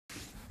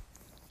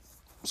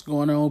What's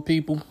going on,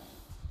 people?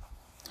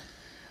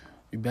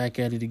 We back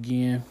at it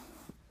again.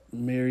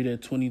 Married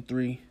at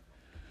 23.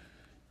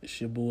 It's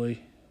your boy,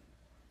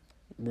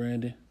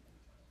 Brandon,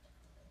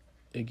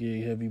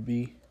 aka Heavy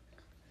B.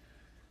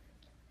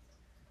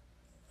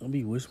 I'll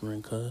be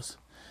whispering, cuz.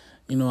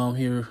 You know I'm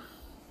here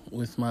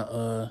with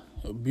my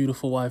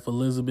beautiful wife,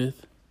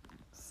 Elizabeth.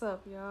 What's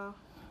up, y'all?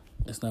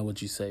 That's not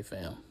what you say,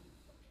 fam.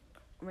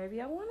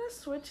 Maybe I want to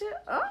switch it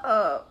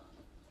up.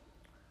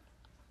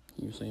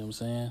 You see what I'm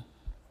saying?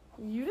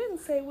 You didn't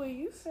say what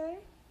you say.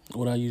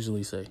 What I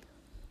usually say.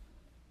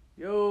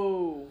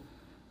 Yo.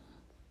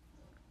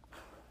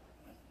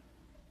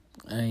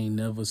 I ain't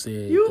never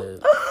said You.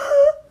 that.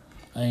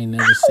 I ain't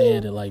never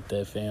said it like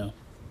that, fam.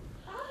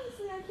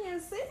 Obviously, I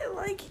can't say it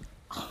like.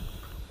 I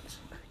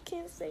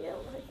can't say it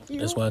like you.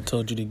 That's why I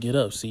told you to get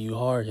up. See, you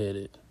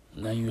hard-headed.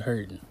 Now you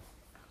hurting.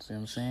 See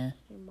what I'm saying?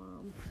 Hey,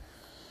 Mom.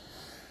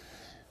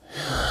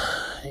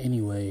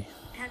 Anyway.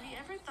 Have you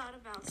ever thought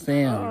about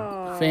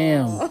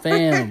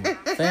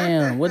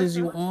Fam, what is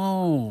you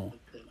on?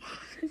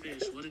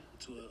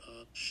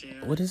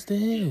 What is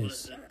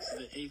this?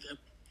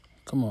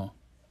 Come on.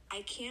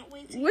 I can't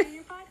wait to hear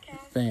your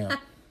podcast. Fam.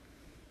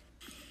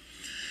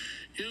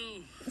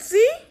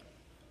 See?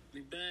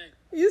 We back.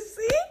 You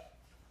see?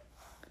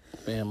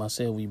 Fam, I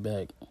said we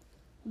back.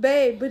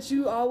 Babe, but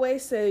you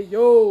always say,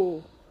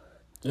 yo.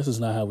 This is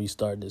not how we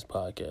start this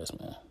podcast,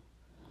 man.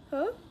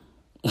 Huh?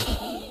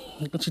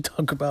 What you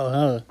talk about,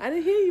 huh? I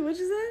didn't hear you. What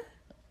you say?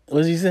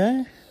 What'd you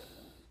say?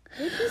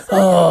 What you say?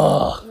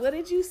 Oh, What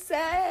did you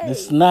say?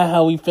 this is not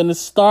how we finna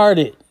start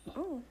it.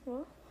 Oh,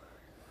 well.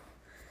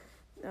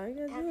 All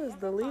you gotta do is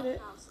delete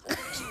it.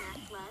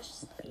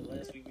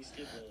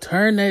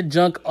 Turn that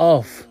junk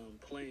off.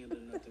 I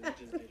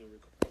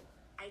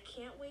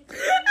can't wait to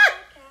hear your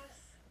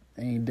podcast.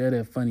 Ain't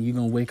that funny? You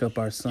gonna wake up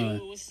our son.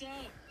 Yo, what's up?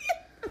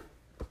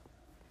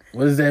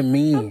 What does that I'm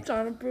mean?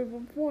 trying to prove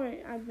a point.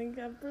 I think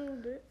I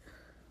proved it.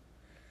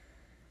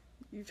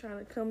 You trying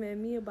to come at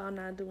me about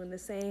not doing the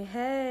same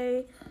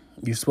hey.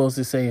 You're supposed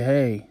to say,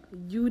 hey.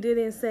 You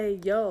didn't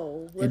say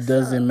yo. What's It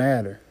doesn't up?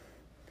 matter.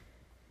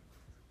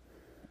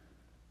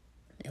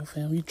 Yo,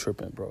 fam, you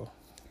tripping, bro.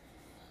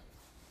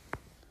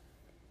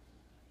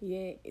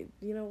 Yeah,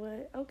 you know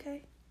what?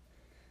 Okay.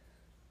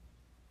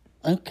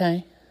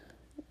 Okay.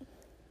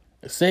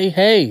 Say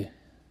hey.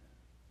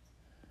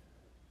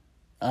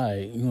 All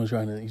right, you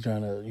trying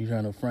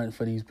to front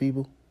for these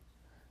people?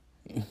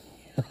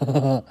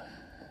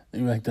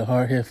 You like the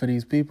hard head for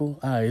these people?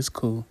 All right, it's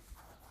cool.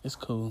 It's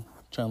cool.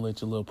 Trying to let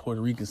your little Puerto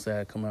Rican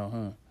side come out,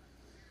 huh?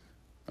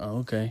 Oh,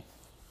 okay.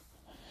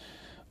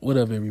 What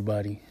up,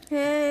 everybody?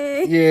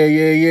 Hey.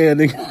 Yeah,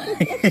 nigga.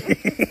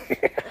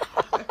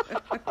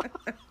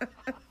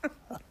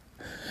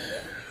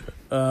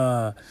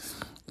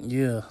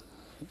 Yeah.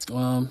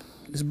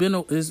 It's been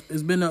what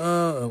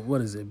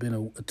is it?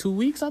 Been 2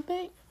 weeks, I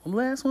think. The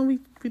last one we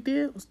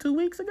did was 2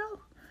 weeks ago.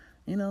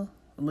 You know,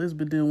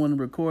 Elizabeth didn't want to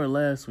record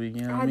last week.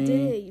 You know what I mean?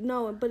 did.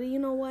 No, but you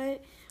know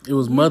what? It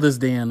was Mother's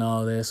Day and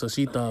all that, so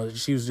she thought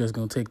she was just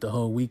gonna take the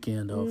whole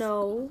weekend off.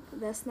 No,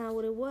 that's not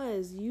what it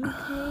was. You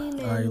came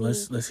at All right, me.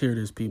 let's hear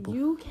this, people.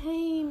 You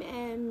came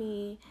at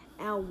me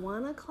at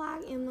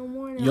 1:00 in the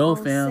morning Yo,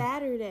 on fam.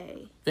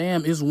 Saturday.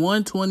 Fam, it's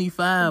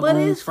 1:25 But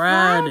on it's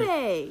Friday.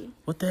 Friday.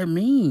 What that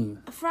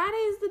mean? Friday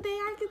is the day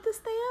I get to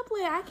stay up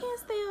late. I can't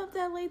stay up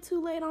that late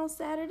too late on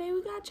Saturday.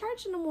 We got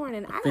church in the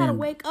morning. I gotta Fam.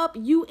 wake up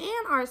you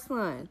and our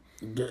son.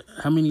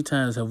 How many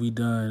times have we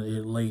done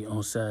it late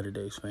on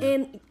Saturdays, fam?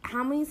 And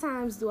how many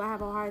times do I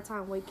have a hard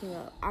time waking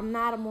up? I'm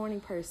not a morning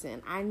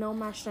person. I know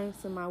my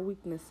strengths and my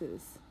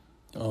weaknesses.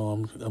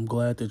 Oh, I'm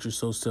glad that you're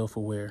so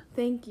self-aware.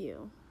 Thank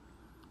you.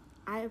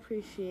 I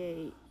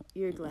appreciate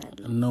your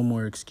gladness. No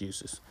more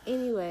excuses.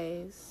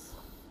 Anyways,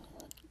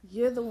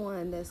 you're the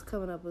one that's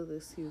coming up with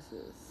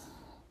excuses.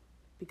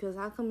 Because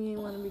how come you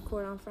didn't want to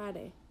record on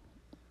Friday?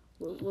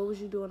 What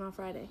was you doing on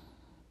Friday?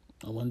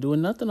 I wasn't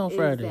doing nothing on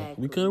Friday.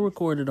 Exactly. We could have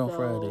recorded on So,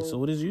 Friday. So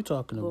what is you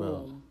talking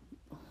about?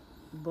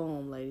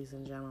 Boom, ladies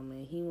and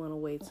gentlemen. He want to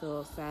wait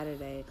till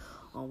Saturday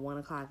on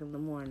 1:00 in the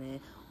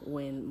morning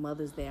when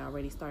Mother's Day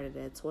already started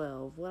at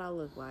 12. What I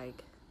look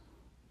like?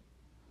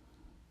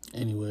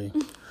 Anyway,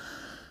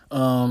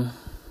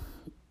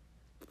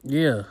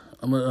 yeah,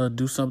 I'm gonna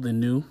do something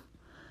new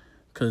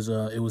because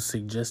it was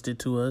suggested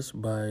to us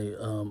by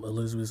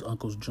Elizabeth's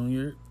uncle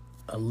Junior,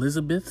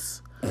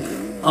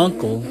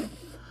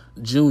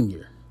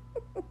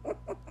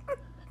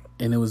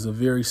 and it was a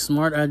very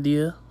smart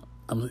idea.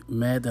 I'm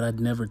mad that I'd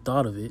never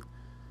thought of it.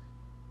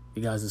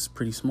 You guys is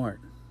pretty smart.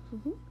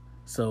 Mm-hmm.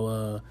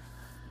 So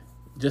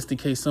just in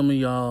case some of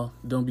y'all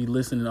don't be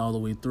listening all the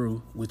way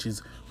through, which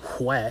is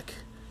whack.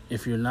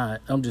 If you're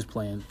not, I'm just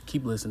playing.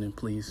 Keep listening,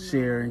 please.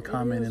 Share and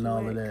comment and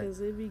all of that. Because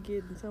it be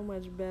getting so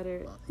much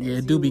better. Yeah,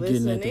 it do be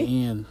getting at the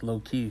end, low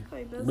key.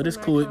 Like, that's But it's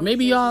what cool. my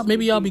Maybe y'all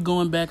conversations be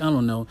going back. I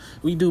don't know.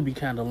 We do be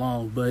kind of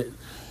long, but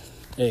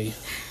hey,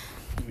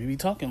 we be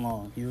talking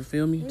long. You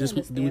feel me? We This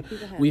understand.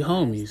 People have we lives,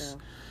 homies.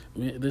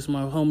 though. This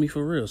my homie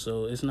for real.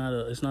 So it's not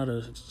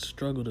a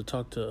struggle to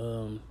talk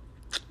to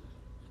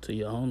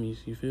your homies.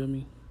 You feel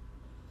me?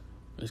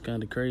 It's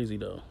kind of crazy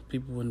though.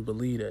 People wouldn't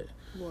believe that.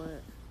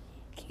 What?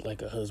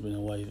 Like a husband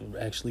and wife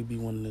would actually be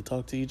wanting to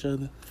talk to each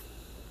other.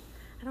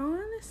 I don't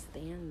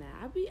understand that.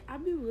 I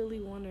be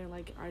really wondering,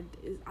 like, I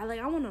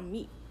want to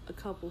meet a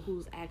couple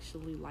who's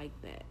actually like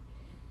that.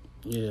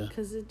 Yeah.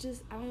 Because it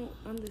just, I don't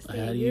understand.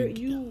 How do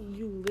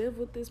you live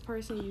with this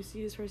person, you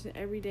see this person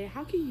every day.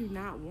 How can you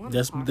not want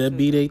to talk to them? That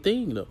be their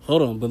thing though.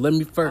 Hold on, but let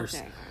me first.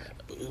 Okay.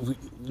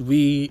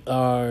 We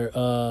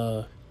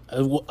are.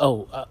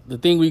 The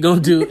thing we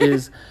gonna do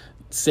is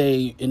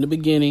say in the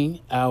beginning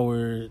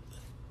our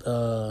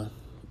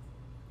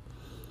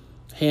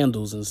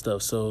handles and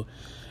stuff. So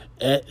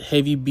at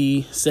Heavy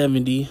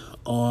B70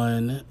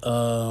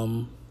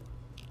 on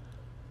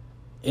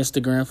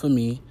Instagram for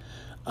me.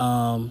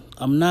 I'm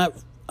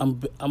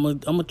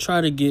gonna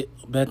try to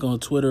get back on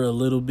Twitter a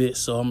little bit,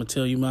 so I'm gonna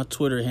tell you my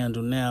Twitter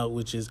handle now,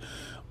 which is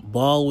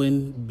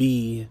Baldwin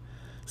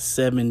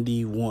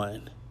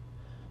B71.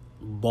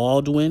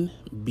 Baldwin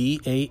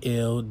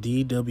BALDWIN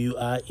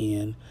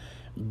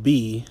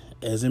B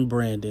as in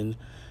Brandon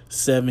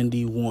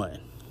 71.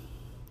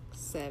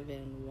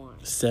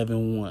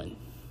 71.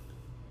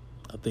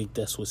 I think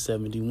that's what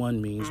 71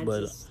 means, I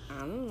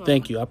don't know.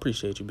 Thank you. I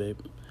appreciate you, babe.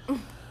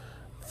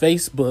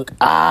 Facebook.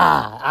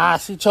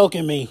 She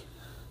choking me.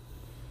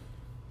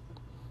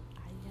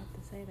 Why you have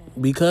to say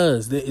that?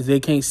 Because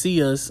they can't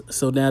see us,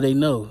 so now they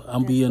know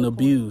I'm being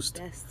abused.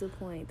 That's the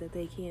point, that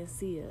they can't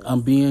see us. I'm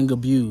being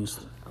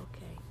abused.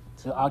 Okay.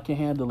 So I can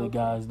handle it,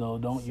 guys. Though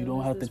you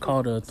don't have to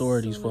call the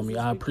authorities for me.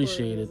 I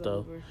appreciate it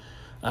though.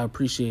 I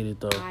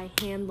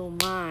handle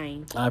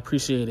mine. I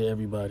appreciate it,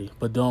 everybody,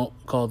 but don't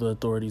call the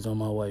authorities on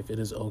my wife. It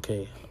is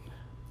okay.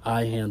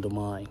 I handle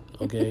mine.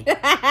 Okay.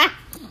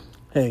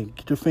 Hey,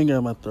 get your finger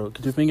out my throat.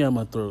 Go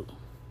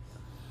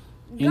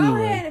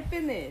ahead and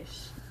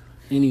finish.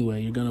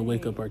 Anyway, you're gonna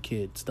wake up our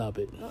kid. Stop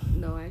it. Oh,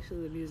 no,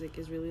 actually, the music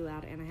is really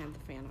loud, and I have the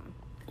fan on.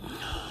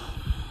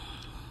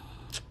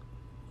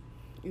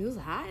 It was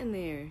hot in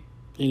there.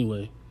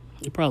 Anyway,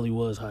 it probably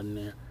was hot in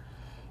there.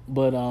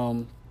 But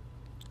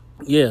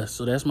yeah.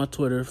 So that's my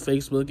Twitter.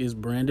 Facebook is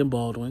Brandon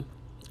Baldwin.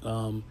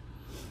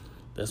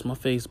 That's my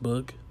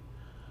Facebook.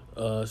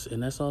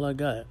 And that's all I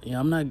got. Yeah,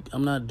 I'm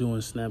not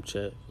doing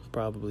Snapchat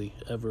probably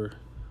ever.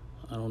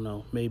 I don't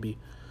know. Maybe.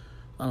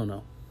 I don't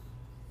know.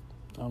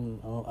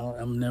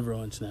 I'm never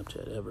on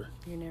Snapchat ever.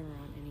 You're never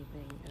on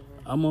anything ever.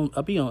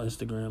 I'll be on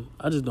Instagram.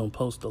 I just don't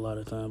post a lot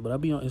of time, but I'll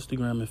be on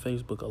Instagram and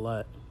Facebook a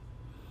lot.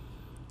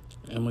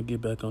 I'm gonna get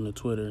back on the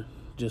Twitter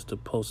just to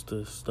post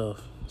the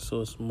stuff,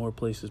 so it's more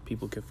places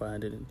people can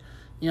find it. And,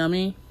 you know what I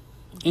mean?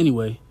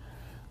 Anyway,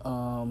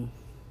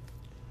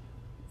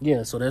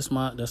 yeah. So that's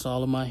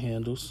all of my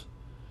handles.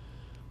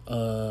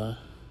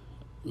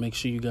 Make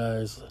sure you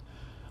guys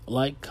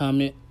like,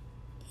 comment,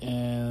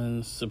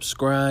 and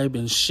subscribe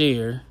and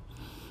share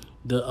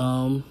the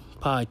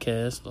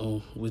podcast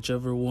on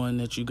whichever one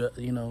that you got,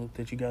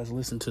 that you guys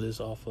listen to this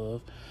off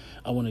of.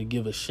 I want to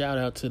give a shout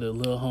out to the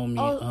little homie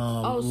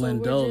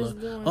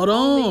Lindola. Hold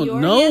on,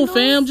 no, handles?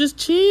 Fam, just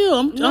chill.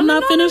 I'm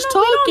not finished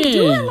talking. We don't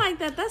do it like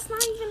that. That's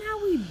not even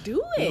how we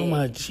do it. Oh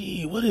my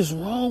G, what is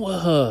wrong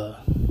with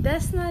her?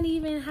 That's not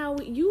even how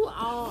you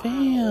all.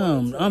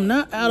 Fam, I'm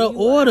not out of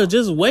order.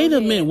 Just wait a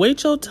minute.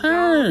 Wait your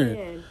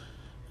turn.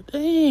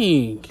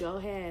 Dang. Go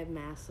ahead,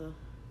 massa.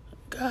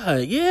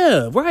 God,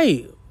 yeah,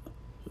 right.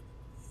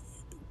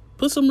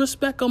 Put some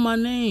respect on my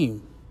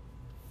name.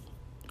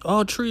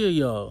 All three of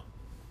y'all.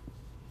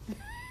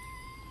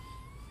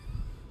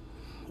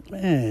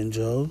 Man,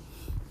 Joe.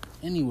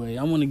 Anyway,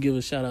 I want to give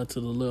a shout out to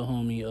the little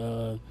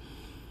homie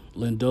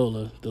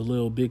Lindola, the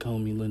little big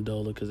homie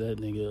Lindola, because that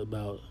nigga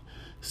about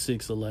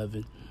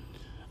 6'11".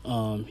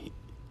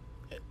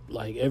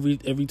 Like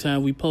every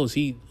time we post,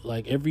 he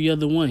like every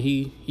other one,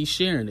 he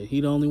sharing it. He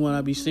the only one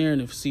I be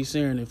sharing it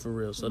for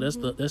real. So that's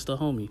the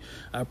homie.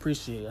 I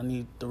appreciate it. I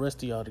need the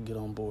rest of y'all to get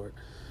on board.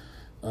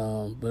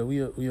 But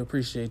we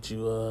appreciate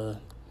you,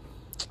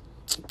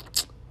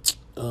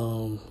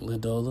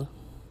 Lindola.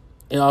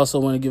 And I also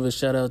want to give a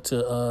shout out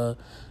to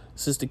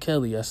Sister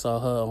Kelly. I saw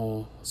her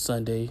on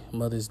Sunday,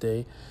 Mother's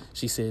Day.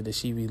 She said that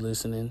she be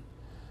listening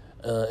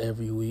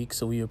every week,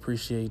 so we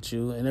appreciate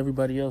you and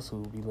everybody else who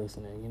will be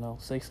listening.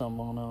 Say something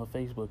on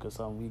Facebook or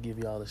something. We give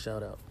y'all a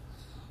shout out.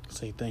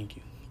 Say thank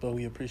you. But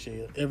we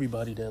appreciate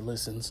everybody that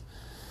listens.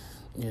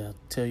 Yeah,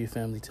 tell your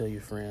family, tell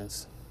your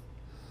friends.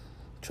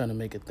 Trying to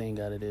make a thing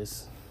out of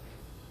this.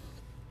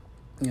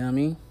 You know what I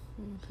mean?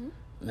 Mm-hmm.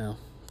 Now,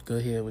 go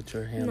ahead with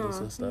your handles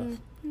and stuff.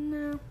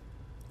 No.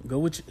 Go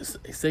with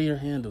say your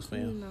handles,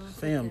 fam. No,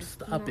 fam, okay.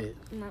 stop it.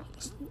 No.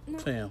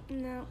 Fam.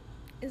 No,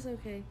 it's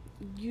okay.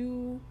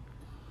 You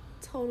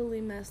totally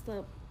messed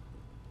up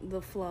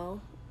the flow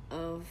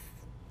of.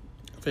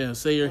 Fam,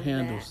 say your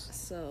handles.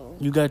 So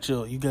you got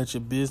your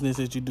business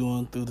that you're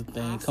doing through the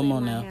thing. Come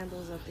on now.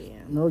 Handles at the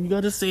end. No, you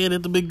got to say it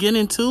at the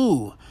beginning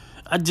too.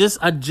 I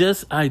just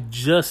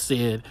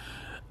said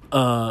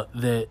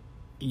that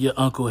your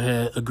uncle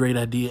had a great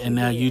idea, and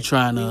now you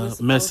trying to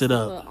mess it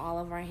up. Put all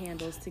of our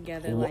handles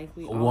together like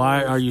we.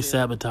 Why are you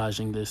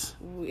sabotaging this?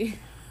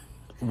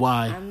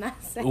 Why? I'm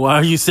not saying. Why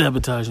are you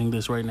sabotaging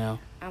this right now?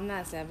 I'm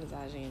not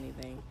sabotaging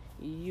anything.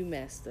 You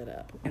messed it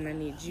up, and I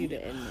need you to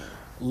admit.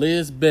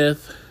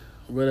 Lizbeth,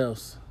 what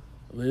else?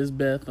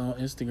 Lizbeth on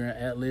Instagram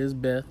at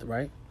Lizbeth,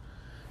 right?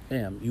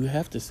 Damn, you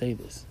have to say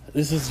this.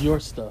 This is your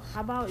stuff.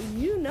 How about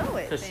you know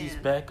it? Cause she's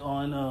back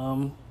on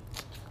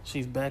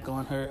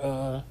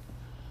her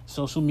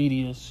social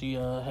media. She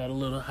had a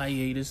little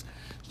hiatus.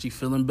 She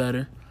feeling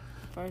better.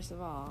 First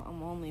of all,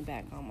 I'm only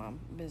back on my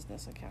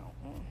business account.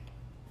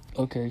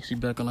 Okay, she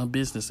back on her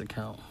business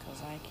account.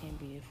 Because I can't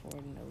be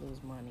affording to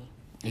lose money.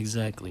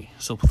 Exactly.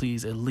 So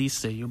please at least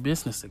say your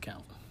business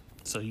account.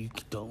 So you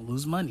don't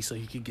lose money. So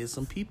you can get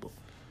some people.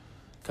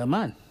 Come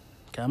on.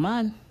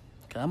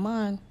 All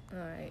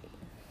right.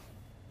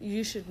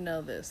 You should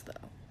know this,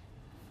 though.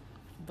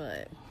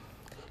 But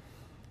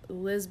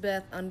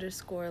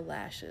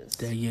Lizbeth_lashes.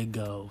 There you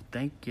go.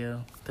 Thank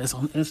you. That's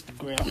on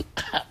Instagram.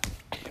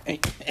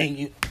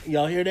 and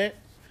y'all hear that?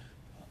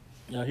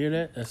 Y'all hear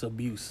that? That's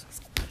abuse.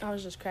 I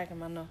was just cracking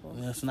my knuckles.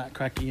 That's not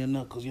cracking your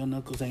knuckles. Your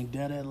knuckles ain't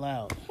that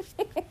loud.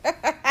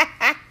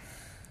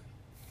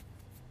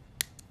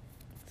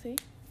 See?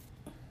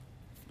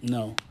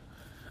 No.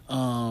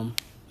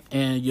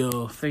 And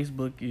your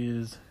Facebook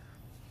is...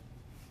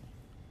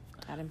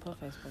 I didn't put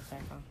Facebook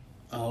back on.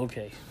 Oh,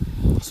 okay.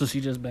 So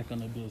she just back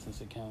on her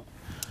business account.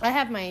 I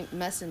have my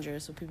messenger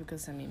so people can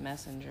send me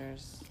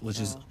messengers. Which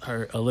is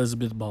her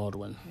Elizabeth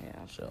Baldwin.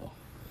 Yeah. So,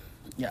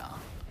 yeah.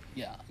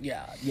 Yeah.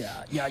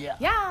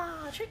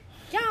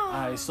 All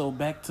right, so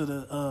back to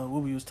the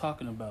what we was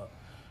talking about.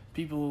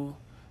 People,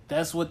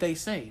 that's what they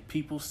say.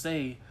 People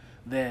say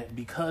that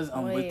because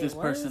I'm with this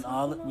person,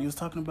 we was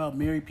talking about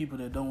married people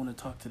that don't want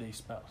to talk to their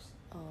spouse.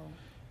 Oh.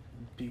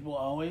 People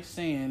always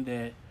saying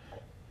that,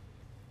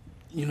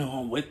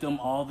 I'm with them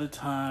all the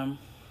time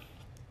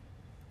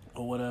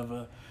or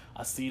whatever.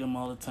 I see them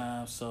all the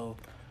time, so.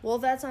 Well,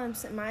 that's what I'm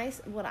saying.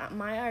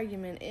 My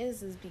argument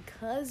is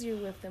because you're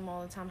with them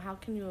all the time, how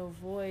can you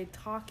avoid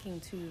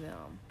talking to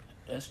them?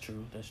 That's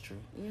true.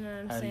 You know what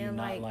I'm saying? How do you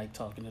not like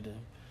talking to them?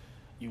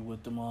 You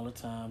with them all the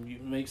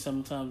time.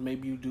 Sometimes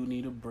maybe you do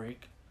need a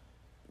break.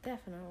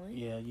 Definitely.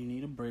 Yeah, you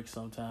need a break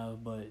sometimes,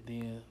 but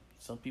then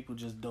some people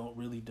just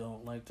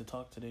don't like to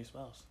talk to their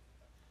spouse.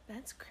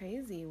 That's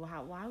crazy.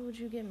 Why would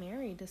you get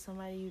married to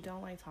somebody you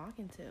don't like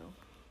talking to?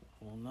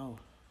 Well, no.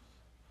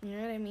 You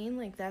know what I mean?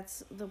 Like,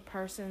 that's the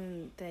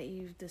person that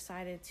you've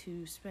decided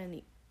to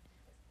spend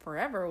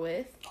forever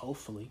with.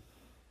 Hopefully.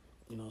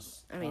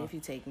 I mean, if you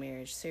take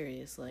marriage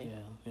seriously.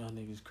 Yeah, y'all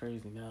niggas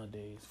crazy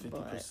nowadays. 50%.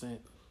 But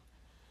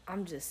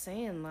I'm just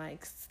saying,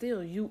 like,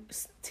 still,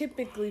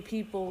 typically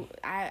people,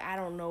 I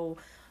don't know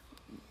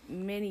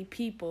many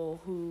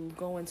people who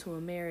go into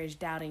a marriage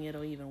doubting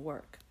it'll even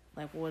work.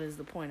 Like, what is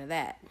the point of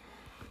that?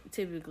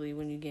 Typically,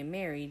 when you get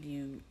married,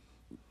 you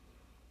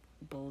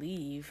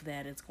believe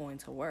that it's going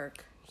to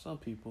work. Some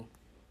people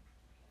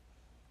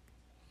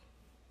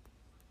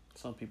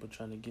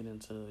trying to get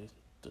into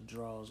the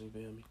draws, you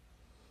feel me?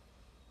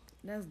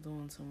 That's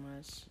doing too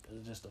much.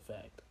 It's just a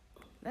fact.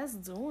 That's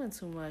doing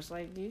too much.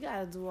 Like, you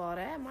gotta do all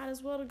that. Might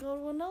as well go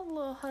to another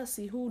little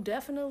hussy who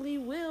definitely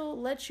will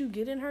let you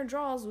get in her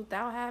drawers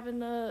without having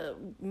to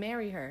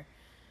marry her.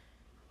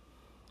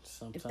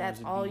 Sometimes if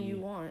that's all you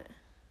want.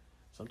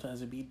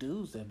 Sometimes it be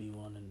dudes that be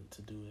wanting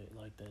to do it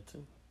like that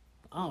too.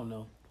 I don't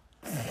know.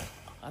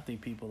 I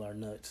think people are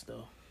nuts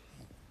though.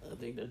 I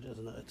think they're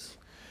just nuts.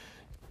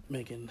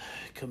 Making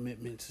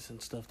commitments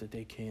and stuff that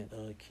they can't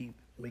keep.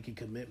 Making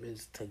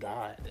commitments to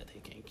God that they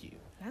can't keep.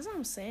 That's what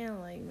I'm saying.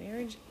 Like,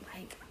 marriage,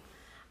 like,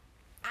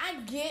 I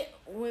get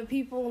when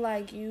people,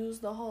 like, use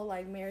the whole,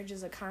 like, marriage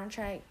is a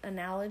contract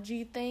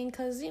analogy thing.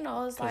 Because,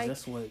 it's like,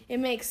 that's what it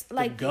makes,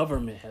 like, the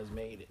government has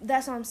made it.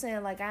 That's what I'm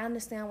saying. Like, I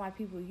understand why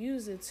people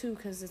use it, too.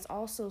 Because it's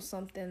also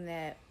something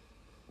that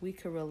we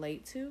could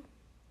relate to.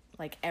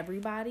 Like,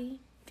 everybody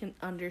can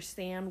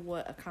understand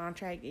what a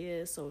contract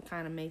is, so it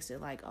kind of makes it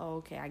like, oh,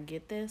 okay, I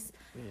get this.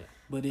 Yeah,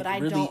 but it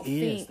really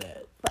is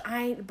that.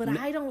 But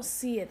I don't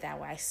see it that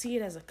way. I see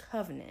it as a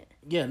covenant.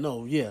 Yeah,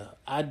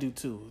 I do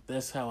too.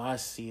 That's how I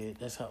see it.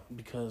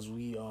 Because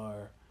we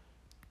are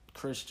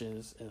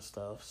Christians and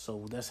stuff,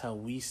 so that's how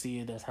we see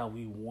it. That's how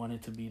we want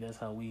it to be. That's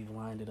how we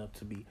lined it up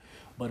to be.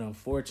 But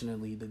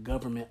unfortunately, the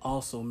government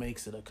also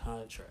makes it a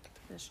contract.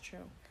 That's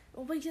true.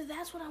 Well, because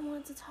that's what I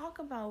wanted to talk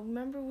about.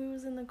 Remember, we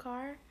was in the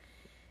car.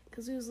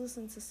 Because we was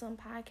listening to some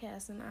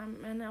podcast,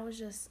 and I was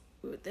just,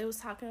 they was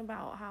talking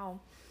about how,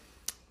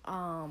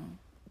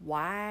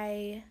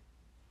 why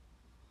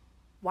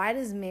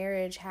does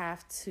marriage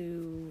have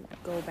to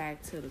go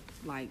back to the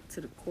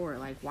court?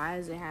 Like, why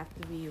does it have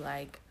to be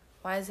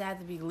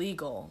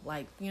legal?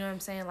 Like, you know what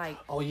I'm saying? Like,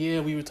 oh yeah,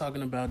 we were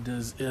talking about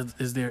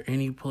is there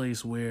any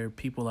place where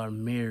people are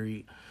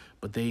married,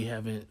 but they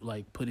haven't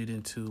like put it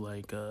into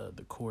like the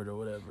court or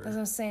whatever? That's what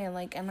I'm saying.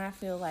 Like, and I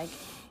feel like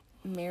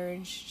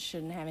marriage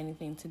shouldn't have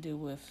anything to do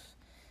with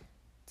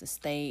the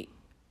state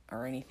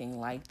or anything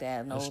like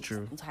that. No. That's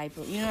true. Type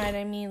of, you know what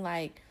I mean?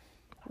 Like,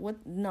 what?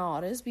 No,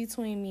 this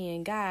between me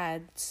and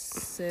God.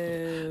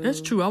 So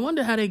that's true. I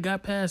wonder how they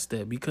got past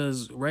that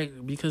because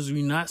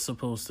you're not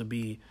supposed to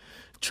be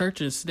church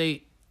and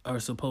state. are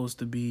supposed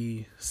to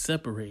be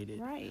separated,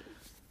 Right.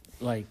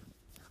 like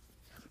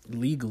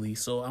legally.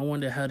 So I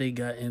wonder how they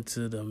got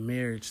into the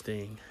marriage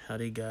thing. How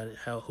they got it?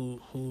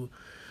 Who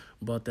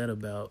brought that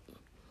about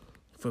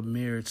for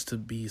marriage to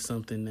be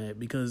something that,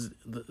 because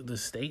the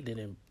state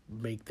didn't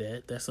make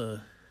that. That's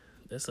a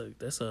that's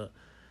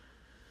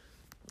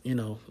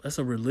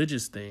a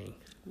religious thing.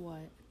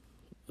 What?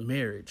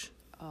 Marriage.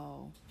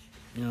 Oh.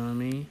 You know what I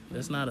mean?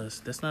 That's not a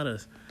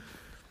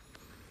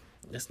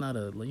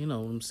you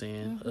know what I'm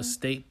saying, a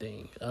state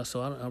thing.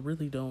 So I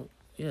really don't.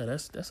 Yeah,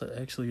 that's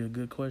actually a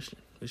good question.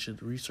 We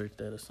should research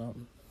that or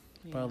something.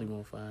 Yeah. Probably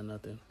won't find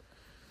nothing.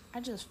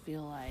 I just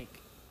feel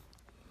like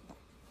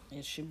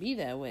it should be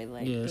that way.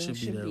 Like, Yeah, it things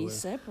should be that way.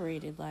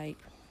 separated. Like,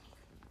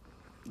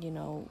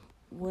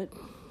 what?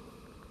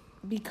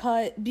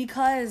 Because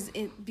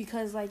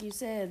like you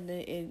said,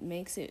 it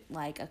makes it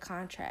like a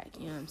contract.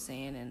 You know what I'm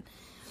saying? And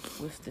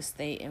with the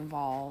state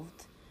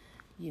involved,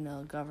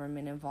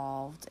 government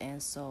involved,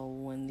 and so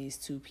when these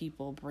two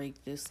people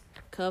break this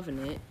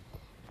covenant,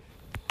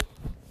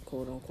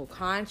 quote unquote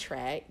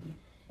contract,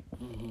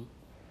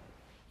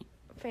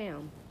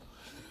 fam,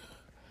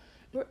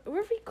 we're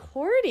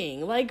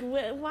recording. Like,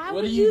 why What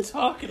would are you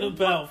talking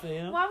about,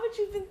 fam? Why would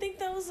you even think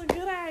that was a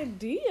good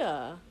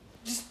idea?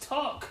 Just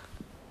talk.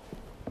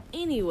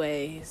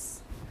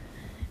 Anyways,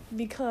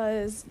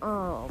 because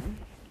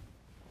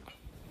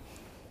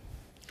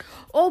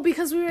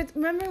because we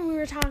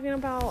were talking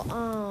about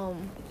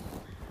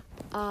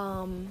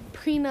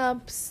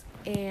prenups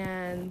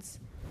and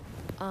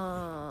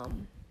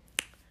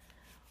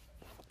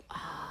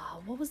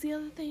what was the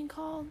other thing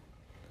called?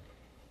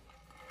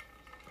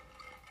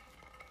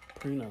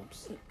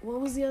 Prenups. What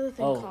was the other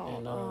thing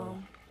called?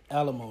 And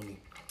alimony.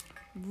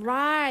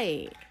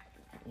 Right.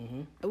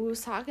 Mm-hmm. We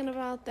was talking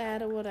about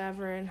that or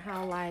whatever, and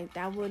how like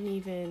that wouldn't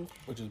even,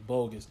 Which is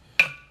bogus.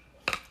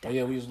 Oh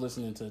yeah, we was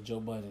listening to Joe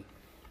Budden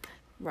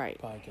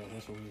right. podcast.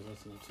 That's what we was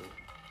listening to.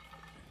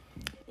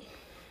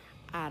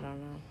 I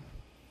don't know.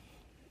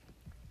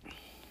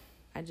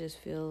 I just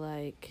feel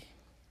like,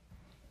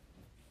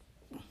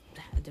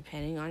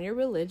 depending on your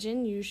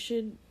religion, you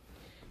should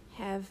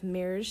have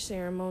marriage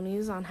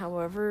ceremonies on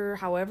however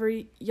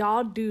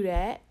y'all do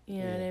that.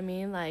 You know what I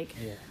mean? Like,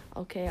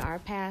 okay, our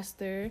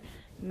pastor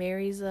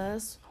marries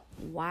us.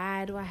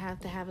 Why do I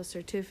have to have a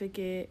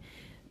certificate,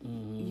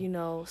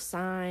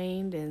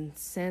 signed and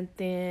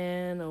sent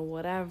in or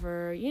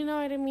whatever? You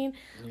know what I mean?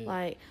 Yeah.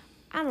 Like,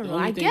 I don't know.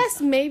 I guess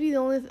maybe the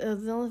only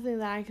thing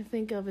that I can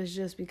think of is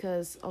just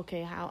because,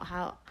 okay,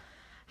 how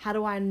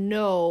do I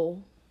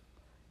know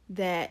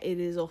that it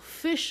is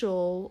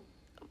official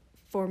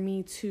for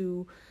me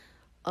to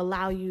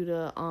allow you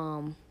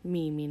to,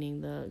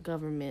 meaning the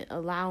government,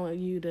 allow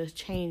you to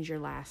change your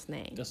last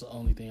name? That's the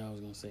only thing I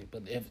was going to say.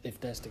 But if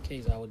that's the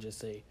case, I would just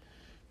say,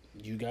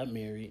 you got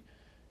married,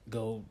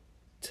 go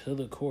to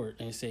the court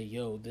and say,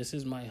 yo, this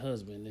is my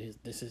husband.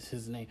 This is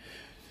his name.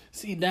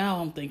 See,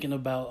 now I'm thinking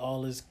about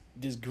all this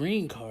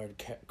green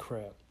card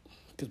crap.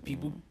 Because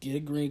people get a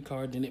green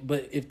card,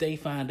 but if they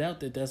find out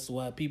that that's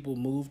why people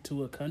move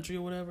to a country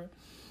or whatever,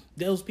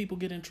 those people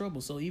get in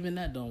trouble. So even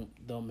that don't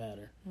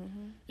matter.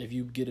 Mm-hmm. If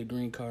you get a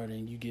green card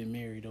and you get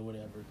married or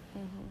whatever,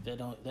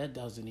 that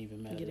doesn't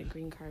even matter. You get a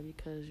green card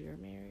because you're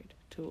married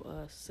to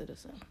a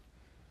citizen.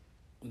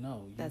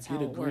 No, that's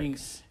how it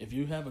works. If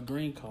you have a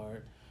green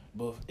card,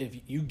 but if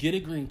you get a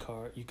green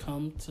card, you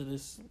come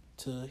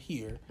to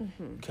here,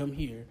 come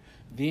here,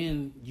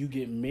 then you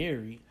get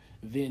married.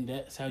 Then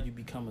that's how you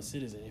become a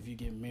citizen. If you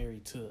get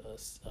married to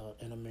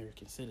an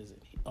American citizen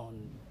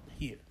on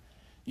here.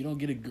 You don't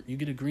you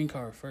get a green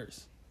card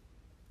first.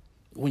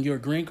 When your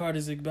green card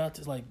is about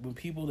to, like, when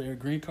their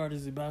green card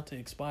is about to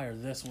expire,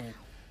 that's when.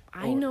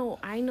 I know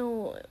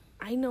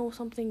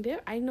something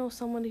different. I know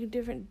someone who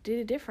did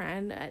it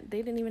different, and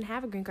they didn't even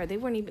have a green card. They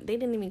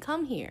didn't even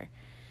come here.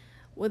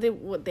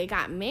 They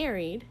got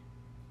married,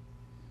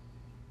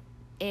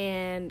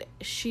 and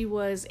she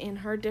was in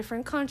her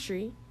different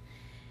country.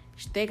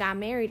 They got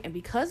married, and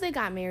because they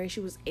got married, she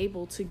was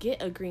able to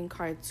get a green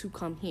card to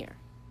come here.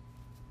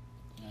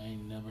 I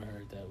ain't never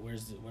heard that.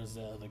 Where's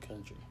the other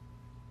country?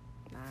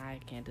 I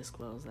can't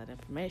disclose that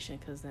information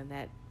because then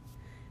that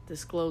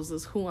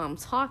discloses who I'm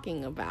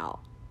talking about.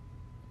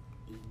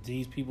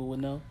 These people would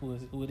know who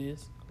it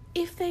is?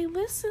 If they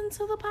listen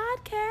to the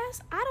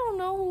podcast. I don't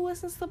know who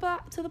listens to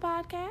the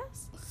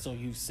podcast. So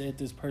you said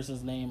this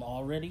person's name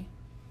already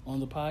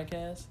on the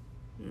podcast?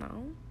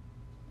 No.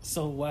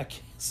 So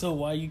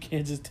why you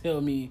can't just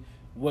tell me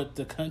what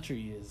the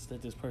country is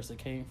that this person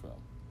came from?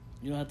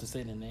 You don't have to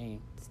say the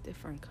name. It's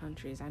different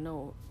countries. I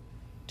know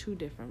 2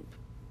 different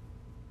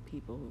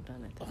people who've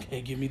done it.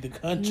 Okay, give me the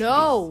countries.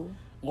 No.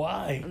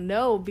 Why?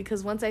 No,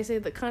 because once I say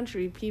the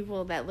country,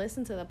 people that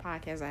listen to the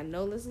podcast,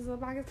 listen to the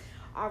podcast,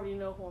 already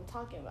know who I'm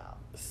talking about.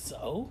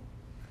 So?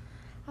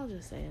 I'll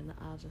just say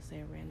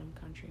a random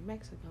country,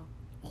 Mexico.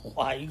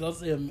 Why you gonna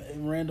say a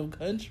random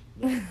country?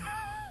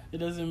 It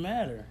doesn't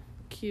matter.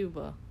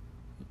 Cuba.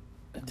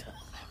 It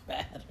doesn't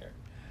matter.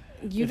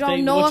 You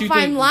don't know if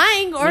I'm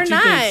lying or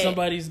not.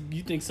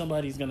 You think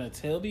somebody's gonna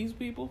tell these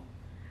people?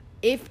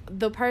 if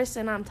the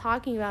person I'm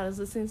talking about is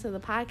listening to the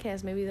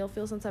podcast, maybe they'll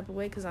feel some type of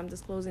way because I'm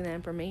disclosing that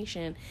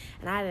information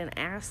and I didn't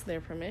ask their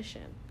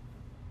permission.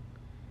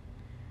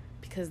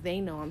 Because they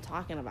know I'm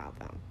talking about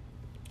them.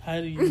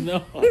 How do you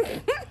know?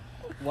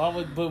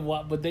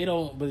 But they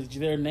don't, but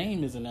their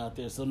name isn't out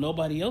there, so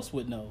nobody else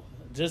would know.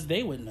 Just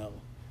they would know.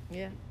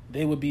 Yeah.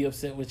 They would be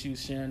upset with you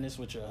sharing this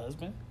with your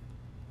husband.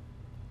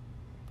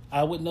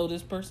 I would know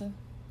this person.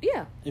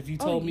 Yeah. If you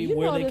told me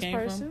where they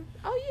came from.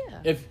 Oh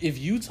yeah. If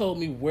you told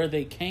me where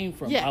they came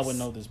from, yes. I would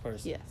know this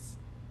person. Yes.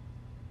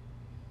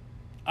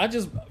 I'm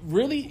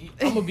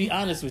gonna be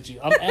honest with you.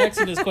 I'm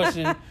asking this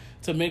question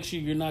to make sure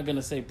you're not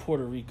gonna say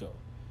Puerto Rico.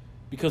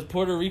 Because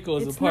Puerto Rico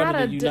is a part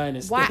of the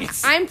United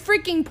States. I'm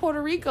freaking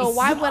Puerto Rico.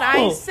 Why would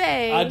I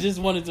say? I just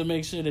wanted to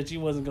make sure that you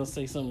wasn't gonna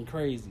say something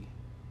crazy.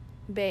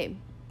 Babe,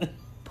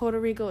 Puerto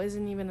Rico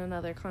isn't even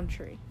another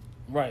country.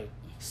 Right.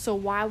 So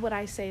why would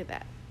I say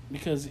that?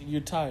 Because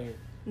you're tired.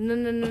 No.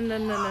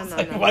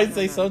 I might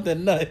say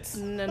something nuts.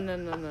 No.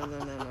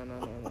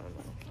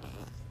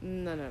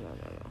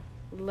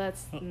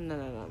 Let's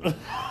no.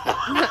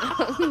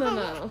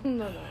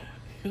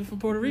 You're from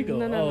Puerto Rico.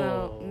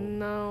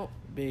 No.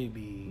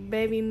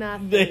 Baby,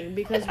 nothing.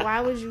 Because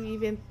why would you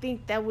even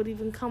think that would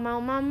even come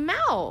out my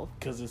mouth?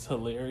 Because it's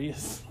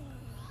hilarious.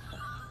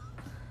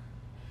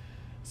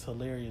 It's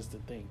hilarious to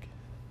think.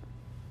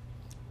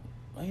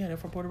 Oh yeah, they're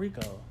from Puerto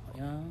Rico.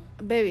 Yeah.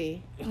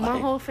 Baby, my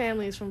whole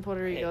family is from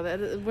Puerto Rico.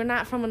 We're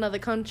not from another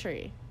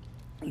country.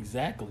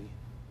 Exactly.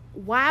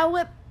 Why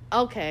would...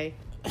 Okay.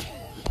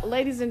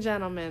 Ladies and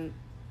gentlemen,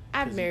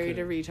 I've married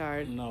a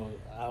retard. No,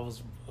 I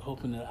was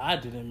hoping that I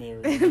didn't marry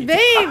a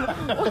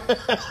retard.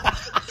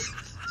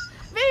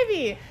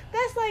 Baby,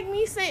 that's like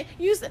me saying...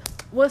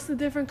 What's the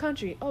different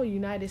country? Oh,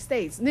 United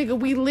States. Nigga,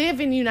 we live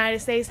in the United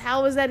States.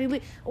 How is that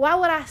illegal? Why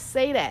would I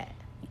say that?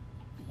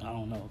 I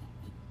don't know.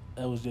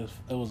 It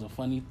was a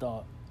funny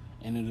thought.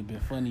 And it would have been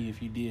funny if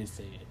you did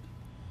say it.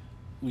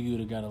 We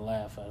would have got a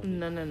laugh out of it.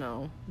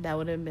 No. That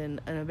would have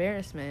been an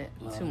embarrassment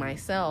to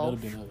myself.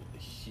 That would have been a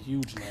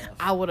huge laugh.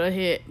 I would have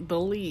hit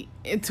delete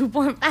in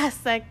 2.5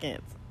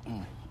 seconds.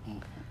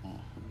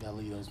 Gotta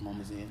leave those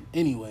moments in.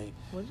 Anyway.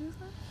 What did you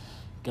say?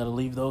 Gotta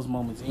leave those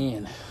moments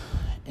in.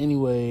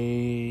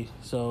 Anyway,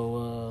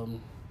 so,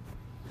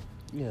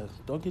 yeah,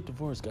 don't get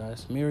divorced,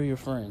 guys. Marry your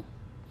friend.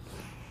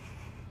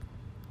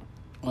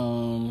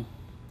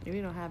 If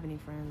you don't have any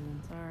friends,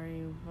 I'm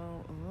sorry.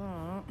 Vote.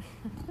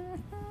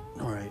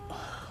 All right.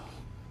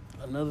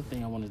 Another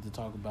thing I wanted to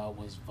talk about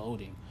was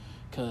voting.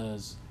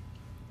 Because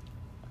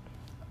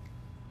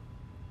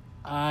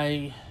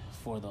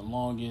for the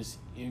longest,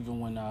 even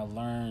when I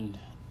learned,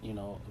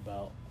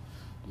 about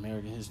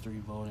American history,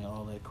 voting,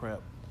 all that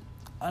crap,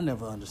 I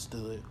never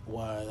understood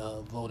why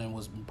voting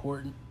was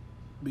important.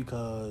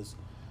 Because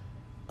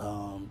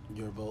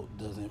your vote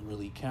doesn't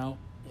really count.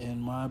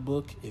 In my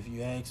book, if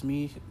you ask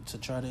me to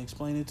try to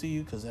explain it to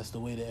you, because that's the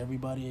way that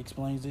everybody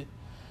explains it,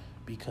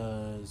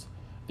 because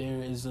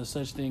there is a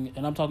such thing,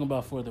 and I'm talking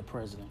about for the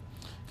president,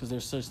 because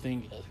there's such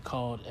thing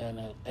called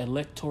an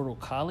electoral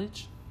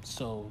college.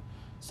 So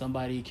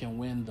somebody can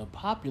win the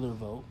popular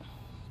vote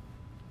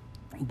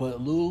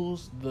but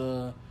lose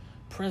the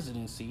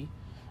presidency,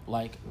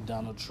 like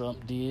Donald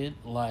Trump did,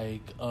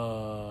 like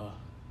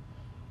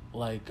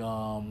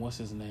what's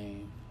his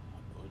name,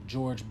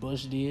 George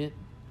Bush did.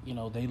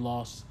 They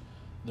lost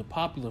the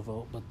popular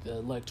vote, but the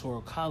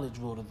Electoral College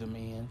voted them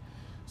in.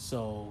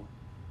 So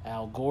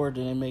Al Gore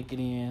didn't make it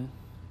in,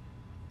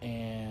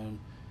 and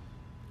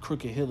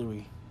Crooked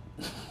Hillary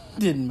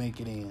didn't make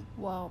it in.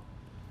 Well,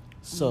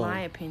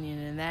 my opinion,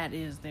 and that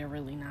is they're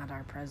really not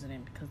our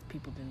president because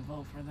people didn't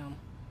vote for them.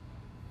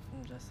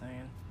 I'm just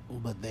saying.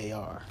 But they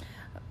are.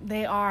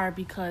 They are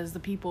because the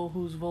people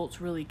whose votes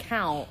really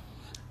count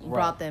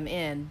brought them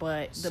in,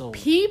 but the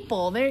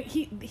people,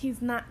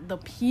 he's not the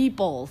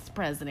people's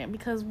president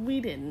because we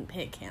didn't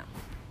pick him.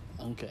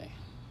 Okay.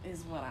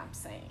 Is what I'm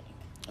saying.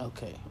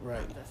 Okay,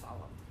 right. That's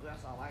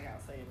all I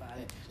gotta say about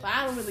it. But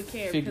I don't really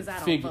care because I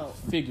don't vote.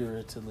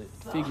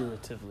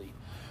 Figuratively.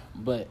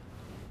 But,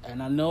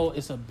 and I know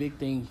it's a big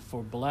thing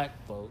for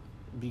black vote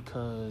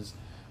because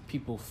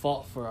people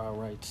fought for our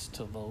rights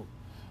to vote,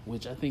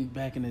 which I think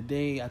back in the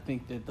day, I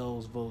think that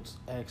those votes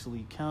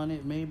actually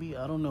counted, maybe.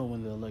 I don't know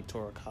when the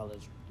Electoral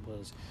College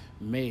was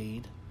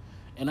made.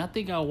 And I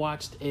think I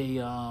watched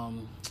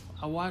some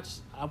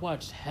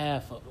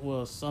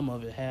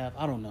of it,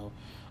 I don't know,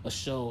 a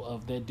show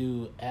of that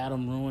dude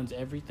Adam Ruins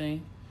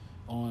Everything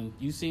on,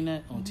 you seen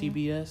that on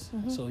TBS?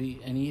 Mm-hmm. So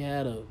he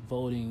had a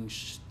voting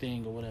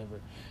thing or whatever,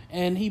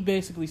 and he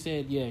basically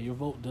said, yeah, your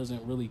vote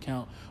doesn't really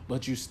count,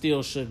 but you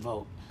still should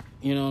vote.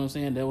 You know what I'm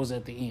saying? That was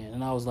at the end,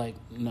 and I was like,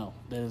 no,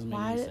 that doesn't make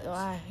any sense.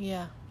 Why?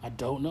 Yeah, I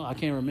don't know. I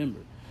can't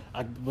remember.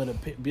 But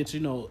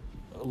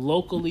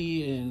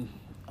locally and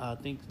I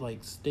think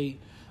like state,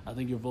 I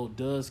think your vote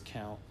does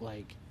count.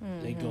 Like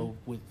they go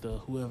with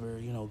whoever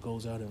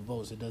goes out and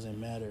votes. It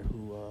doesn't matter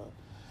who.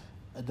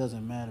 It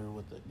doesn't matter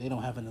they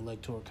don't have an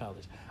electoral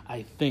college,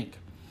 I think.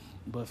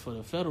 But for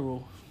the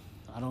federal,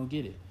 I don't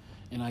get it.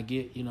 And I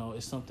get,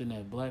 it's something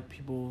that black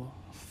people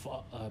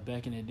fought,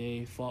 back in the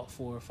day fought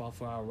for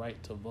our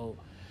right to vote,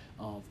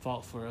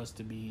 fought for us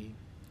to be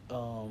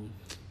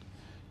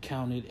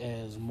counted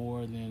as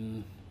more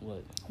than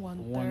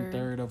one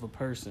third of a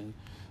person.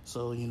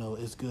 So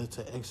it's good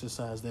to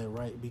exercise that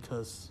right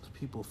because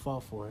people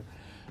fought for it.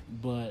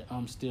 But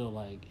I'm still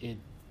like, it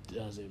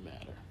doesn't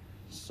matter.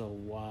 So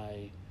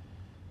why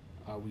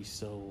are we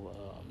so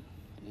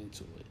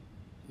into it?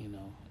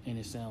 And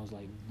it sounds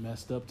like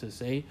messed up to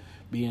say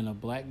being a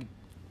black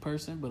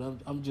person, but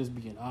I'm just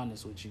being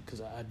honest with you because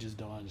I just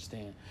don't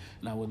understand.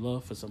 And I would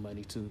love for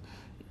somebody to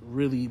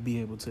really be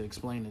able to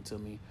explain it to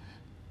me,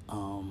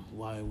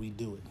 why we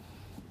do it.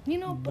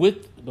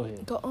 Go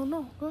ahead. Go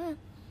ahead.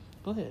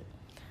 Go ahead.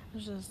 I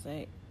was just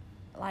say,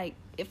 like,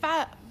 if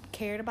I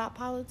cared about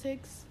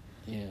politics,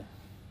 yeah,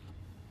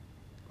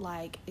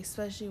 like,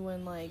 especially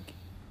when, like,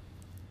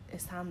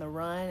 it's time to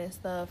run and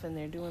stuff, and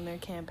they're doing their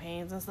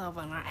campaigns and stuff,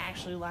 and I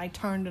actually, like,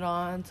 turned it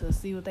on to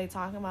see what they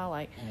talking about,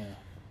 like, yeah,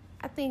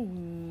 I think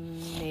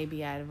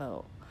maybe I'd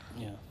vote.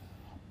 yeah.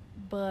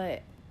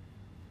 But,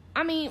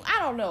 I mean,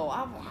 I don't know.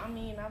 I've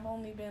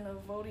only been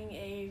of voting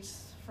age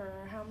for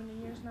how many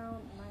years now?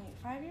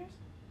 5 years?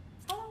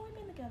 How long have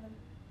we been together?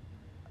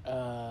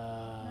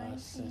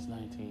 Since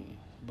 19.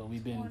 But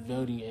we've been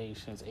voting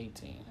age since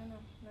 18. I know.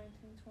 19,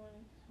 20,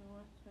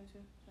 21, 22,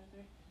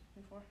 23,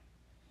 24.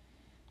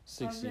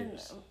 6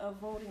 years. I've been of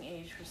voting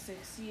age for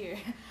 6 years.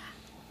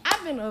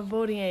 I've been of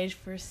voting age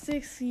for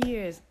 6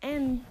 years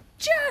and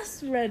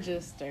just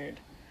registered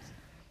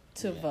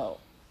to vote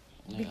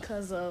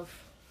because of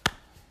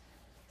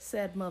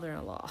said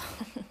mother-in-law.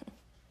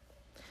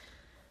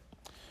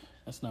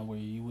 That's not where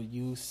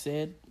you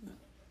said.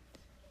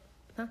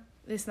 Huh?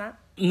 It's not?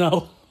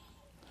 No.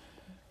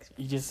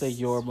 You just say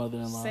your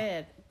mother-in-law.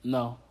 Said.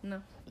 No.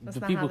 That's The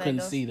not people how that couldn't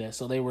goes. see that,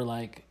 so they were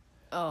like,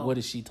 Oh. what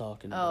is she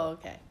talking about? Oh,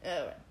 okay.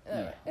 All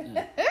right.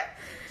 Yeah.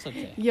 It's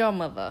okay. Your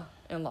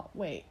mother-in-law.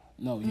 Wait.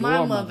 No, your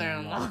My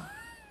mother-in-law. mother-in-law.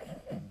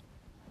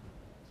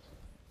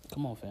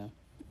 Come on, fam.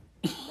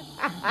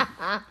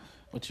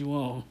 What you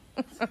want?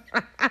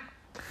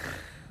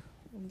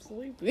 I'm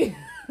sleepy.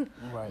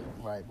 Right.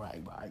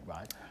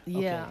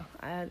 Yeah,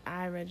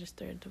 I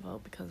registered to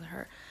vote because of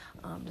her,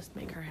 just to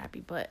make her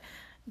happy. But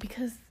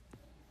because,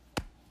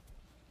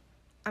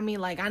 I mean,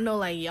 like, I know,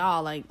 like,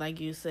 y'all, like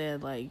you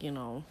said, like,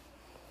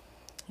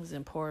 it's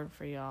important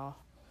for y'all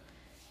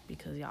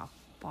because y'all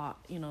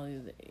fought,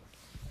 the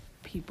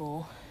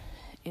people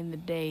in the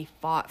day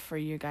fought for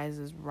your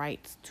guys'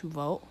 rights to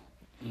vote.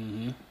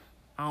 Mm-hmm.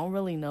 I don't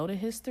really know the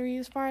history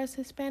as far as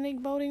Hispanic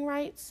voting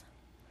rights.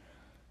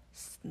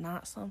 It's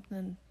not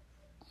something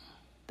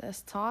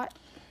that's taught.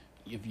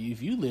 If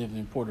you lived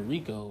in Puerto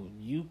Rico,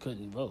 you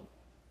couldn't vote.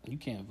 You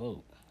can't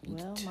vote.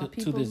 Well, to my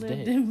people this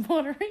lived day. in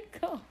Puerto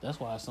Rico. That's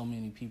why so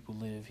many people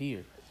live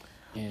here,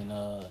 in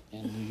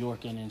New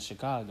York and in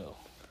Chicago.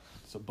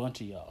 It's a bunch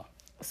of y'all.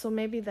 So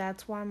maybe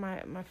that's why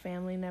my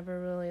family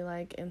never really,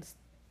 like,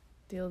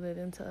 instilled it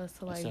into us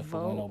to, like, Except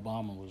vote. for when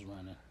Obama was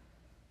running.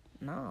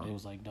 No. It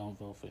was like, don't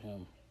vote for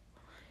him.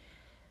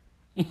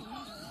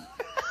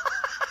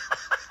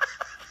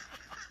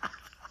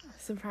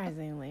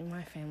 Surprisingly,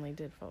 my family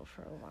did vote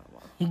for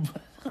Obama.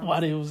 Why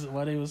they was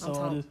so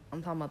all this?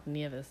 I'm talking about the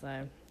Nieves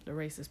side, the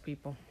racist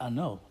people. I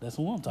know. That's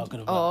what I'm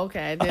talking about. Oh,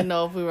 okay. I didn't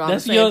know if we were on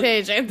That's the same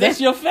page.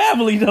 That's your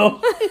family, though.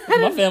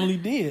 My family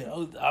did.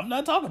 I'm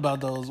not talking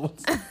about those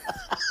ones.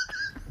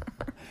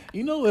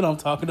 You know what I'm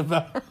talking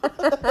about.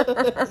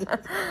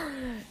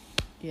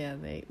 Yeah,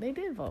 they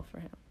did vote for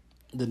him.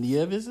 The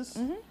Nieveses?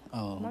 Mm-hmm.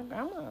 Oh. My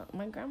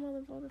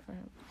grandmother voted for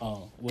him.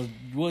 Oh.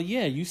 Well,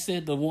 yeah, you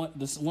said the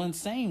one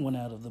sane one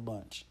out of the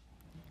bunch.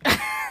 I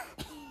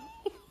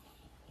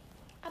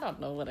don't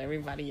know what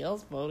everybody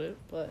else voted,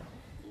 but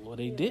Well,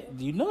 they did.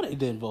 You know they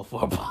didn't vote for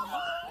Obama.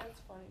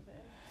 that's funny,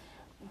 man.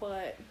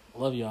 But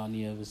Love y'all,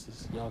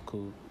 Nieveses. Y'all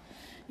cool.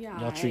 yeah,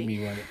 Y'all treat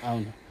me right.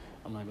 I'm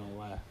not gonna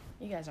lie.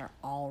 You guys are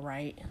all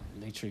right.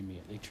 They treat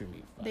me fine.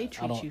 They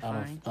treat you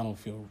fine. I don't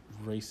feel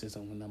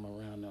racism when I'm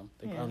around them.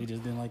 They Yeah. probably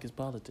just didn't like his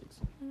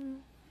politics.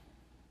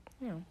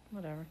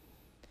 Whatever.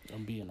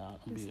 I'm being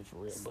for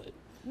real, but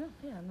No,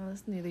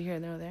 that's neither here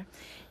nor there.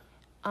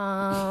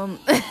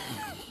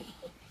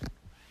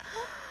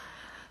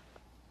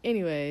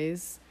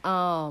 Anyways,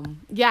 I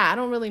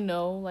don't really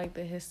know, like,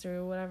 the history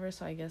or whatever,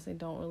 so I guess I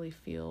don't really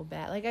feel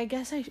bad. Like, I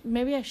guess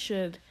maybe I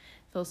should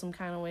feel some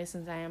kind of way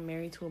since I am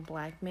married to a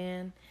black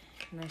man,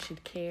 and I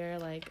should care,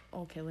 like,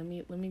 okay, let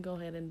me go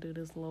ahead and do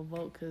this little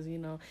vote, because,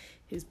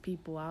 his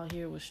people out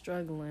here was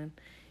struggling,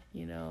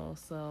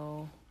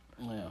 so,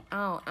 yeah.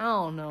 I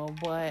don't know,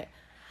 but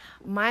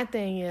my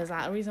thing is,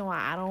 the reason why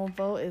I don't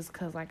vote is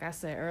because, like I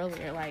said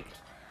earlier, like,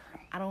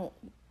 I don't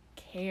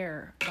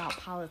care about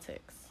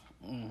politics.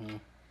 Mm-hmm.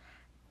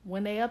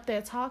 When they up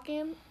there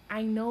talking,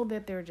 I know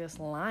that they're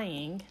just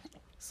lying.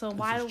 So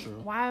why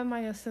am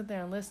I gonna sit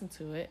there and listen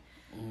to it?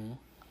 Mm-hmm.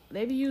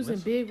 They be using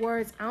big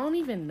words. I don't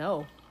even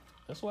know.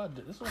 That's why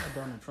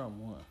Donald Trump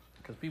won,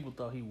 because people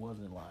thought he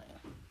wasn't lying.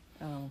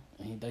 Oh,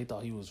 And they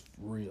thought he was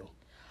real.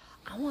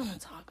 I want to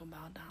talk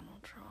about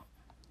Donald Trump.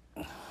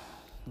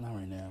 Not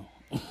right now.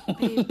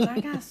 Babe, but I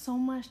got so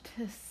much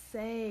to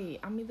say.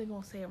 I'm either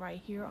gonna say it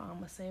right here or I'm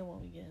gonna say it when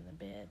we get in the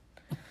bed.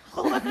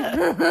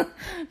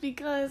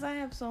 Because I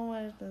have so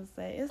much to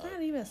say. It's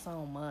not even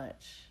so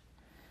much.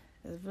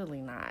 It's really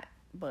not.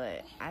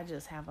 But I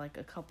just have like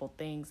a couple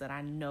things that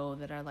I know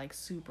that are like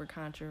super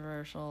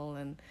controversial,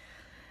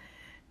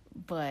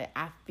 but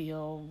I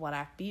feel what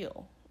I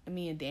feel.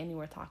 Me and Danny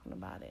were talking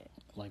about it.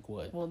 Like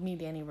what? Well, me,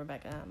 Danny,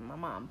 Rebecca, and my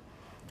mom.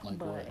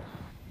 Like what?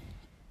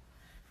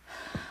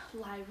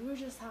 Like, we were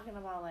just talking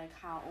about, like,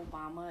 how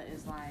Obama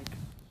is, like,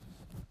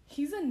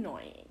 he's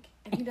annoying.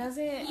 And he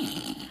doesn't...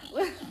 It's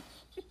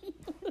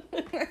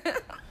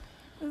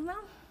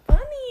not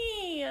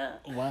funny.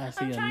 Why is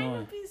he I'm trying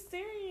annoying? to be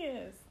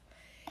serious.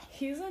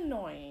 He's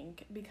annoying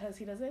because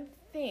he doesn't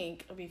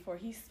think before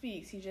he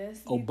speaks. He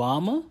just...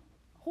 Obama?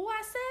 Who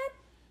I said?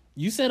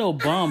 You said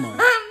Obama.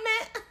 I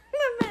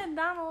meant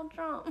Donald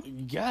Trump.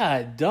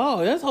 God,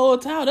 dog. That's the whole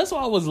time. That's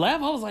why I was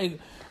laughing. I was like,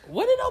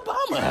 what did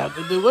Obama have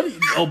to do?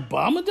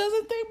 Obama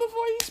doesn't think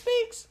before he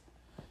speaks?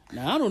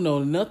 Now, I don't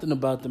know nothing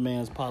about the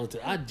man's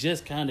politics. I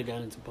just kind of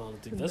got into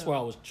politics. That's where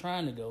I was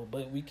trying to go.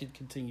 But we could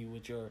continue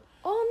with your...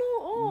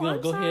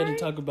 Go ahead and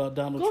talk about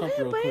Donald Trump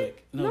real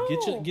quick. No,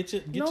 get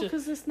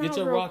because it's not get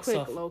your real rocks quick,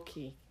 off. low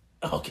key.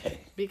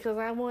 Okay. Because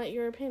I want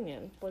your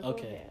opinion. But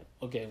Okay.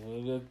 Okay.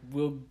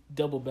 We'll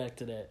double back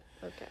to that.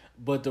 Okay.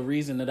 But the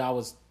reason that I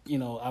was,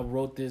 I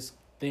wrote this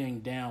thing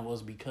down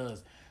was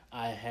because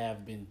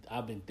I've been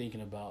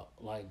thinking about,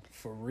 like,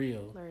 for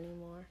real,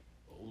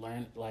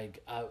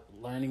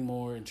 learning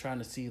more and trying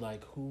to see,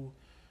 like, who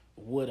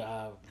would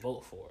I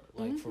vote for,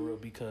 like, for real,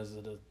 because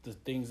of the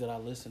things that I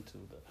listen to,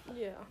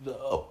 the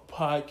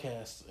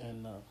podcasts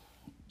and the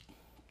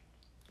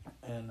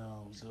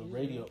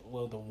radio,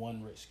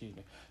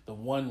 the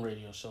one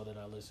radio show that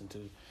I listen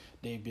to,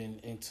 they've been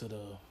into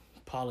the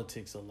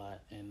politics a lot,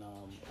 and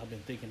I've been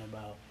thinking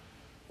about,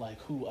 like,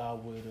 who I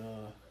would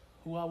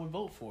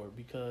vote for,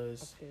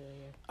 because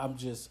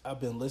I've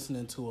been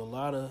listening to a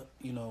lot of,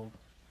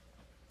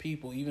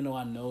 people, even though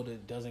I know that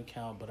it doesn't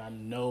count, but I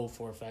know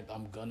for a fact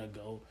I'm gonna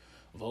go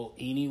vote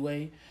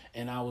anyway.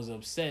 And I was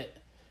upset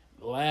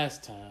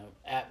last time,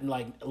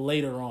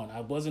 later on. I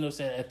wasn't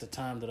upset at the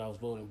time that I was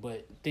voting,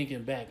 but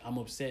thinking back, I'm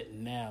upset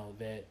now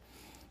that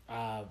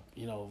I,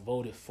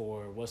 voted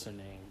for, what's her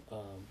name?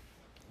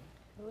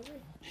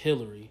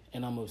 Hillary.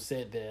 And I'm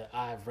upset that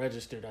I've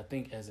registered, I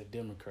think, as a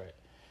Democrat.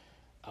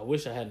 I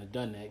wish I hadn't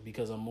done that,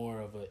 because I'm more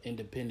of an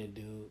independent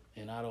dude,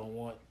 and I don't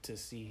want to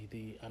see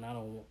I'm not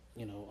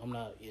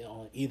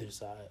on either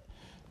side,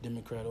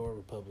 Democrat or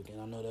Republican.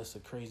 I know that's a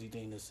crazy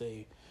thing to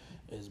say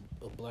as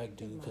a black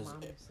dude, because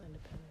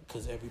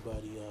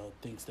everybody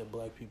thinks that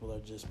black people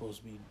are just supposed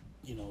to be,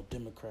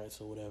 Democrats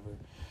or whatever.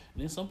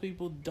 And then some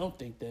people don't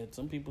think that.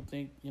 Some people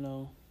think,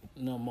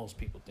 most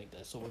people think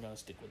that, so we're going to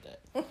stick with that.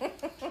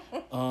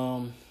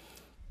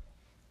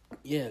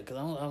 Yeah, because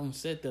I'm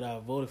upset that I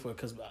voted for it,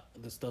 because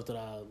the stuff that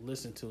I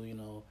listen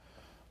to,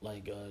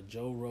 like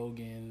Joe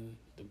Rogan,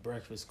 The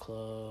Breakfast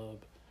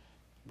Club,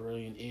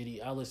 Brilliant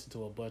Idiot. I listen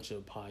to a bunch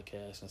of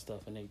podcasts and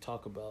stuff, and they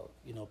talk about,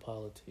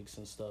 politics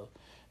and stuff.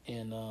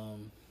 And,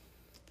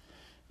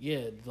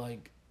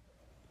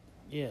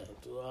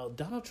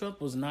 Donald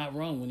Trump was not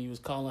wrong when he was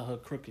calling her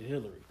Crooked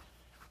Hillary.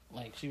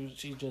 Like, she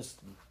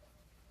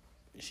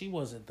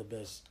wasn't the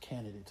best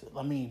candidate.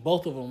 I mean,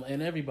 both of them,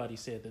 and everybody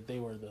said that they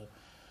were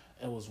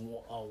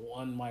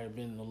one might have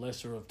been the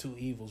lesser of two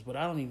evils, but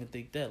I don't even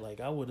think that.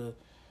 Like, I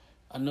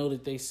know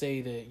that they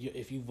say that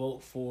if you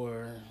vote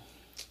for,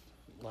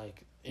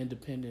 like,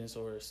 independence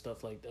or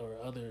stuff like that, or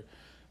other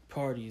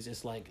parties,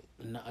 it's like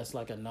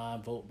a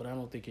non-vote, but I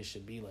don't think it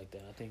should be like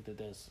that. I think that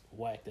that's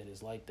whack that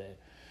it's like that.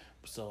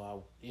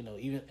 So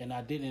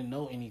I didn't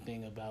know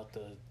anything about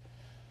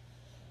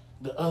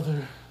the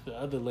other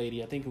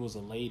lady. I think it was a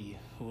lady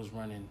who was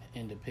running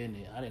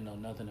independent. I didn't know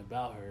nothing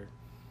about her.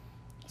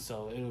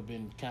 So it would have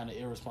been kind of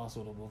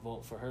irresponsible to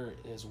vote for her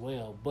as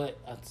well. But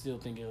I still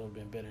think it would have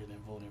been better than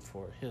voting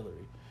for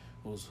Hillary,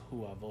 was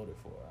who I voted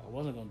for. I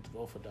wasn't going to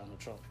vote for Donald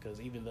Trump, because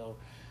even though,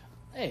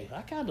 hey,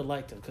 I kind of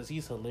liked him because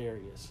he's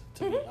hilarious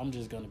to me. I'm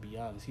just going to be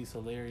honest. He's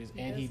hilarious.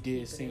 And he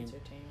did seem,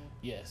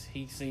 yes,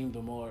 he seemed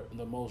the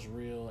most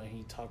real. And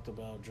he talked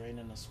about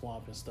draining the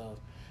swamp and stuff,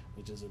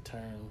 which is a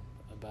term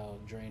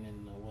about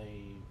draining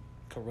away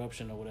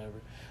corruption or whatever.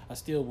 I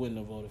still wouldn't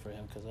have voted for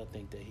him, because I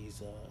think that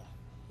he's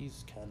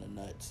kind of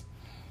nuts.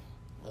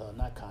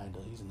 Not kind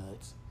of, he's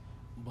nuts.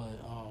 But,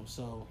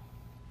 so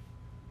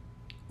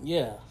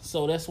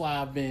that's why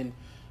I've been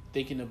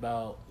thinking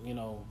about,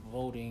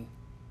 voting,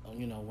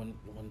 when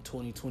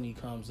 2020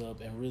 comes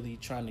up, and really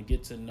trying to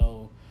get to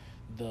know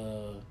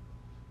the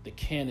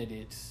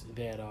candidates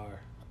that are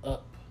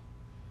up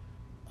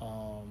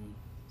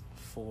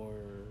for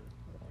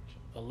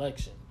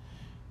election,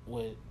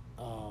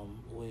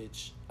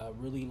 which I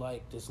really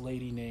like this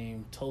lady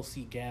named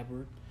Tulsi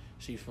Gabbard.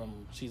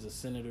 She's a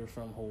senator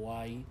from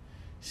Hawaii.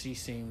 She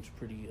seems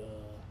pretty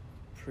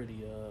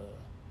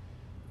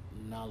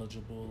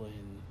knowledgeable,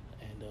 and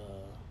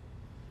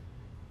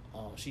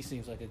she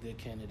seems like a good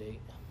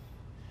candidate.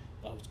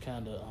 I was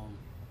kind of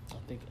I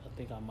think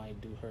I might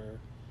do her.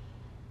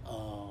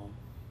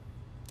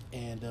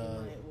 And You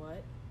might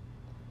what?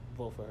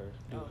 vote for her.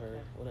 Do Okay.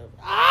 her. Whatever.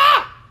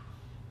 Ah!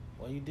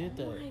 Why you did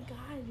that? Oh my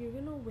God, you're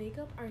gonna wake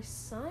up our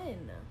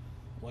son.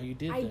 Why you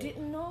did I that?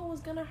 didn't know it was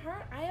gonna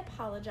hurt. I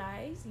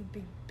apologize, you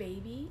big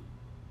baby.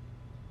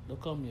 Don't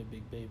call me a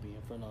big baby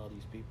in front of all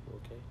these people,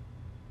 okay?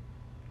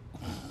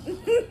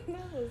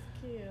 That was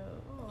cute.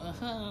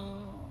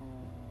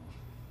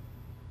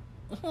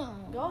 Aw.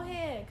 Go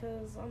ahead,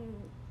 cause I'm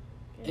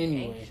getting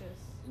Anyway, anxious.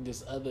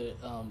 this other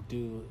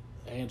dude,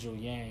 Andrew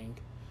Yang,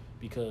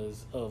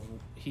 because of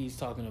he's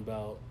talking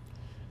about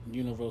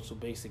universal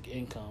basic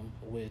income,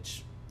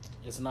 which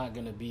it's not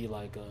gonna be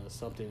like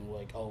something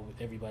like, oh,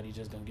 everybody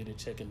just gonna get a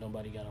check and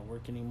nobody gotta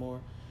work anymore.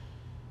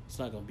 It's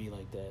not gonna be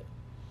like that.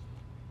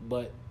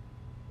 But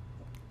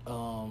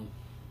I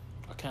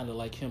kind of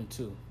like him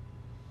too,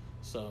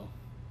 so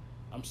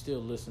I'm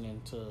still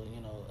listening to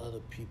other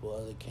people,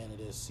 other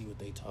candidates, see what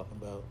they talking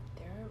about.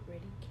 There are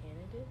already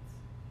candidates?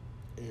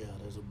 Yeah,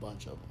 there's a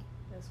bunch of them.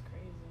 That's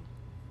crazy.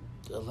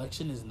 The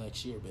election is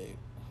next year, babe.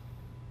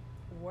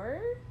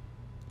 Word?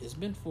 It's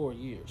been 4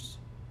 years.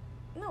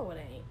 No, it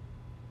ain't.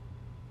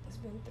 It's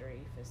been 3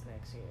 if it's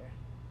next year.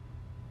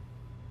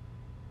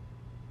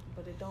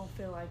 But it don't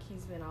feel like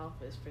he's been in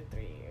office for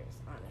 3 years,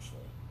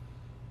 honestly.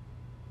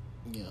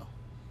 Yeah.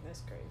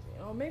 That's crazy.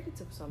 Or maybe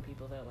to some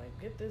people they're like,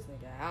 get this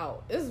nigga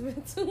out. It's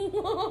been too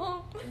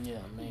long. Yeah,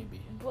 maybe.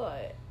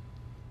 But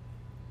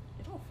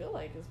it don't feel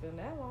like it's been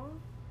that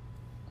long.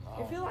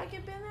 You feel like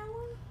it been that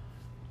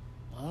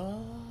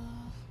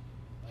long?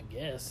 I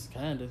guess,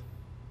 kind of.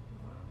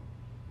 Wow.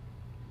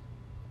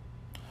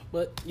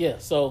 But yeah,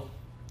 so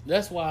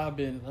that's why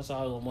that's why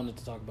I wanted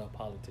to talk about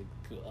politics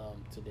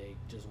today.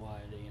 Just why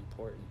are they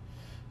important?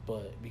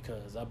 But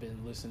because I've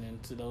been listening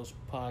to those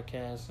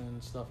podcasts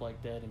and stuff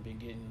like that, and been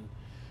getting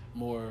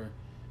more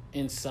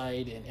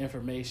insight and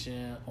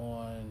information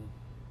on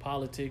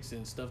politics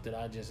and stuff that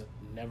I just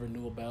never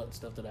knew about,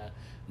 stuff that I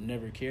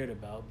never cared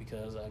about,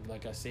 because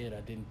like I said,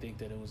 I didn't think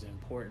that it was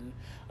important.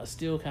 I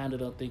still kind of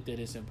don't think that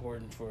it's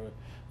important for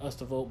us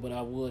to vote, but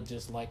I would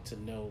just like to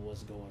know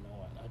what's going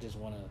on. I just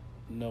want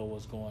to know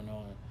what's going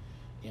on.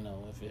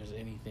 If there's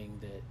anything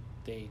that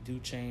they do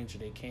change or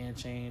they can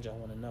change, I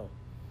want to know,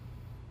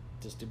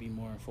 just to be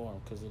more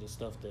informed, because of the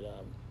stuff that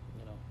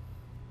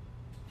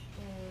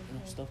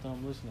stuff that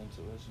I'm listening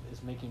to.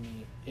 It's making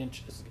me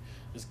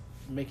it's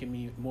making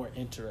me more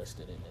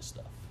interested in this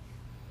stuff.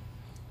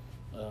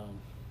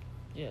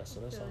 Yeah, so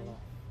that's Okay.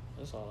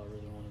 all I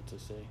really wanted to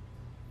say.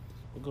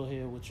 But go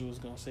ahead, what you was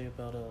gonna say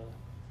about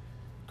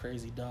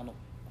Crazy Donald.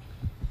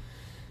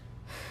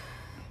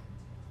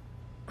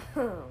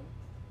 Now,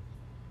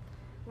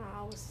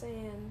 I was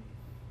saying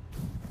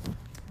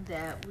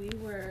that we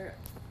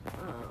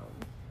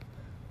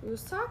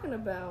was talking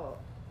about,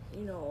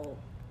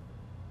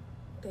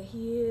 that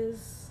he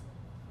is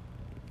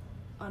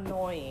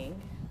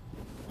annoying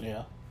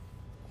Yeah.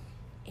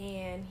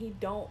 and he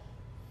don't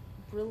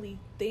really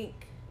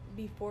think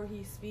before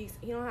he speaks.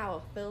 He don't have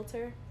a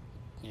filter.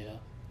 Yeah.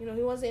 He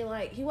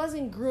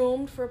wasn't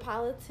groomed for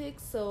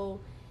politics, so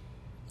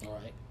All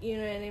right. you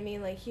know what I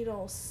mean? Like, he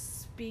don't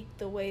speak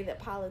the way that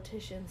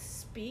politicians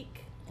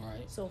speak. All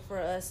right. So for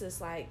us,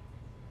 it's like,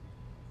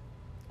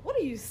 what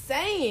are you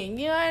saying?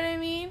 You know what I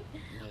mean?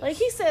 Yes. Like,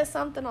 he said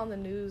something on the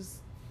news.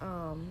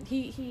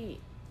 He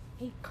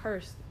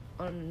cursed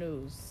on the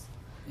news.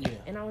 Yeah.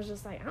 And I was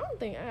just like, I don't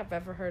think I've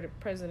ever heard a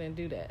president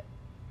do that.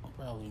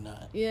 Probably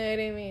not. You know what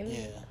I mean?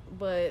 Yeah.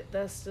 But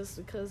that's just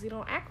because he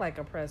don't act like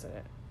a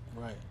president.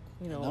 Right.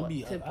 You know,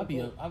 And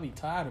typical. I'll be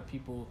tired of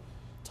people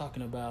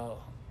talking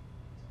about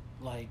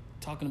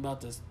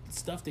the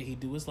stuff that he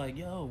do. It's like,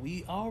 yo,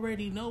 we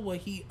already know what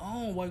he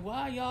own. Like,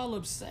 why y'all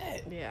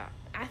upset? Yeah.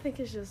 I think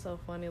it's just so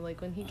funny.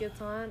 Like, when he gets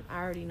on,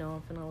 I already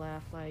know I'm finna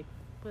laugh. Like,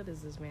 what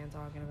is this man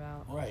talking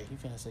about? Right. He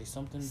finna say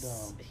something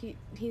dumb.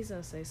 He's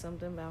gonna say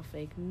something about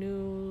fake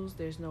news.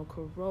 There's no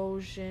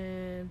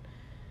corrosion.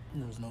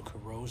 There was no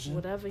corrosion.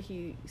 Whatever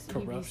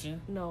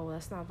Corruption? No,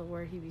 that's not the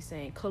word he be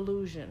saying.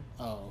 Collusion.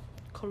 Oh.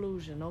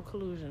 Collusion. No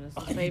collusion. It's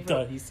the You favorite.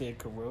 thought he said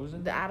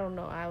corrosion? I don't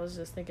know. I was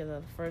just thinking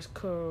of the first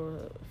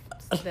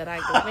that I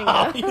could think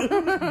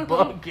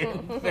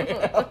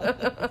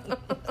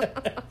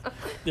of.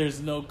 There's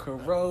no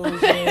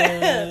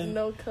corrosion.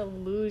 No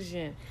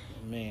collusion.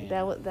 Man.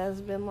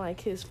 That's been like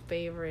his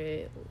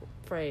favorite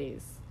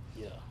phrase.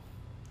 Yeah.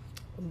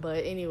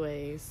 But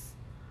anyways,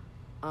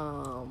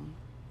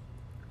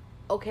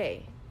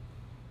 okay.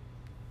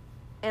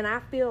 And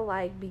I feel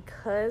like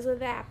because of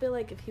that, I feel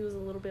like if he was a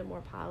little bit more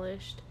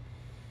polished,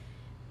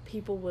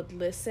 people would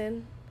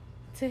listen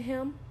to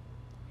him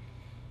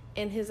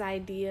and his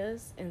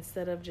ideas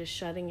instead of just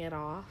shutting it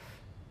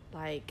off.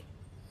 Like,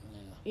 Yeah.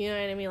 you know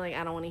what I mean? Like,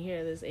 I don't want to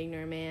hear this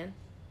ignorant man.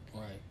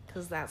 Right.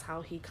 Because that's how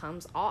he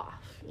comes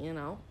off,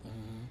 Mm-hmm.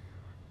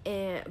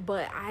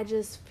 But I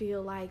just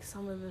feel like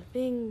some of the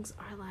things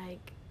are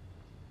like,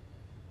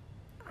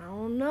 I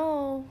don't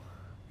know.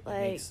 Like,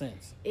 It makes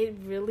sense. It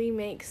really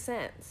makes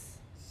sense.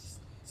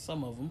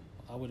 Some of them,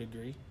 I would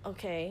agree.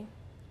 Okay.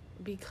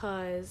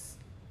 because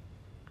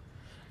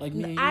Like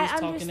me and you I was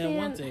talking that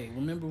one understand- day.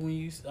 Remember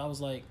when I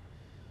was like,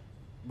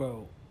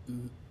 bro,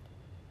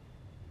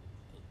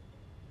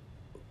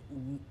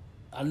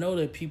 I know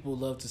that people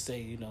love to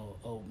say, you know,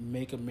 oh,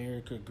 make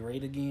America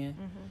great again.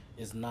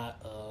 It's not,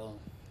 oh,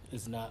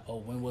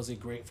 when was it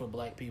great for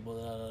black people?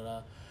 Da, da,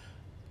 da.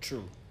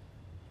 True.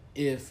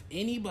 If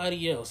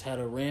anybody else had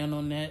a ran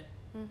on that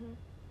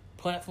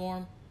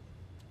platform,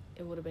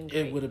 it would have been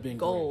great. it would have been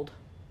gold.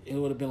 Great. It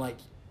would have been like,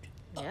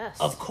 Yes.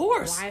 of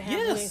course. Why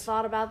haven't we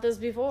thought about this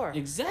before?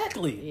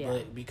 Exactly. Yeah.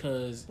 But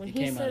because When it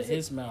he came out of says it-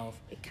 his mouth,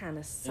 It kind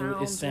of it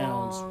sounds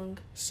sounds wrong.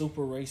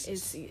 super racist.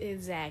 It's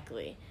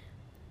exactly.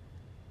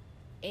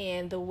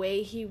 And the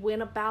way he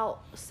went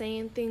about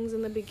saying things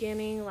in the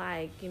beginning,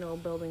 like, you know,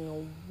 building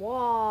a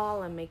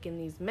wall and making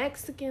these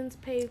Mexicans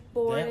pay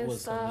for it That and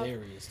was stuff.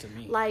 hilarious to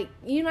me. Like,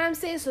 you know what I'm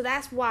saying? So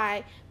that's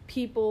why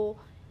people,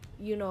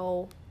 you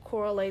know,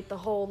 correlate the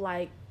whole,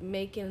 like,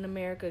 making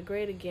America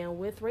great again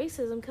with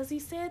racism, because he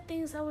said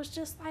things that was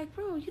just like,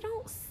 bro, you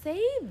don't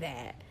say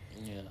that.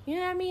 Yeah. You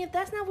know what I mean? If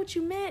that's not what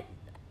you meant,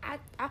 I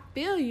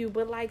feel you,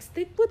 but, like,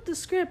 stick with the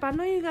script. I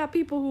know you got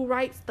people who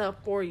write stuff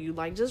for you.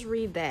 Like, just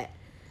read that.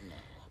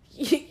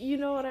 You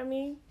know what I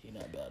mean? He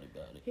not about it.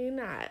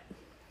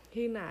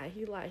 He not.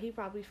 He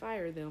probably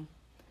fired them.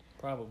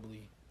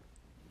 Probably.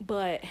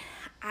 But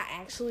I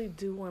actually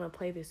do want to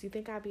play this. You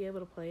think I'd be able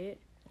to play it?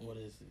 What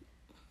is it?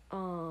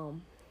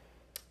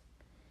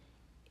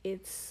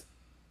 It's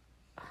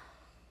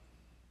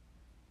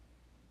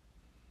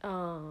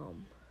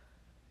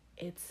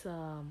it's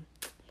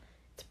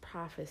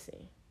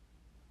prophecy.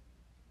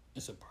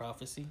 It's a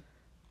prophecy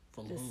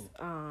from This who?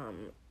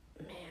 man,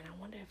 I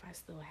wonder if I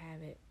still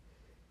have it.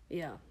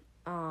 Yeah.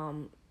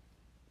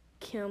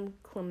 Kim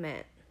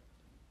Clement.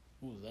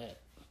 Who's that?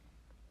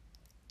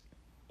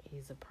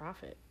 He's a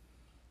prophet.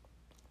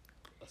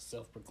 A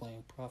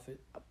self-proclaimed prophet.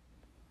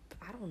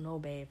 I don't know,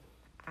 babe.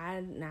 I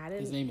didn't.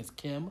 His name is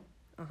Kim.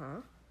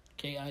 Uh-huh.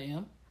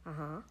 Kim.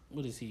 Uh-huh.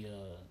 What is he?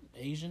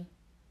 Asian?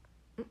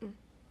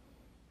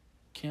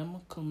 Kim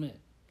Clement.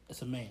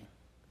 It's a man.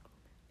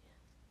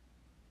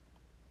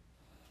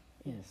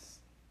 Yes.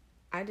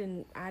 I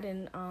didn't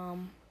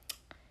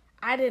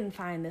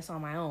find this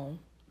on my own.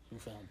 Who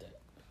found that?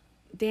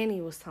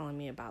 Danny was telling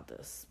me about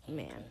this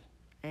man. Okay.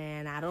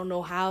 And I don't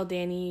know how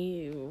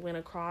Danny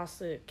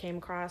came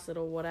across it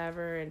or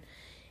whatever,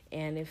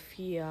 and if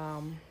he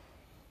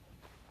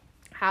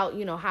how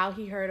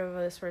he heard of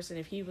this person,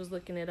 if he was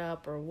looking it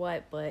up or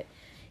what, but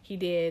he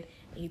did.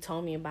 He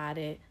told me about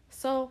it.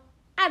 So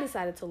I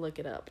decided to look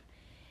it up.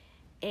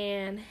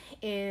 And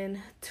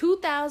in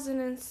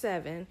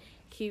 2007,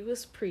 he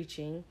was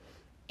preaching,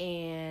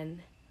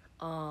 and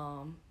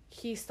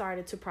he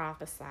started to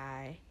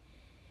prophesy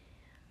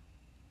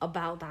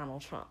about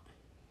Donald Trump.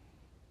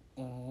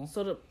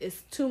 So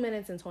it's 2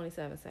 minutes and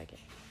 27 seconds.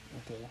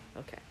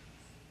 Okay.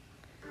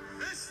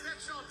 This that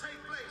shall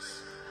take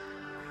place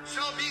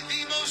shall be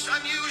the most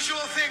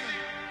unusual thing,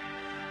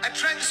 a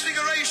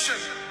transfiguration,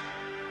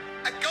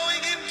 a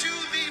going into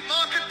the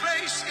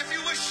marketplace, if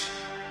you wish,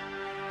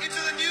 into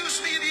the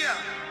news media,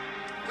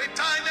 where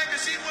Time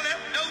Magazine will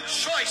have no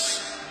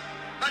choice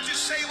but to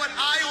say what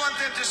I want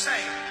them to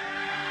say.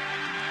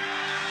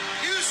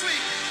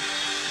 Newsweek,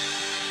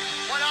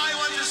 what I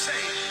want to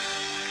say.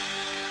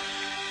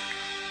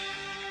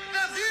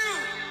 The View,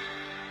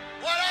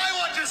 what I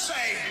want to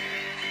say.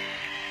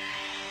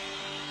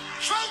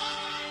 Trump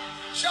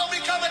shall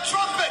become a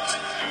trumpet,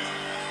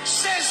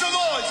 says the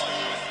Lord.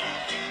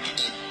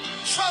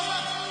 Trump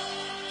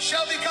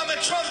shall become a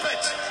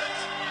trumpet.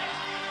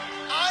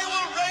 I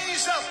will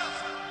raise up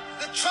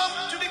the Trump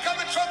to become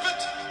a trumpet,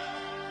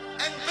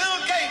 and Bill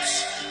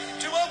Gates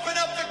to open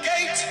up the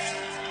gate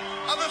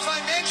of a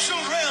financial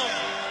realm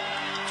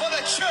for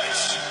the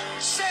church,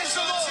 says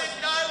the Lord.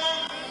 I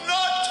will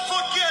not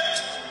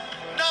forget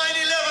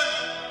 9/11.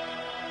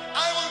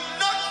 I will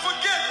not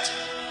forget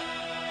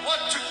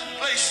what took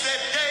place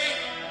that day.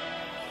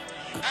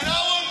 And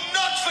I will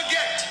not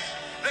forget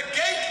the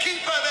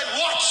gatekeeper that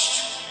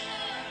watched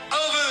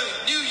over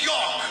New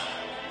York,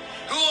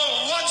 who will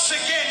once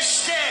again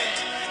stand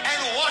and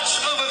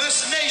watch over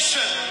this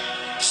nation,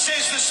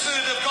 says the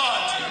Spirit of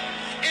God.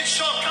 It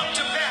shall come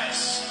to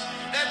pass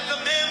that the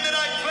man that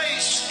I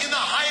place in the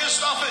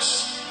highest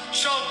office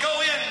shall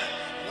go in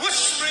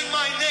whispering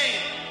my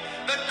name.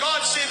 But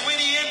God said when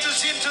he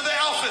enters into the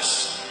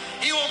office,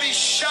 he will be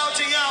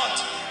shouting out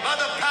by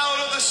the power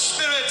of the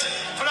Spirit,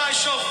 for I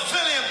shall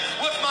fill him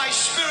with my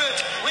Spirit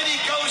when he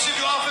goes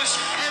into office,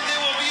 and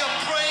there will be a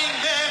praying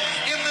man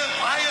in the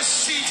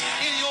highest seat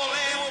in your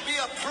land. There will be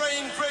a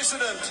praying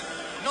president,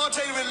 not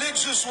a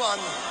religious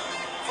one,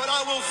 but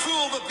I will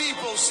fool the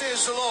people,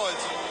 says the Lord.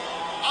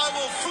 I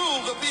will fool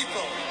the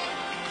people.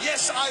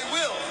 Yes, I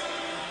will.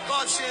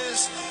 God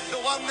says, the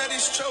one that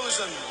is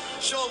chosen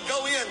shall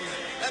go in,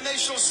 and they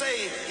shall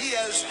say, he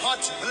has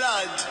hot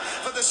blood.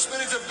 For the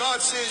Spirit of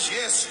God says,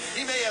 yes,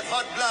 he may have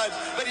hot blood,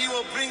 but he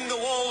will bring the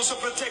walls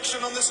of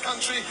protection on this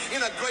country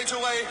in a greater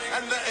way,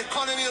 and the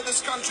economy of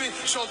this country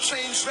shall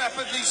change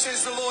rapidly,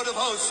 says the Lord of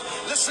hosts.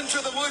 Listen to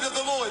the word of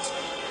the Lord.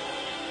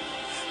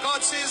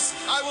 God says,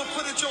 I will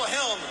put at your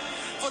helm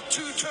for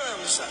 2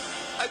 terms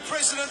a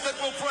president that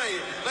will pray,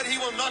 but he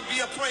will not be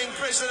a praying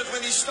president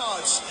when he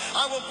starts.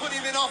 I will put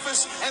him in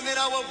office, and then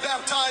I will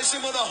baptize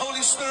him with the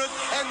Holy Spirit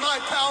and my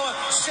power,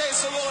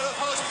 says the Lord of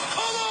hosts.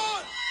 Come on!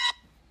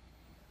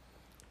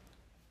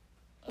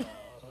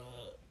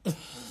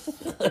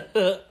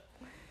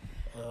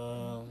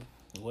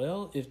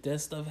 Well, if that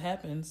stuff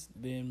happens,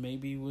 then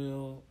maybe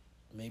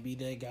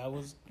that guy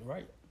was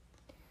right.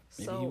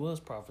 Maybe he was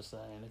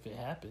prophesying. If it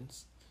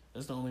happens,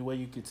 that's the only way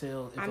you could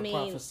tell if a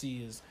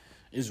prophecy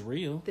is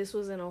real. This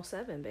was in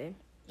 2007, babe.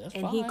 That's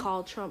and fine. he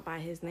called Trump by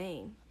his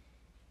name.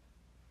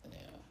 Yeah.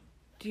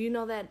 Do you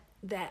know that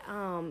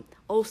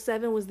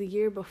 2007 was the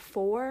year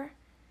before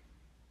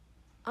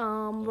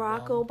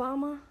Barack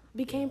Obama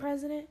became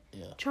president?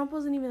 Yeah. Trump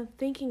wasn't even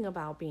thinking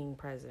about being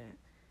president.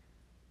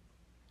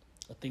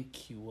 I think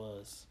he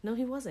was. No,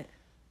 he wasn't.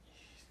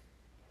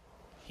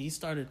 He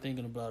started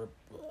thinking about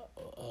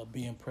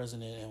being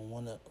president in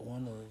one of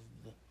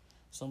the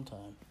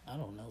sometime. I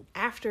don't know.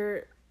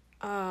 After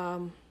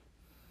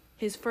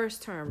his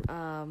first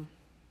term.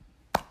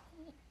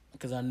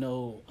 Because I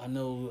know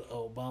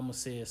Obama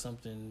said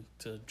something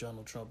to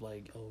Donald Trump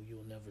like, "Oh,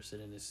 you'll never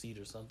sit in this seat"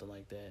 or something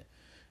like that,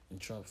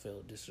 and Trump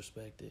felt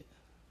disrespected.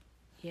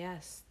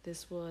 Yes,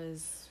 this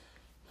was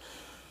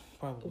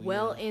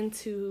Probably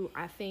into,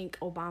 I think,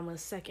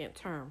 Obama's second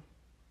term.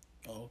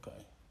 Oh,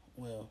 okay.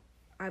 Well,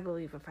 I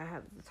believe, if I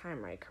have the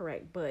time right,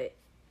 correct, but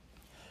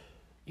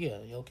yeah,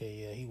 okay,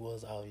 yeah, he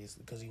was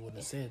obviously, because he wouldn't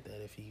have said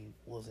that if he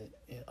wasn't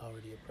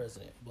already a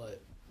president.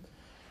 But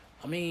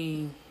I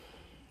mean,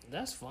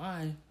 that's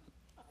fine.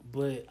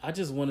 But I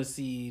just want to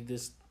see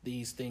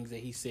these things that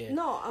he said.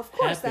 no, of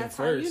course, that's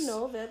first. how you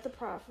know that the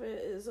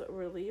prophet is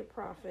really a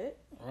prophet.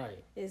 Right.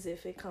 Is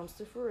if it comes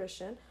to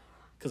fruition.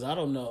 Because I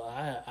don't know,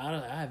 I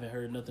haven't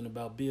heard nothing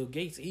about Bill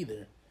Gates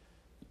either.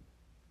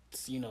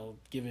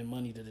 Giving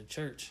money to the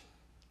church.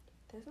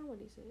 That's not what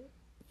he said.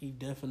 He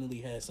definitely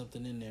had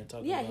something in there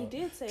talking Yeah, about he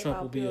did say Trump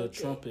about will be Bill a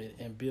Gates. trumpet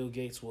and Bill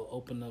Gates will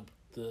open up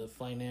the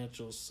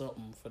financial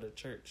something for the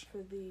church.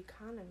 For the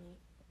economy.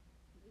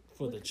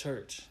 For the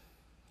church.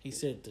 He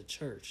said the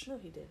church. No,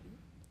 he didn't.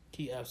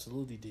 He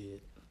absolutely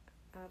did.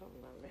 I don't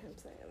remember him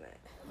saying that.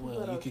 Well,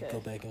 But you okay. could go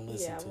back and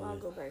listen to I'll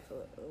it. go back to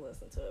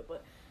listen to it.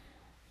 But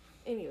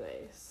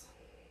anyways,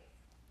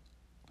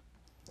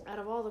 out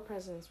of all the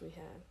presidents we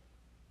had,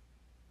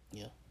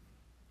 Yeah.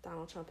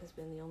 Donald Trump has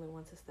been the only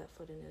one to step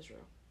foot in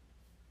Israel.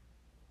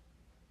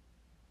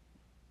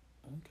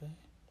 Okay.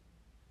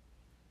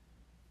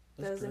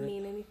 Does it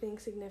mean anything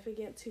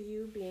significant to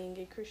you being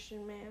a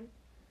Christian man?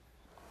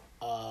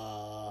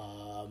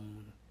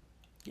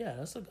 Yeah,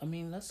 that's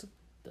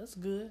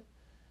good.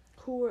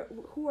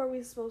 Who are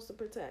we supposed to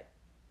protect?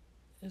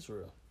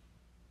 Israel.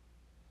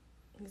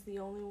 He's the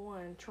only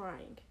one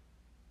trying.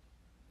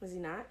 Is he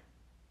not?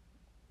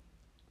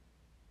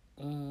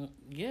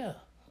 Yeah.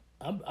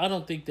 I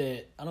don't think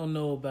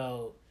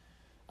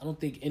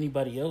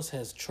anybody else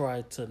has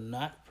tried to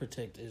not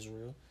protect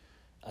Israel.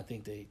 I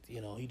think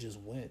he just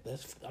went. I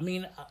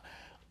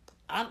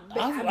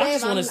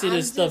just want to see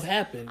this stuff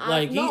happen.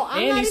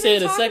 He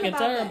said a second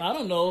term. That. I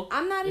don't know.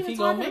 I'm not if even he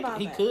gonna talking make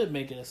about it. that. He could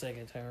make it a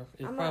second term.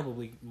 It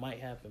probably might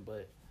happen,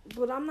 but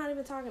I'm not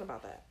even talking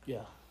about that.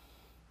 yeah.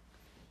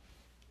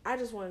 I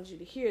just wanted you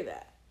to hear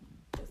that.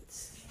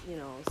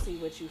 See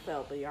what you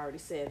felt, but you already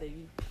said that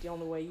the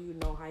only way you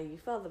know how you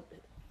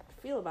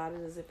feel about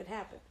it is if it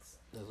happens.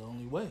 That's the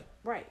only way.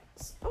 Right.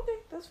 Okay,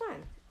 that's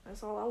fine.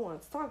 That's all I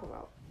wanted to talk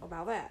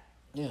about that.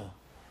 Yeah.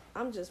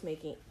 I'm just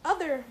making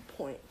other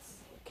points,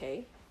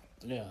 okay?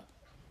 Yeah.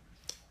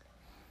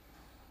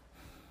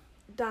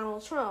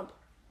 Donald Trump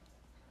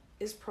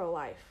is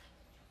pro-life.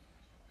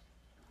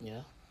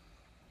 Yeah.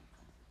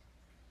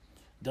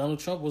 Donald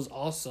Trump was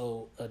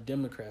also a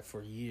Democrat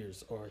for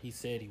years, or he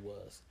said he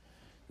was.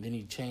 Then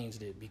he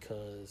changed it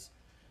because,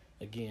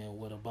 again,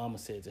 what Obama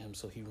said to him,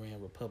 so he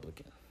ran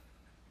Republican.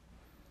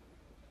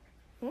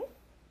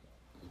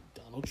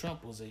 Donald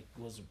Trump was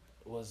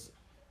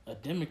a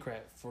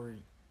Democrat for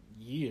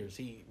years.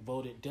 He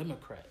voted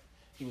Democrat.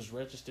 He was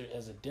registered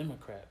as a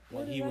Democrat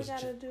when What does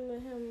that got to do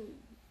with him?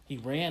 He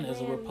ran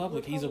as a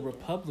Republican. He's a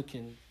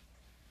Republican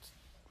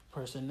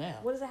person now.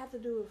 What does that have to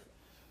do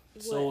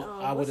with So what,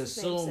 I would what's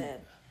his name assume.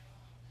 said?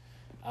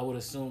 I would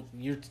assume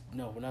we're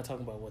not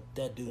talking about what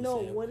that dude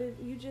No, said. what did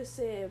you just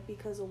said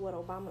because of what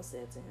Obama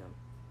said to him?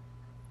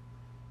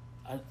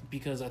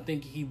 Because I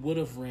think he would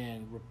have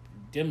ran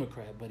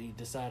Democrat, but he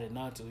decided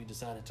not to. He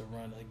decided to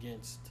run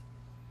against.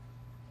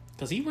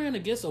 Because he ran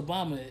against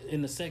Obama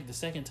in the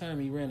second term.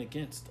 He ran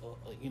against,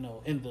 he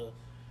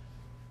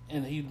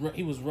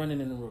was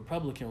running in the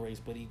Republican race,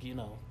 but he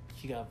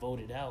got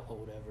voted out or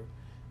whatever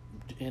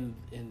in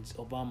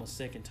Obama's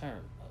second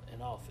term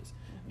in office.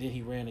 Mm-hmm. Then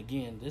he ran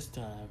again this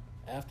time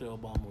after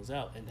Obama was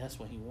out, and that's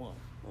when he won.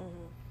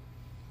 Mm-hmm.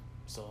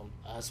 So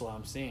that's why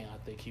I'm saying I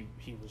think he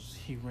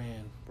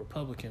ran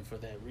Republican for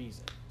that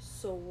reason.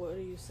 So what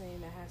are you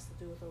saying that has to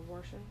do with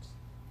abortions?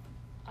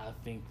 I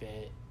think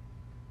that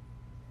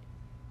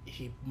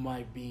he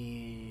might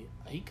be.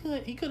 He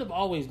could have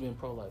always been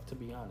pro-life. To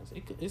be honest,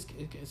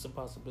 it's a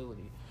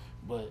possibility.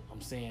 But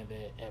I'm saying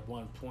that at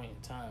one point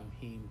in time,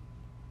 he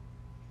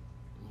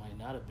might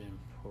not have been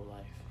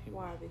pro-life.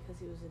 Why? Because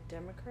he was a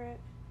Democrat?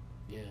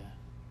 Yeah.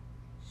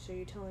 So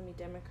you're telling me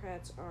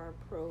Democrats are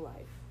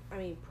pro-life? I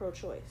mean,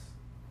 pro-choice.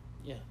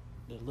 Yeah,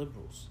 they're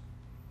liberals.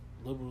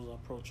 Liberals are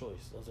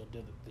pro-choice. Those are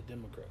the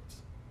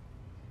Democrats.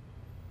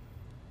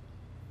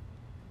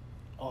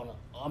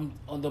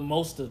 On the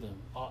most of them,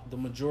 the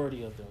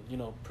majority of them, you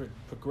know,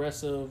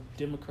 progressive,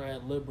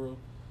 Democrat, liberal,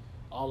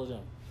 all of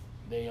them,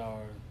 they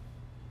are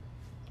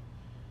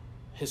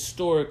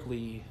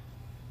historically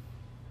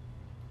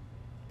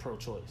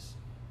pro-choice.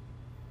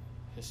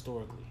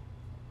 Historically.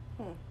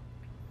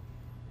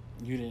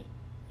 You didn't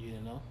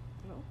know?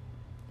 No,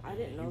 I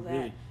didn't know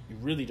that. You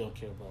really don't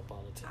care about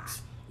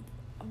politics.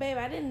 Babe,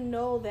 I didn't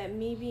know that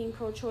me being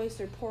pro-choice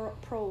or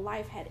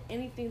pro-life had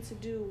anything to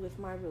do with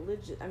my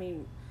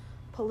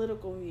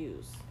political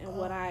views and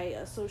what I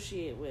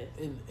associate with.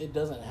 It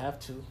doesn't have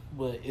to,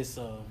 but it's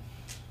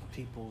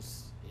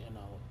people's,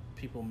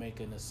 people make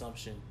an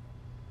assumption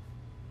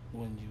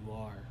when you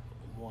are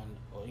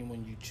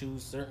when you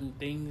choose certain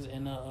things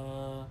in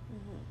a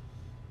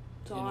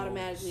So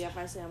automatically, if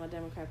I say I'm a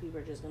Democrat, people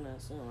are just gonna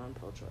assume I'm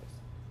pro-choice.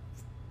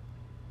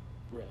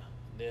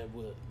 Yeah,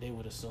 they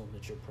would assume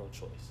that you're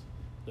pro-choice.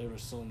 They would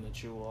assume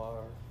that you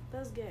are.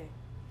 That's gay.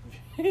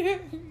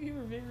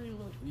 You're very,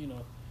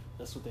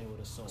 that's what they would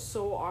assume.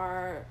 So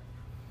are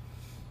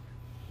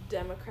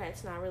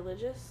Democrats not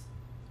religious?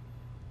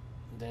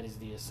 That is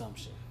the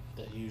assumption.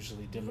 That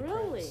usually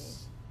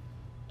Democrats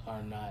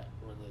are not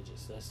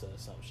religious. That's the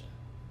assumption.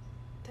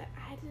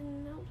 I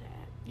didn't know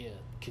that. Yeah,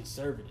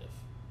 conservative.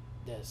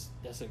 That's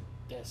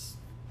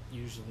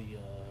usually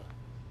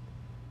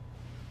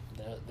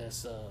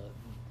that's a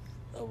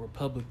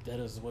republic. That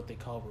is what they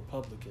call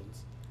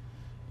Republicans.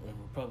 When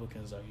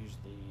Republicans are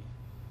usually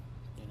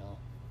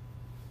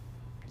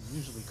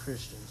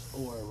Christians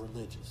or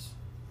religious,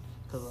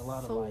 because a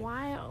lot So of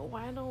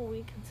why don't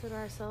we consider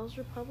ourselves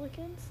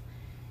Republicans?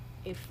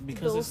 If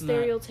because those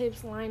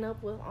stereotypes line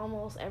up with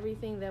almost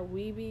everything that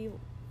we be,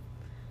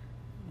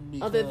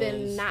 other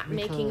than not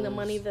making the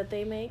money that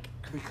they make.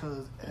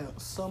 Because at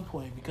some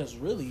point, because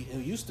really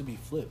it used to be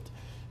flipped.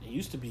 It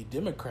used to be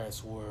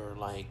Democrats were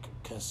like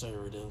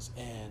conservatives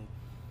and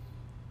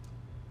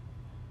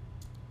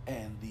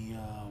the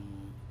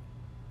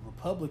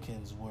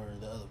Republicans were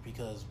the other,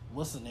 because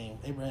what's the name?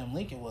 Abraham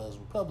Lincoln was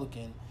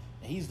Republican,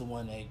 and he's the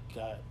one that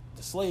got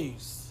the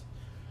slaves,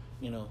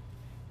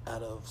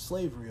 out of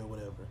slavery or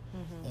whatever.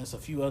 And there's a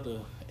few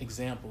other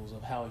examples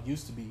of how it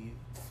used to be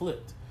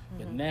flipped,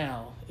 but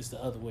now it's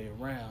the other way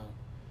around.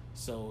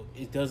 So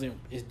it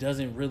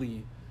doesn't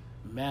really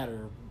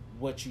matter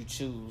what you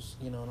choose.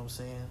 You know what I'm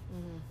saying?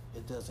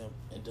 It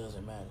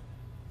doesn't matter.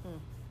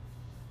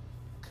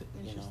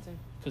 Interesting.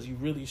 Because you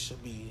really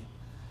should be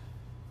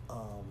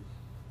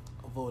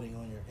voting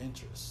on your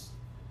interests.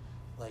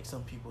 Like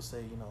some people say,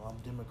 I'm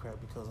Democrat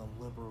because I'm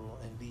liberal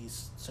and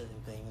these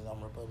certain things.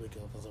 I'm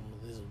Republican because I'm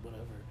this or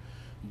whatever.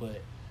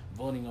 But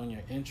voting on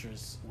your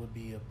interests would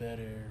be a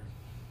better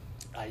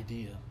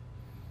idea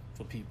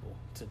for people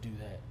to do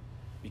that,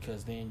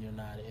 because then you're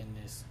not in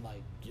this,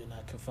 you're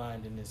not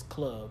confined in this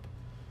club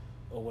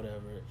or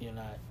whatever. You're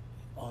not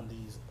on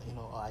these,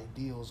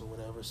 ideals or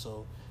whatever.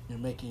 So you're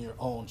making your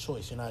own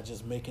choice. You're not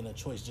just making a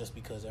choice just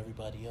because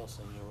everybody else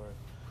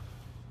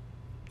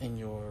in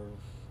your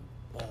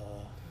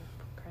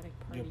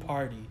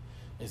party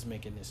is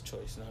making this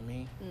choice. You know what I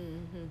mean?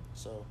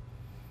 So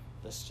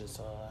that's just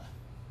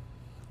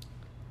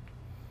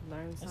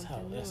learn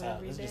something new every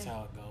day. That's just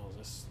how it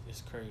goes.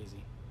 It's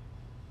crazy.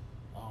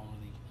 I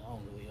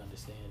don't really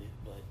understand it,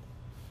 but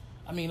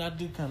I mean, I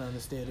do kind of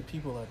understand it.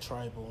 People are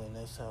tribal, and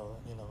that's how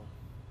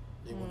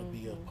they want to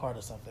be a part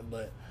of something.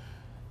 But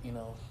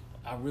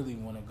I really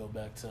want to go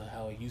back to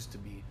how it used to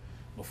be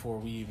before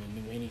we even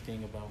knew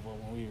anything about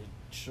when we were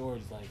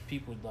shorts. Like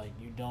people,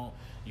 you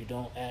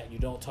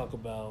don't talk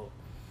about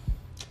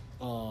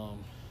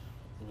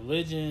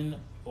religion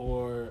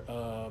or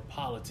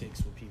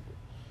politics with people.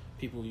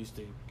 People used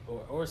to,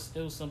 or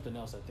it was something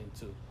else, I think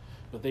too.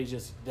 But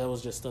that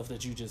was just stuff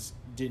that you just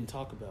didn't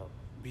talk about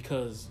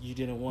because you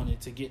didn't want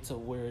it to get to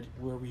where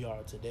we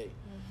are today.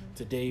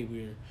 Today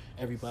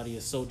everybody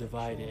is so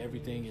divided.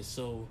 Everything is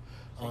so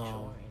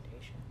sexual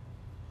orientation.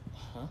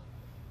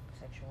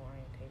 Sexual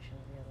orientation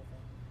is the other thing.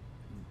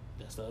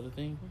 That's the other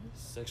thing?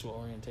 Sexual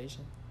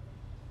orientation?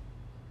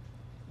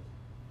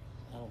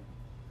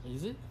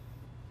 Is it?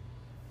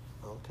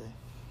 Okay.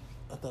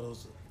 I thought it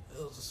was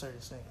a certain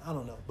thing. I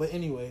don't know. But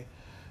anyway,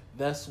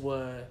 that's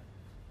what,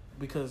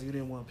 because you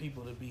didn't want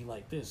people to be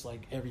like this.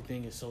 Like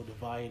everything is so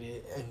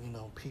divided, and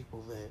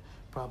people that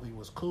probably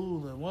was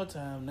cool at one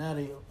time, now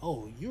they,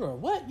 you're a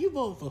what? You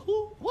vote for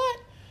who? What?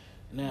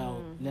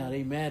 Now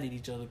they mad at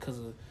each other because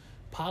of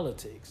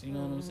politics. You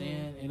know what I'm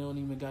saying? It don't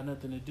even got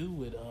nothing to do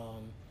with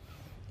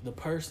the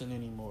person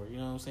anymore. You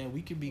know what I'm saying?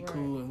 We could be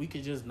cool and we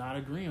could just not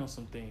agree on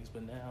some things,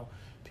 but now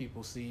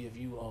people see if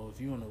you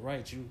on the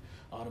right, you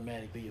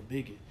automatically a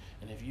bigot,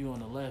 and if you on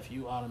the left,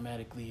 you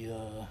automatically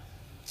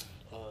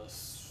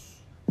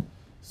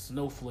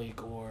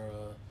snowflake or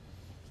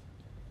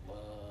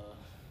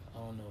I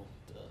don't know,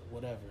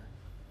 whatever.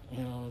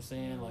 You know what I'm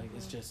saying? Mm-hmm. Like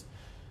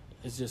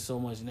it's just so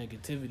much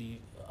negativity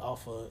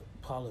off of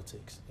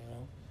politics. You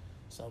know,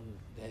 something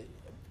that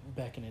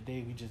back in the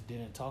day we just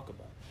didn't talk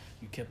about.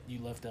 You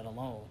left that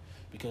alone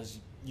because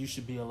you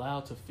should be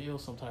allowed to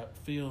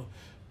feel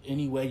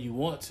any way you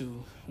want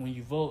to when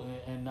you vote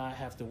and not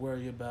have to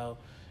worry about,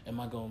 am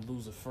I going to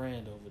lose a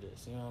friend over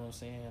this? You know what I'm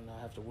saying?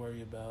 Not have to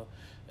worry about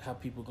how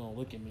people going to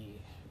look at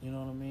me. You know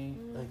what I mean?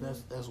 Mm-hmm. Like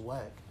that's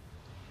whack.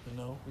 You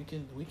know, we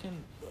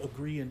can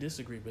agree and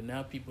disagree, but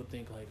now people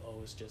think like, oh,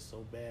 it's just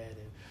so bad,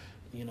 and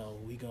you know,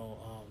 we gon'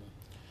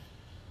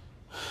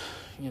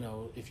 you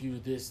know, if you're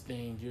this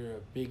thing, you're a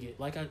bigot.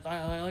 Like I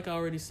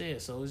already said,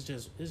 so it's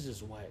just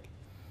whack.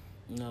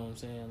 You know what I'm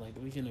saying? Like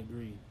we can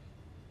agree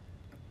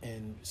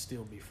and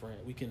still be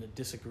friends. We can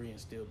disagree and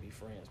still be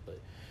friends, but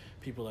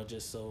people are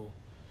just so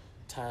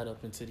tied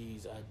up into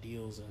these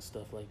ideals and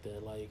stuff like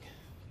that. Like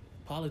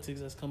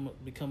politics has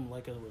become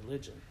like a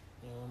religion.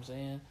 You know what I'm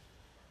saying?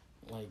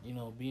 Like, you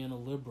know, being a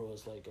liberal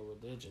is like a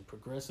religion.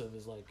 Progressive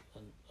is like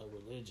a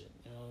religion.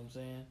 You know what I'm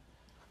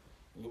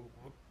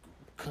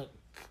saying?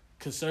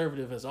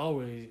 Conservative has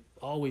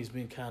always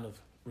been kind of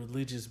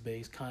religious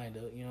based, kind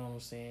of. You know what I'm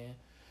saying?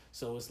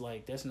 So it's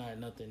like that's not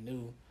nothing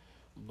new,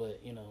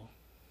 but you know.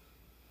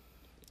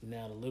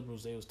 Now the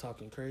liberals, they was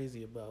talking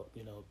crazy about,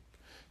 you know,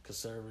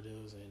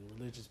 conservatives and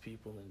religious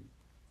people and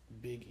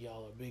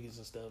y'all are bigots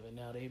and stuff, and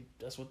now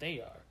that's what they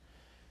are.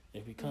 They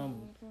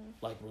become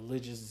like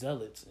religious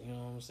zealots, you know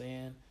what I'm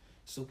saying?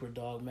 Super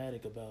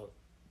dogmatic about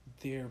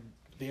their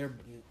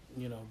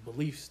you know,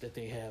 beliefs that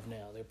they have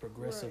now, their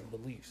progressive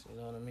beliefs, you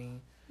know what I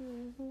mean?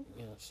 Mm-hmm.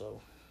 You know, so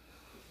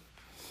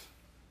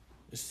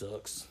it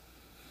sucks.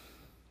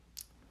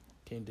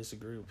 Can't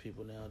disagree with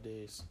people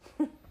nowadays.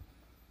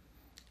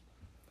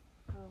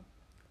 Oh,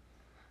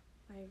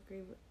 I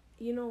agree with.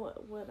 You know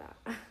what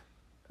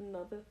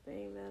another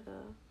thing that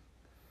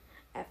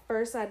at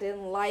first I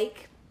didn't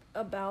like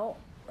about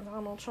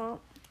Donald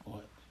Trump.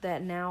 What?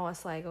 That now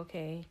it's like,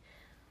 okay,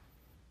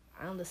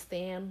 I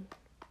understand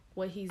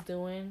what he's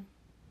doing,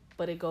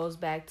 but it goes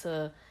back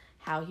to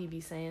how he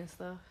be saying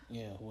stuff.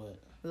 Yeah, what?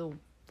 The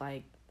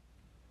like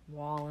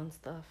wall and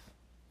stuff.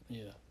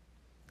 Yeah.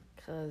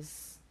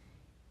 'Cause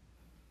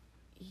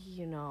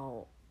you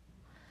know,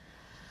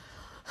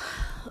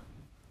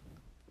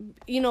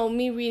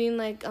 me reading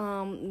like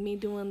me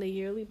doing the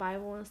yearly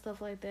Bible and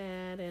stuff like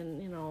that,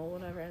 and you know,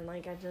 whatever, and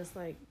like I just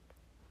like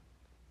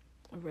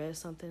read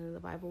something in the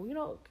Bible. You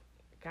know,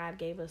 God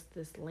gave us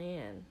this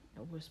land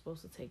and we're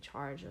supposed to take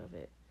charge of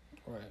it.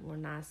 Right. We're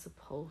not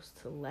supposed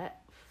to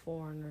let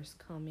foreigners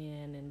come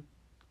in and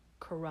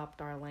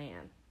corrupt our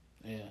land.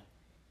 Yeah.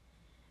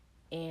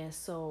 And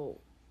so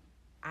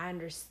I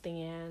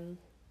understand,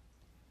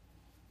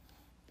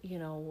 you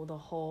know, the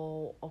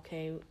whole,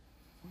 okay,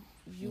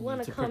 you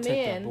want to come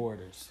protect in, our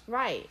borders.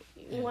 right?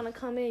 You want to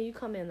come in, you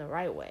come in the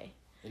right way.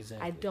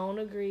 Exactly. I don't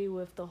agree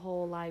with the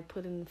whole like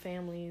putting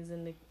families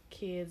and the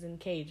kids in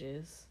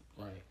cages.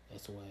 Right.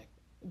 That's whack.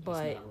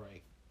 But that's not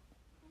right.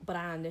 But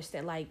I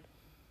understand, like,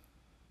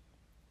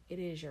 it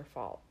is your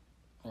fault.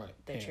 Right.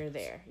 That Parents. you're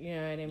there. You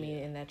know what I mean?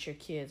 Yeah. And that your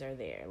kids are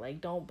there.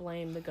 Like, don't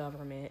blame the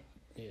government.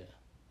 Yeah.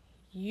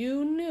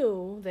 You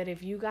knew that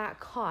if you got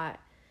caught,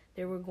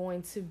 there were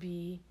going to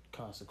be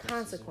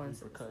consequences.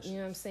 You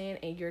know what I'm saying?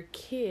 And your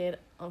kid,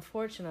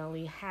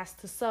 unfortunately, has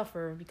to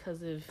suffer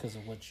because of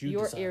what you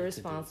your decided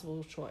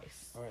irresponsible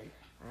choice. Right.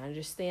 I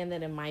understand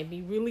that it might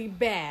be really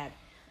bad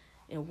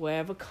in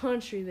whatever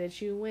country that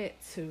you went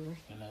to.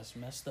 And that's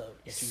messed up.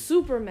 It's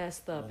super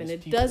messed up. And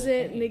it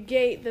doesn't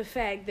negate the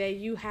fact that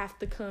you have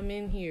to come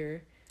in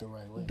here the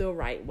right way. The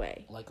right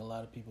way. Like a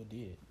lot of people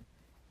did.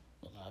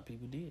 They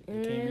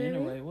came in the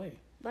right way.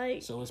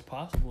 Like, so it's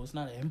possible. It's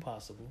not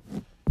impossible.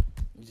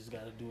 You just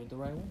got to do it the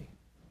right way.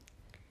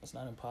 It's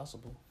not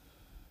impossible.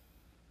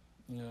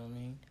 You know what I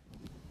mean?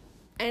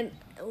 And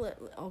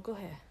go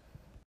ahead.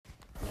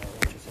 No,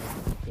 what you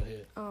saying? Go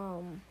ahead.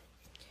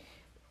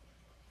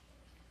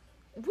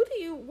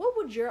 What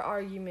would your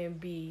argument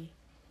be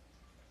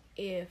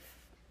if,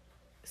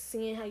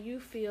 seeing how you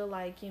feel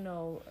like, you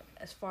know,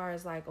 as far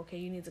as like, okay,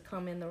 you need to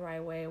come in the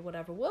right way or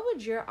whatever, what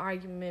would your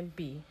argument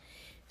be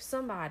if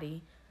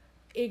somebody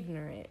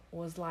ignorant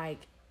was like,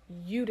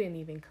 you didn't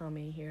even come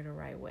in here the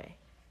right way?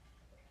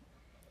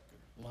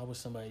 Why would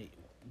somebody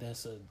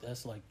that's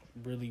like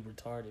really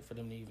retarded for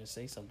them to even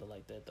say something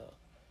like that though?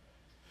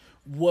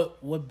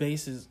 What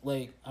basis,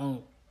 like, I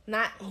don't,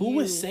 not who you,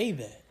 would say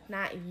that?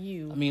 Not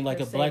you. I mean, like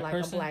a black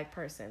person? A black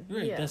person.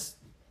 Right, yeah. that's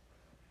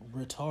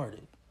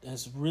retarded.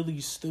 That's really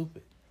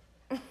stupid.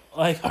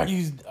 Like, are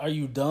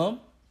you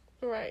dumb?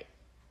 Right.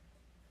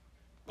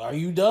 Are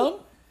you dumb?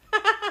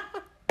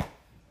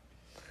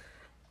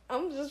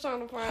 I'm just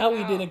trying to find how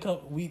out.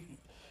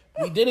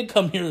 we didn't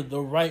come here the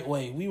right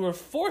way. We were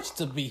forced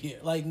to be here.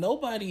 Like,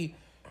 nobody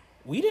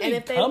We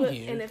didn't come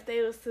here. And if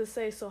they was to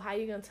say, so how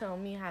you gonna tell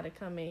me how to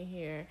come in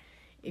here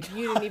if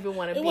you didn't even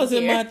want to be here? It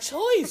wasn't my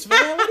choice,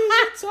 man. What are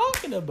you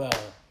talking about?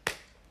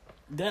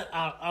 That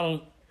I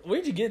don't.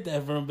 Where'd you get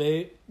that from,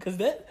 babe? Because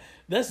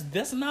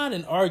that's not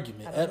an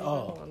argument at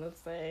all. I want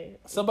to say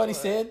Somebody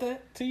said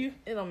that to you?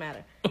 It don't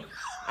matter.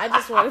 I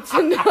just wanted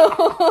to know.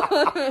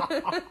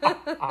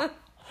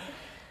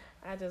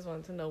 I just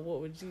wanted to know,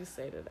 what would you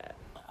say to that?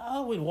 I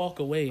would walk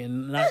away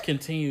and not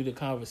continue the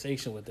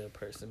conversation with that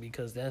person,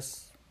 because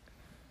that's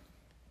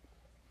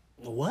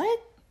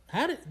what?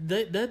 How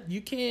did that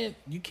you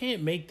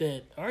can't make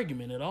that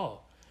argument at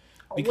all,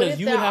 because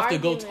you would have to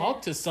go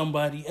talk to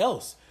somebody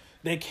else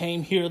that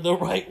came here the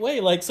right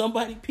way. Like,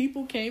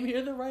 people came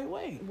here the right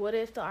way. What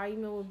if the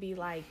argument would be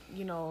like,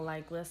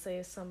 like, let's say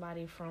it's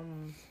somebody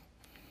from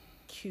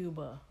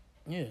Cuba,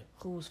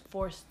 who's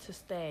forced to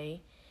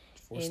stay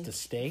in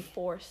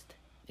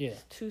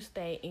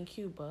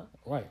Cuba,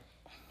 right?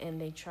 And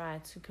they try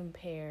to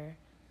compare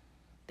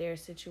their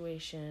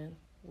situation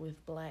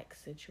with black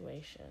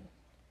situation.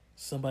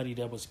 Somebody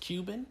that was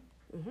Cuban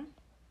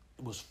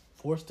was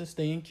forced to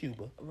stay in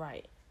Cuba,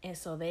 right? And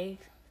so they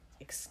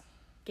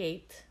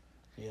escaped.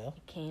 Yeah.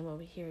 Came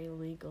over here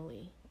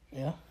illegally.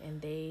 Yeah.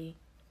 And they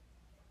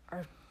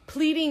are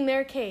pleading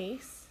their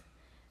case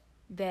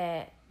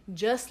that,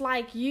 just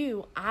like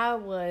you, I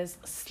was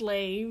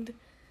slaved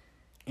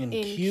in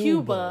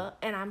Cuba,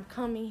 and I'm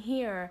coming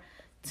here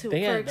for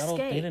escape.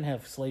 They didn't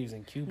have slaves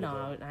in Cuba.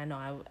 No, I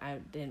know. I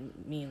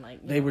didn't mean like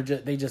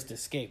they just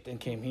escaped and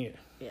came here.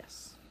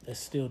 Yes. That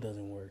still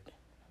doesn't work.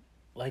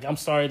 Like, I'm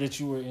sorry that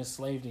you were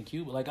enslaved in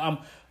Cuba.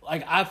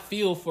 I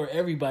feel for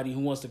everybody who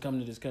wants to come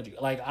to this country.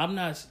 Like, I'm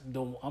not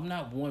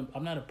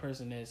a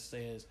person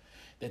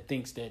that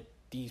thinks that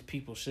these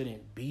people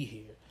shouldn't be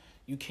here.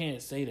 You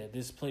can't say that.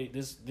 This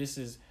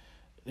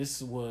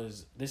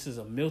is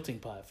a melting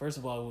pot. First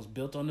of all, it was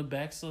built on the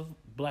backs of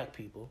black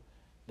people.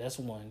 That's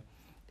one.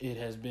 It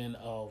has been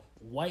a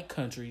white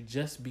country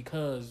just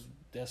because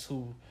that's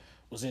who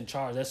was in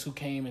charge. That's who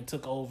came and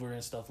took over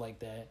and stuff like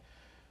that.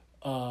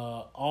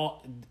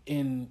 All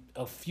in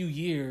a few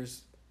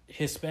years,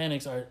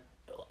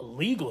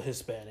 legal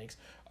Hispanics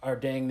are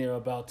dang near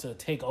about to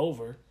take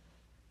over,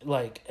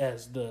 like,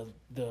 as the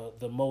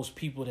most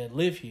people that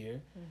live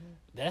here. Mm-hmm.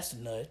 That's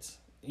nuts,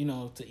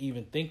 to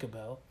even think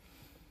about.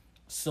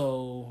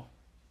 So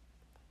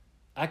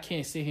I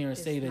can't sit here and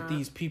say that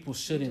these people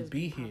shouldn't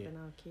be here.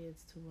 Our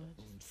kids too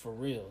much. For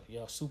real,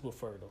 y'all super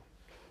fertile,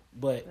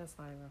 but that's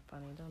not even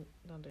funny.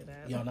 Don't do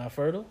that. Y'all not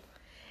fertile.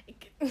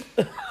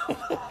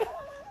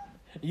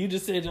 You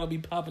just said y'all be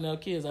popping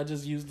out kids. I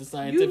just used the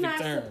scientific term.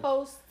 You're not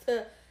supposed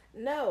to.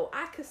 No,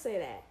 I could say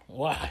that.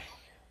 Why?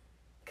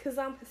 Because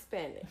I'm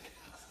Hispanic.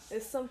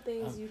 There's some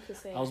things you could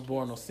say. I was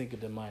born on Cinco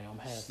de Mayo. I'm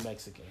half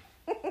Mexican.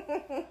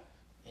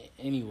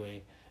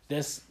 Anyway,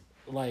 that's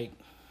like,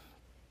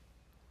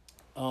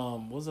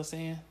 what was I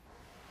saying?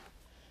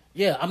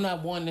 Yeah, I'm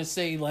not one to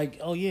say like,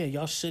 oh yeah,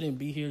 y'all shouldn't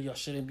be here. Y'all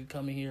shouldn't be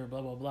coming here,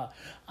 blah, blah, blah.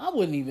 I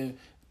wouldn't even...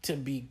 To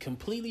be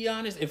completely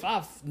honest, if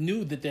I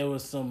knew that there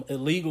was some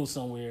illegal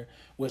somewhere,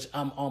 which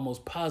I'm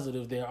almost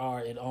positive there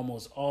are at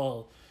almost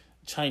all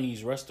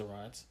Chinese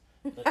restaurants,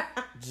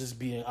 just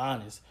being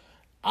honest,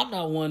 I'm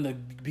not one to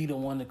be the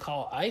one to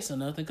call ICE or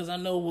nothing, because I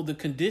know the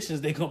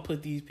conditions they gonna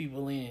put these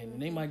people in,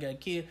 and they might got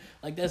killed.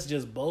 Like, that's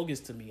just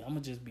bogus to me. I'm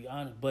gonna just be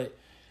honest, but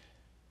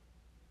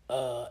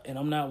and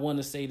I'm not one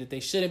to say that they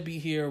shouldn't be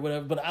here or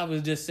whatever. But I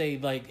would just say,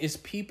 like, it's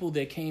people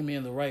that came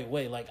in the right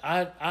way. Like,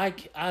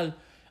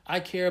 I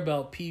care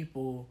about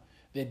people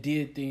that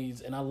did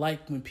things, and I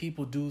like when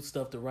people do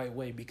stuff the right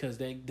way, because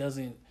that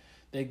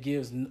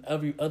gives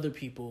every other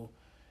people,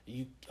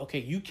 you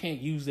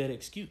can't use that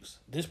excuse.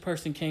 This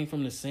person came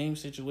from the same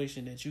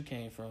situation that you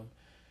came from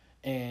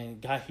and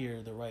got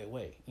here the right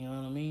way. You know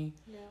what I mean?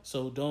 Yeah.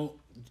 So don't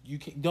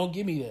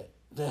give me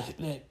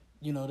that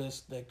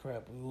that's that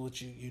crap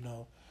with you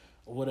know,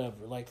 or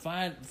whatever. Like,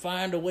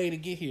 find a way to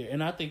get here.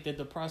 And I think that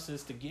the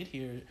process to get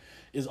here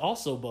is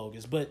also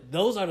bogus. But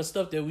those are the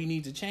stuff that we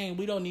need to change.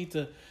 We don't need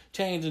to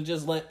change and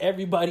just let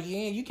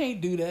everybody in. You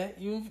can't do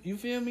that. You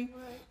feel me?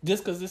 Right.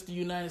 Just because it's the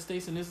United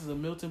States and this is a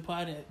melting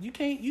pot,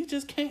 you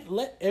just can't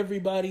let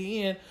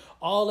everybody in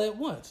all at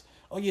once.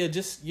 Oh yeah,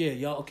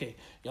 y'all okay.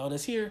 Y'all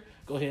that's here,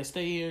 go ahead,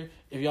 stay here.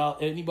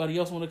 If anybody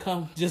else want to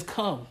come, just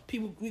come.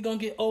 People, we gonna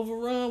get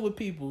overrun with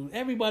people.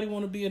 Everybody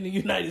want to be in the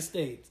United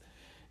States.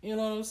 You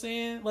know what I'm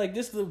saying? Like,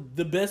 this is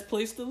the best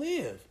place to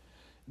live.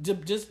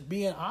 Just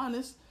being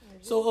honest.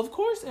 So of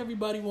course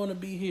everybody want to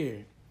be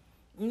here.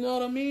 You know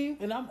what I mean?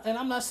 And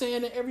I'm not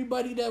saying that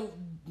everybody that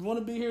want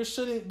to be here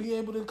shouldn't be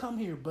able to come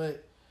here,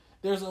 but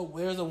there's a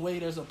way,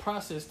 there's a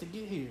process to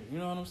get here. You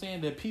know what I'm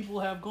saying? That people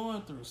have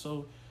gone through.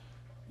 So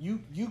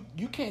you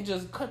can't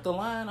just cut the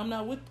line. I'm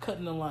not with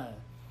cutting the line.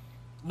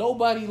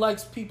 Nobody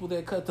likes people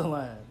that cut the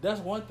line. That's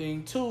one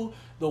thing. Two,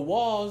 the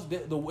walls.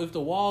 If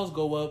the walls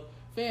go up,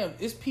 fam,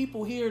 it's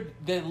people here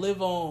that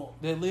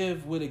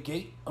live with a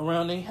gate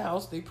around their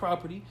house, their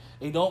property.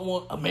 They don't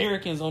want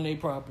Americans on their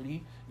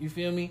property. You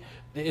feel me?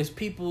 There's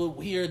people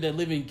here that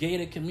live in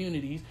gated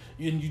communities,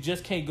 and you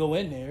just can't go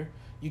in there.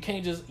 You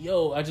can't just,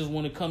 I just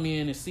want to come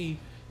in and see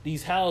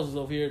these houses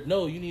over here.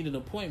 No, you need an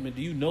appointment.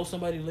 Do you know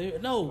somebody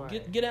live? No,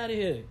 Right. get out of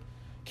here.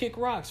 Kick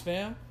rocks,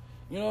 fam.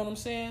 You know what I'm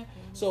saying?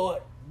 Mm-hmm.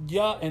 So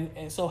y'all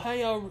and so how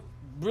y'all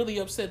really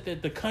upset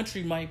that the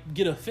country might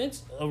get a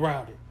fence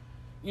around it?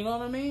 You know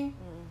what I mean?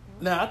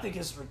 Mm-hmm. Now I think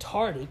it's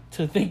retarded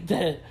to think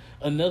that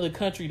another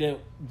country that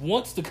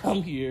wants to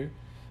come here,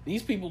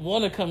 these people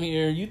want to come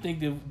here, and you think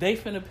that they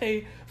finna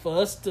pay for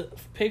us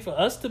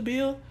to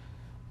build?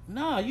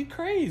 Nah, you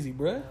crazy,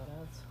 bruh. Oh,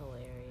 that's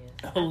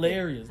hilarious.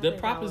 Hilarious. I The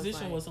think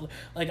proposition was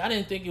like I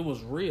didn't think it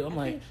was real. I'm I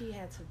like, think he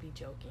had to be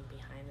joking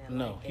behind that.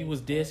 no, like, he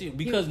was dead serious.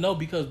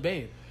 Because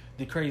babe,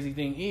 the crazy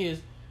thing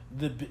is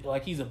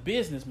he's a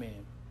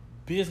businessman.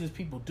 Business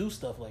people do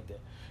stuff like that.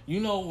 You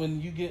know,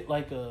 when you get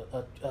like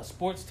a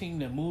sports team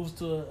that moves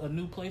to a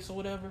new place or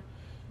whatever,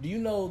 do you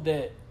know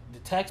that the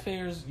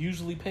taxpayers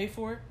usually pay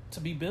for it to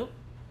be built?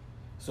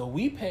 So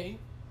we pay,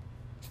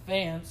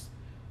 fans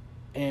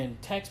and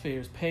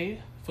taxpayers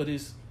pay for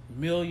this $1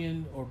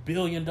 million or $1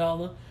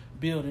 billion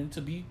building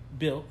to be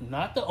built.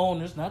 Not the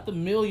owners, not the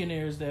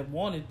millionaires that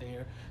want it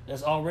there,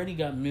 that's already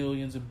got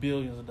millions and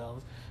billions of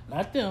dollars.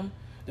 Not them.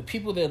 The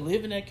people that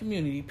live in that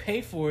community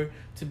pay for it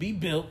to be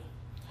built.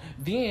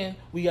 Then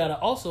we got to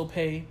also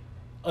pay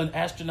an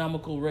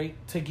astronomical rate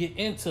to get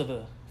into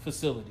the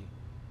facility.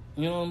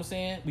 You know what I'm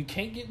saying? We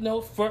can't get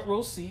no front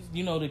row seats.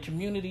 You know, the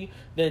community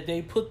that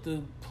they put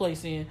the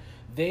place in,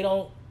 they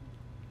don't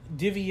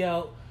divvy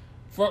out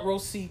front row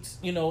seats,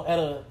 you know, at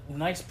a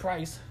nice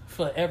price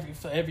for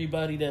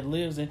everybody that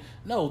lives in.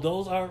 No,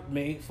 those are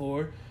made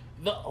for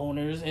the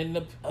owners and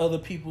the other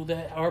people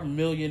that are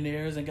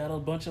millionaires and got a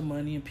bunch of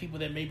money, and people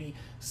that maybe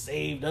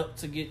saved up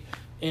to get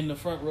in the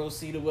front row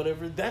seat or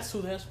whatever. That's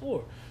who that's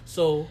for.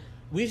 So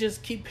we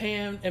just keep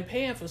paying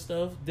for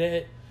stuff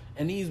that,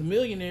 and these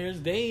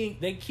millionaires, they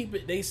keep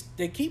it,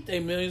 they keep their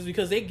millions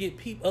because they get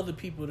other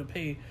people to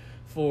pay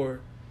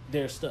for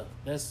their stuff.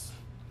 That's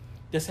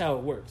how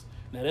it works.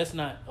 Now that's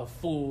not a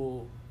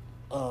full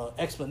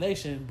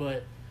explanation,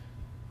 but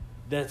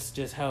that's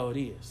just how it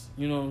is.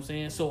 You know what I'm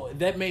saying? So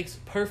that makes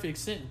perfect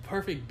sense,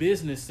 perfect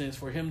business sense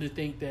for him to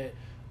think that,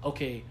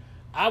 okay,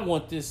 I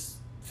want this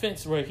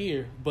fence right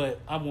here, but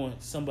I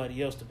want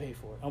somebody else to pay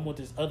for it. I want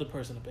this other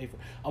person to pay for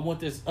it. I want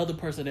this other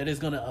person that is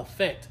going to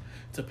affect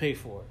to pay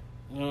for it.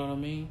 You know what I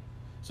mean?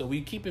 So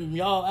we keeping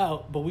y'all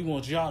out, but we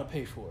want y'all to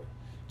pay for it.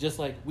 Just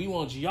like we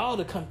want y'all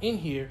to come in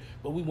here,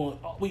 but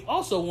we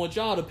also want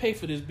y'all to pay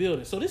for this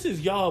building. So this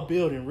is y'all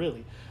building,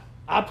 really.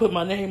 I put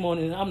my name on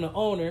it and I'm the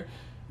owner,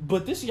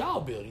 but this y'all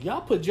building.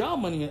 Y'all put y'all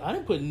money in. I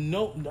didn't put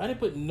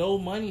no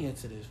money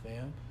into this,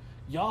 fam.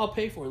 Y'all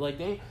pay for it.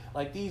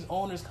 Like these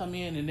owners come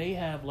in and they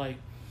have like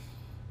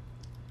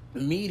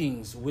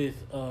meetings with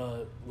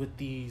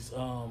these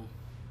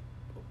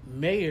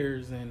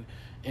mayors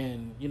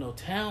and you know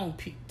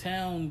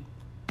town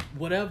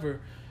whatever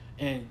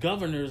and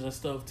governors and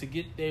stuff to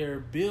get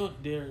their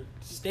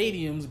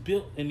stadiums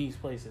built in these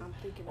places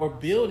or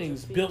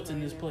buildings built in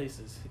these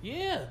places.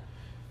 Yeah,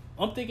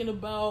 I'm thinking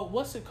about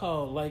what's it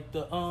called? Like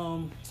the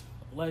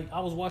like I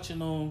was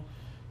watching on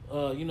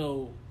you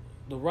know,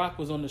 The Rock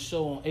was on the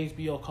show on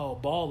HBO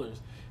called Ballers,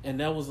 and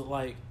that was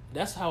like,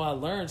 that's how I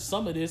learned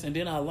some of this, and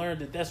then I learned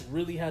that that's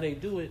really how they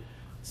do it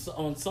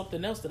on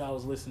something else that I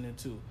was listening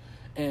to.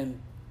 And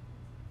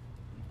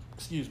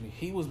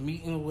he was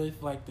meeting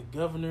with like the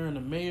governor and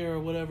the mayor or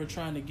whatever,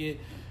 trying to get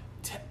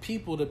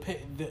people to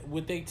pay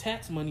with their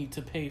tax money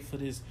to pay for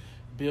this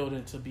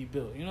building to be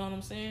built. You know what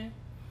I'm saying?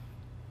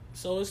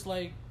 So it's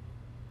like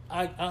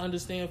I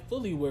understand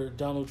fully where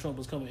Donald Trump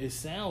was coming. It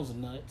sounds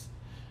nuts,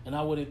 and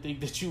I wouldn't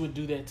think that you would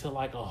do that to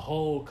like a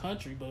whole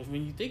country. But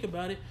when you think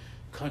about it,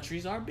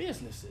 countries are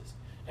businesses.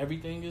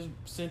 Everything is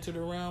centered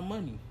around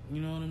money.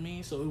 You know what I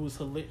mean? So it was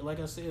like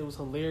I said, it was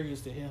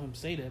hilarious to hear him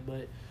say that,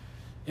 but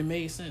it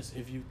made sense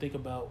if you think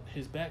about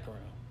his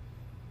background.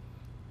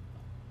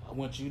 I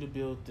want you to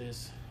build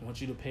this. I want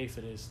you to pay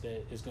for this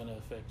that is going to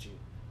affect you,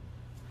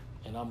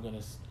 and I'm going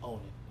to own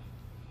it.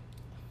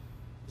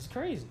 It's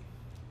crazy.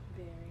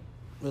 Very.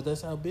 But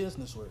that's how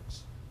business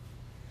works.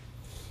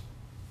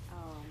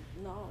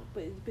 No,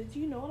 but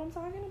you know what I'm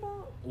talking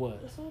about?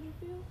 What? The Soldier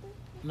Field thing?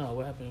 No,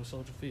 what happened with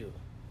Soldier Field?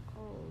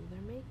 Oh,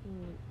 they're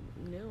making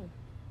new.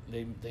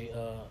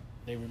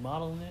 They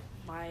remodeling it?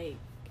 Like,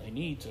 they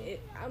need to.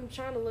 I'm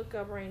trying to look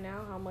up right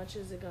now how much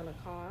is it gonna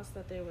cost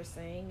that they were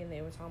saying, and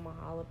they were talking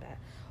about Hollaback.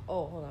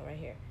 Oh, hold on, right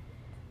here.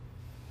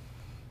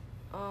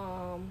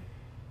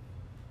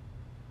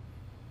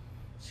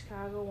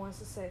 Chicago, once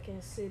the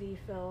second city,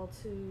 fell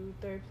to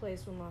third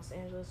place when Los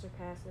Angeles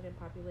surpassed it in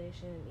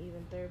population, and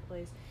even third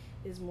place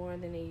is more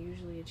than it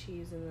usually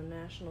achieves in the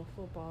National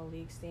Football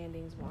League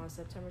standings. Well, on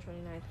September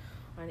 29th,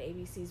 on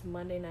ABC's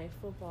Monday Night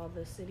Football,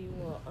 the city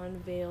will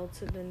unveil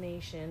to the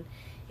nation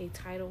a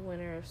title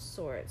winner of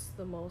sorts,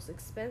 the most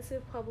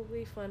expensive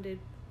publicly funded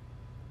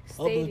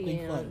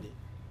stadium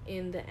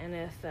in the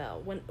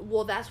NFL.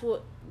 That's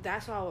what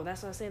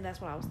I say.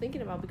 That's what I was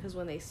thinking about, because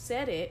when they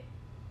said it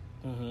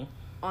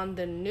on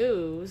the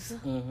news,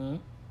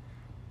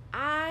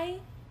 I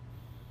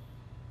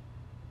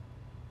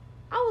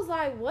was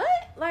like, what?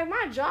 Like,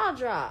 my jaw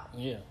dropped.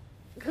 Yeah.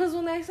 Because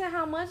when they said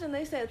how much and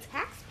they said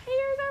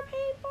taxpayers are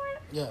paying for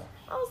it, Yeah.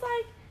 I was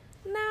like,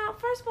 now,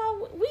 first of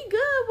all, we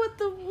good with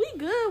the,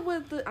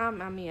 I'm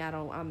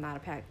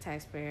not a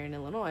taxpayer in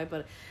Illinois,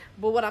 but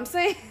what I'm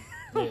saying,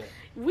 Yeah.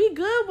 we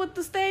good with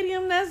the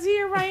stadium that's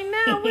here right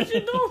now. What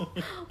you doing?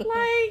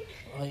 Like,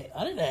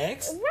 I didn't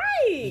ask.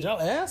 Right. Did y'all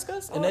ask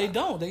us? And they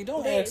don't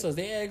ask us.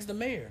 They ask the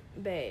mayor.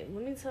 Babe,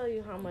 let me tell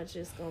you how much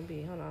it's going to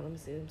be. Hold on, let me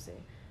see.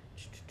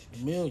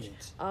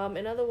 Millions.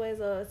 In other ways,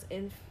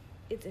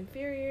 it's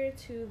inferior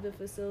to the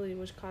facility,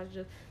 which costs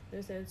just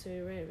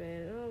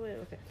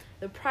okay.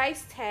 The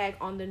price tag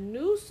on the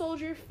new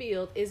Soldier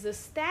Field is a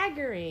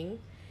staggering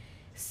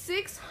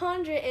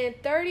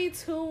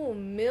 $632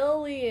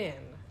 million.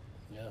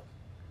 Yeah.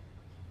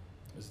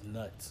 It's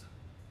nuts.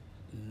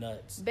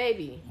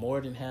 Baby.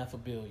 More than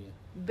 $500 million.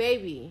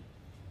 Baby.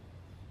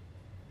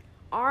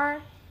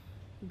 Our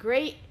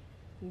great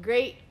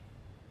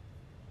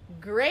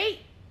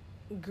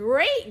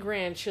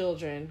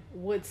grandchildren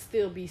would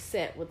still be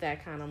set with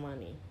that kind of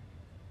money.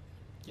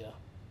 Yeah.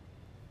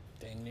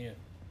 Dang near.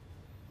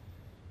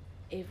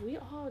 If we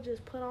all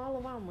just put all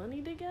of our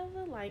money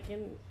together, like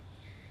in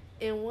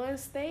one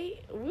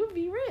state, we'd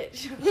be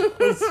rich.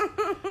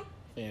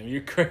 Damn,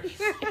 you're crazy.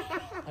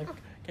 I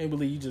can't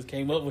believe you just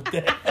came up with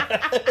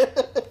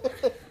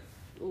that.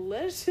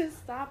 Let's just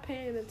stop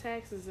paying the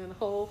taxes and the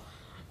whole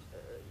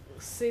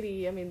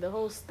city. I mean, the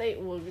whole state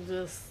will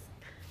just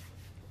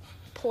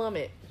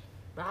plummet.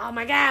 Oh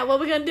my God, what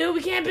we gonna do?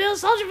 We can't build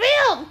Soldier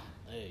Field.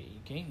 Hey, you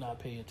can't not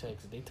pay your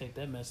taxes. They take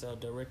that mess out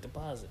direct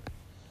deposit.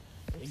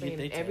 I'm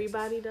saying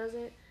everybody does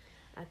it.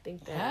 I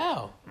think that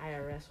How?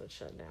 IRS would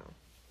shut down.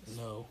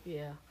 No.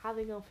 Yeah, how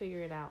they gonna figure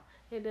it out?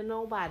 And then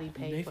nobody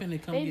pays. They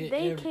finna come get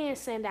They can't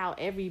send out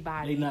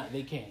everybody.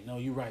 They can't. No,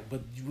 you're right.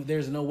 But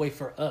there's no way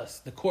for us.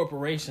 The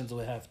corporations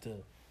would have to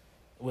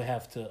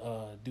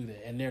do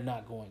that, and they're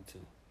not going to.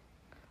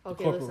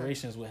 Okay, the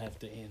corporations would have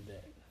to end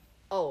that.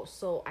 Oh,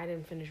 so I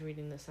didn't finish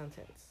reading the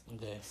sentence.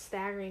 Okay.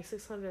 Staggering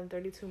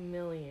 $632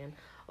 million,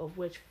 of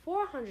which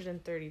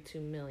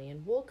 $432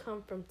 million will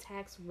come from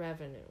tax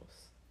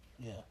revenues.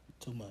 Yeah,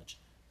 too much.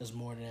 That's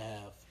more than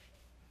half.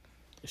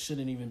 It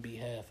shouldn't even be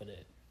half of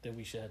that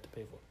we should have to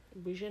pay for.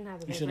 We shouldn't have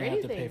to You pay for shouldn't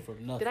anything. have to pay for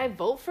nothing. Did I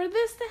vote for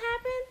this to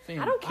happen? Fam,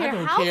 I don't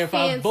care how care if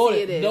I fancy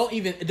voted. it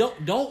is.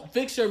 Don't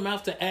fix your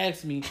mouth to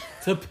ask me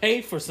to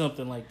pay for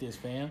something like this,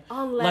 fam.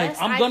 Unless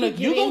like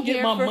you're gonna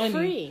get my money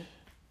free.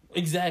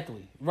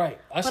 Exactly. Right.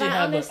 I should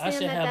have a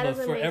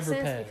doesn't forever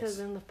make sense pass. because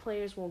then the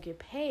players won't get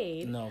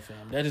paid. No,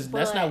 fam.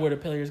 That's not where the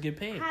players get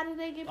paid. How do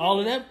they get paid? All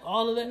of that.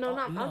 No,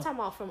 I'm talking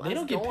about from us. They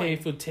don't get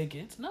paid for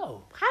tickets.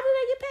 No. How do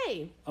they get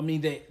paid? I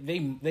mean,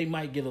 they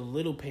might get a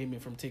little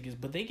payment from tickets,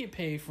 but they get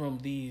paid from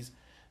these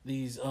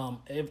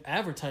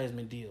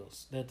advertisement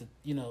deals that the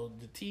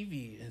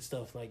TV and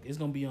stuff, like it's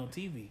gonna be on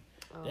TV.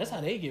 Oh. That's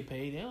how they get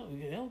paid. They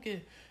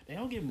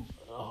don't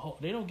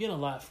get a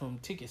lot from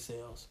ticket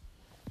sales.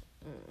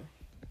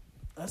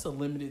 That's a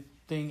limited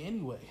thing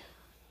anyway.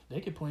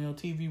 They could play on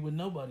TV with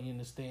nobody in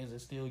the stands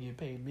and still get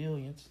paid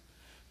millions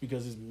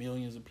because there's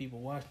millions of people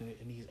watching it.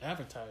 And these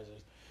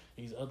advertisers,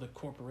 these other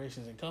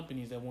corporations and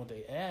companies that want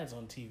their ads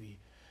on TV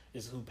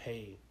is who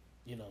paid,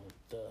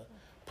 the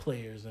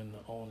players and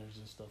the owners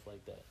and stuff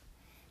like that.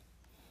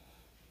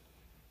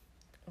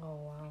 Oh,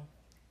 wow.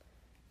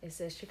 It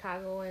says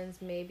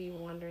Chicagoans may be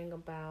wondering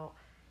about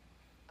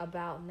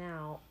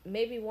now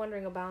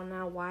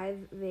why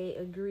they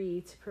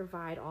agreed to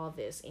provide all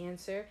this.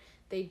 Answer: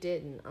 they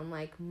didn't.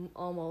 Unlike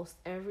almost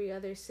every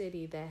other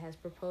city that has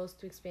proposed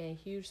to expend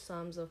huge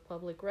sums of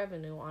public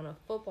revenue on a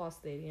football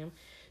stadium,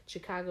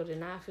 Chicago did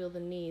not feel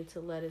the need to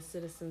let its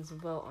citizens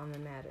vote on the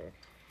matter.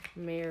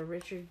 Mayor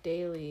Richard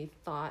Daley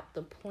thought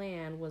the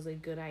plan was a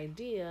good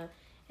idea,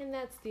 and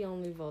that's the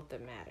only vote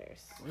that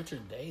matters.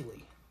 Richard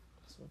Daley.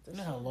 You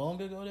know how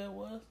long ago that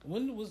was?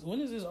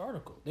 When is this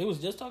article? They was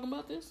just talking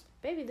about this?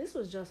 Baby, this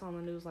was just on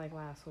the news like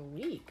last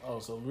week. Oh,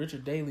 so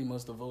Richard Daley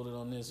must have voted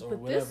on this or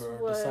whatever,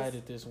 or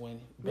decided this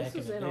when back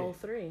in the day. This was in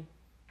 03.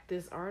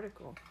 This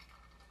article.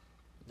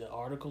 The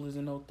article is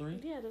in 03?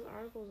 Yeah, this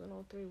article is in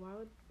 03. Why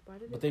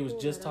did But they was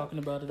just talking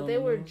about it on the news? They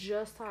were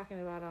just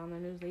talking about it on the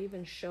news. They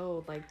even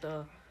showed like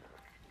the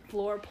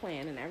floor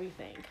plan and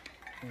everything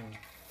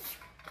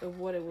of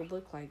what it would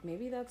look like.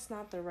 Maybe that's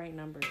not the right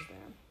numbers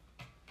then.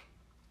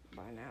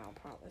 By now,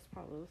 it's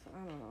probably, I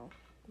don't know.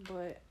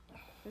 But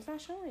it's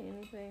not showing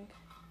anything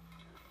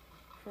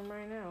from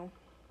right now.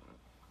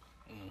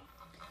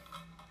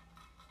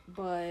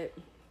 But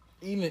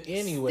even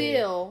anyway,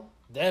 still,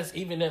 that's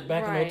even that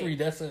back in 03.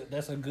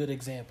 That's a good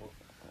example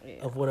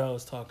of what I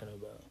was talking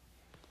about.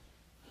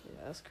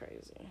 Yeah, that's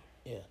crazy.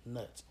 Yeah,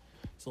 nuts.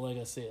 So like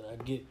I said, I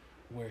get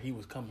where he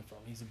was coming from.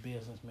 He's a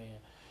businessman.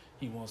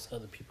 He wants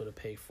other people to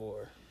pay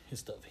for his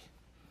stuff.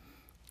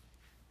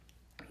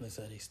 That's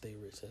how they stay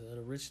rich. That's how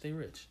the rich stay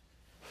rich.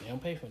 They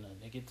don't pay for nothing.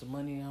 They get the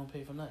money and they don't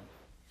pay for nothing.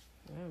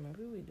 Yeah,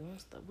 maybe we doing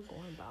stuff. We're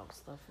going about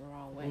stuff the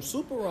wrong way. Well,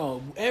 super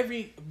wrong.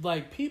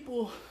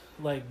 People,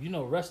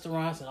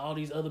 restaurants and all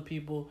these other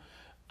people,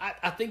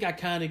 I think I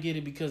kind of get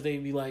it because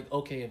they'd be like,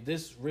 okay, if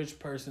this rich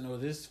person or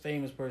this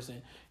famous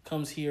person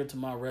comes here to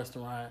my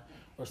restaurant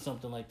or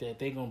something like that,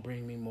 they gonna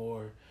bring me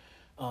more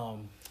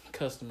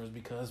customers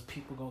because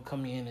people gonna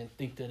come in and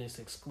think that it's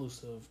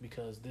exclusive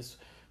because this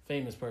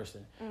famous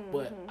person.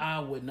 But I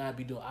would not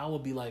be doing. I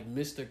would be like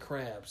Mr.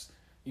 Krabs.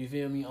 You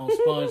feel me? On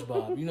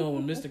SpongeBob. You know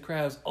when Mr.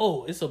 Krabs,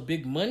 oh, it's a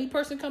big money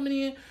person coming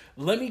in?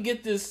 Let me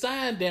get this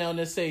sign down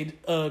that say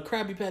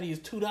Krabby Patty is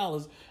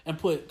 $2 and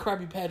put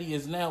Krabby Patty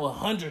is now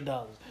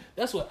 $100.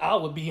 That's what I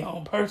would be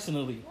on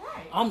personally.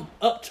 Right. I'm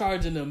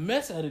upcharging the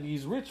mess out of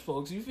these rich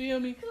folks. You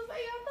feel me?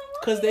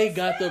 Because they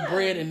got the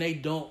bread and they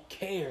don't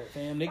care,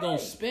 fam. They gonna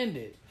spend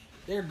it.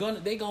 They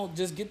gonna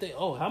just get their,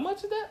 oh, how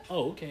much is that?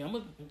 Oh, okay, I'm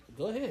gonna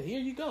go ahead. Here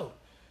you go.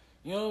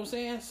 You know what I'm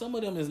saying? Some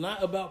of them is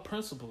not about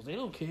principles. They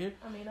don't care.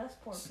 I mean, us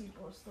poor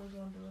people are still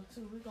gonna do it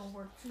too. We're gonna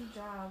work 2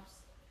 jobs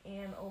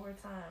and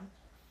overtime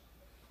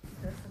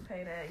just to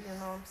pay that. You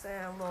know what I'm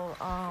saying?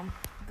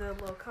 The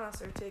little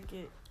concert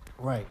ticket.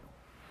 Right.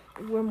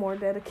 We're more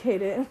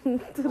dedicated.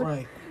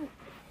 Right.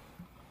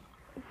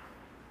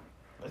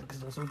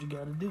 Because that's what you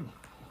got to do. You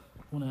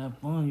want to have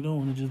fun. You don't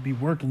want to just be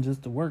working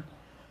just to work.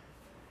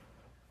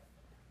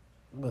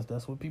 But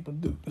that's what people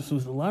do. So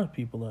a lot of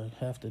people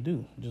have to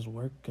do. Just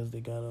work because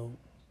they got to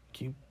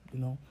keep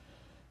the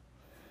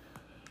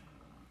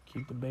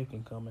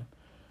bacon coming.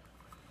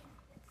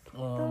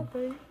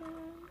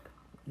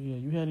 Yeah,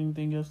 you had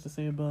anything else to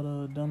say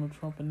about Donald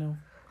Trump and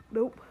them?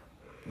 Nope.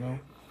 No?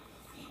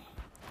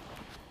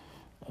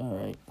 All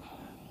right.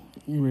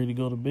 You ready to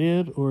go to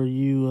bed or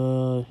you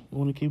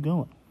want to keep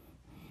going?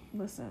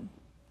 Listen,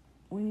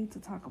 we need to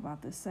talk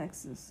about this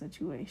sexist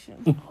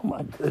situation. Oh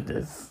my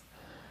goodness.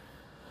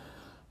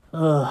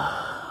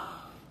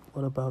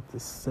 What about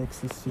this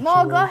sexist situation?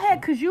 No, go ahead,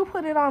 because you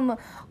put it on the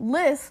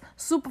list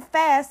super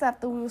fast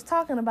after we was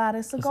talking about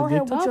it. So It's go a good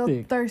ahead with your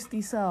topic.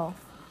 thirsty self.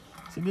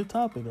 It's a good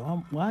topic.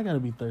 I got to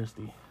be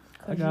thirsty.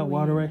 I 'Cause got you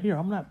water is. right here.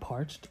 I'm not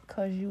parched.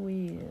 Because you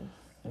is.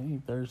 I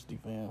ain't thirsty,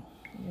 fam.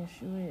 Yes,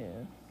 you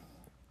is.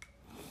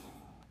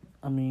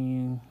 I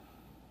mean,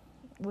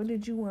 What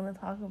did you want to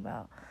talk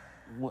about?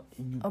 what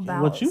you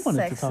About wanted to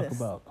talk sexist.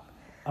 about?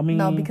 I mean,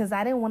 No, because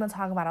I didn't want to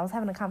talk about it. I was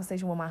having a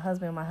conversation with my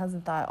husband, and my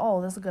husband thought,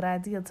 oh, that's a good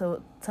idea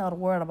to tell the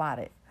world about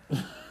it.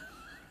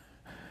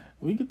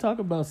 we could talk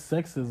about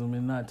sexism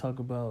and not talk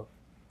about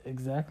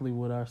exactly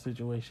what our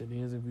situation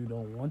is if you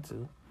don't want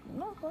to.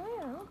 No, go ahead.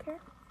 I don't care.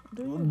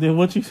 Do you? Then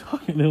what you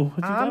talking? Then what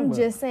you talking I'm about?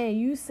 just saying,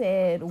 you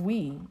said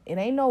we. It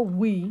ain't no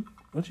we.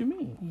 What you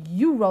mean?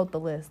 You wrote the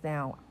list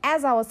down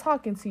as I was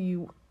talking to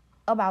you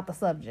about the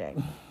subject.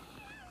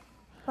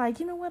 Like,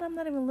 you know what? I'm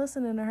not even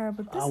listening to her,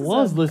 but this I is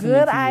was a listening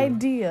good to you.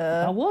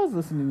 idea. I was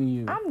listening to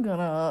you. I'm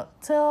gonna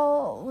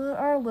tell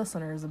our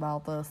listeners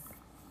about this.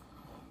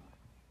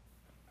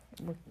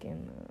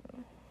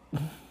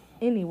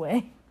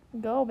 Anyway,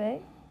 go,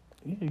 babe.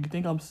 Yeah, you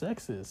think I'm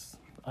sexist?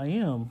 I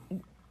am.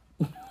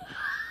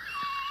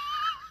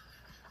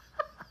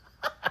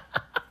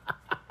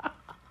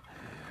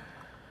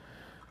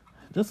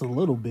 Just a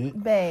little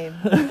bit. Babe.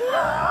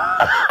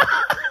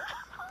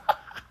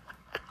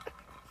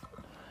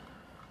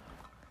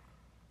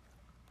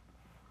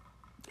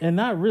 And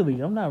not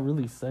really. I'm not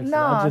really sexist.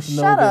 No, I just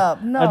know shut that,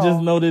 up. No. I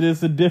just know that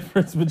it's a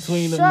difference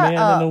between a Shut man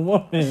up. and a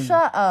woman.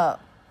 Shut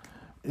up.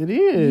 It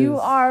is. You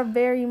are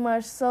very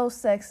much so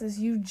sexist.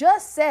 You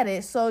just said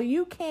it, so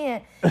you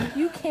can't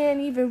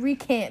even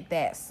recant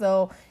that.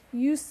 So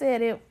you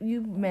said it,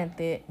 you meant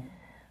it.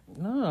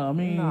 No, I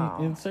mean No.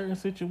 in certain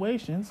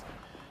situations,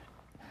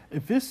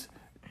 if it's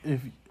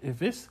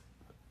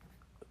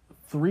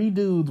 3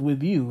 dudes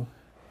with you,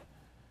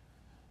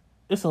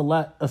 it's a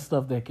lot of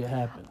stuff that can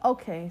happen.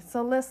 Okay,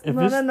 so let's If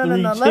no. it's 3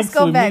 Let's chicks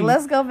go with back. me,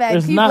 Let's go back.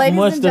 there's Keep, not ladies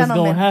much and that's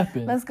gentlemen. gonna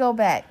happen. Let's go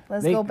back.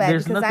 Let's go back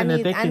there's because nothing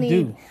that they can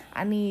do.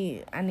 I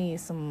need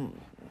some.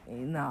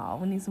 No,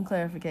 we need some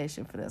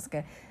clarification for this.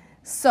 Okay,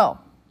 so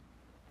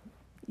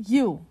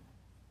you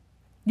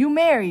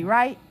married,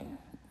 right?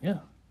 Yeah,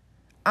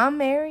 I'm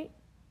married.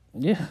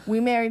 yeah, We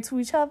married to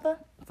each other.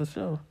 for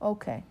sure.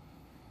 Okay.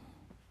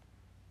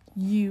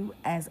 You,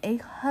 as a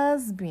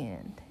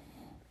husband,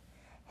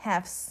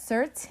 have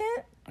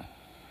certain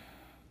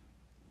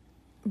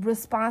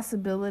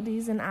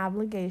responsibilities and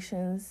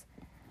obligations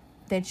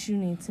that you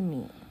need to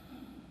meet,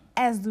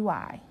 as do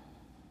I.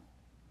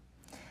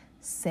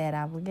 Said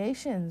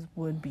obligations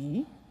would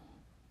be,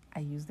 I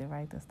used it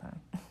right this time,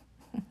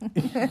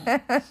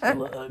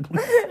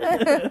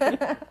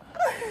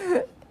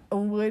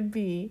 would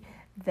be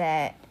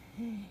that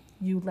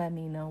you let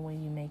me know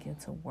when you make it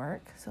to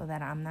work so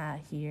that I'm not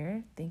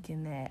here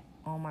thinking that,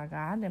 oh my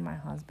God, did my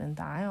husband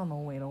die on the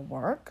way to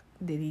work?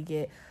 Did he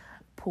get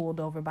pulled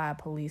over by a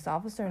police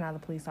officer? Now the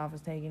police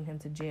officer's taking him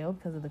to jail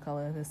because of the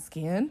color of his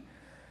skin.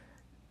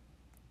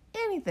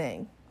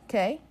 Anything,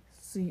 okay?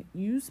 So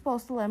you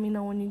supposed to let me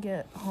know when you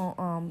get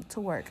home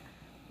to work,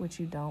 which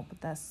you don't, but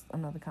that's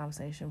another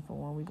conversation for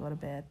when we go to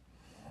bed.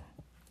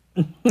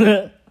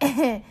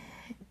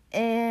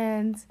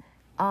 And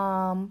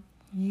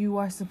you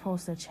are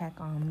supposed to check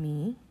on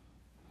me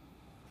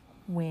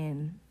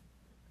when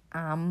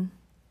I'm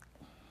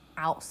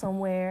out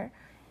somewhere,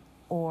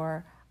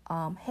 or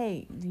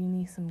hey, do you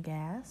need some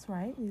gas,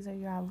 right? These are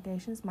your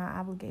obligations. My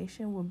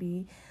obligation will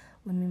be,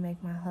 let me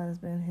make my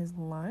husband his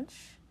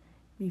lunch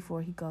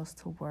before he goes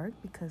to work,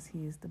 because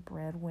he is the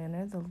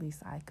breadwinner. The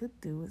least I could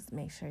do is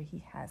make sure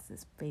he has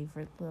his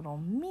favorite little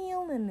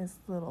meal and his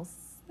little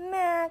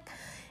snack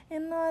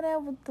and all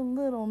that with the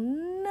little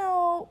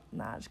note.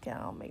 Nah, I just can't.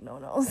 I don't make no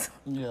notes.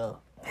 Yeah.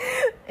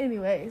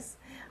 Anyways,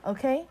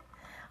 okay?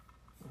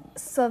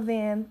 So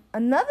then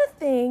another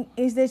thing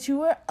is that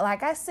you are,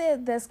 like I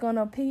said, that's going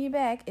to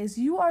piggyback, is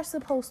you are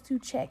supposed to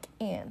check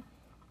in.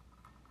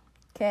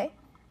 Okay?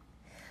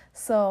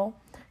 So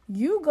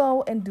you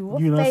go and do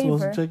a You're not favor.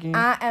 supposed to check in?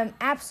 I am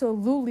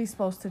absolutely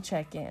supposed to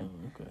check in.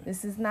 Okay.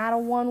 This is not a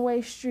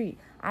one-way street.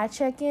 I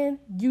check in,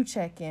 you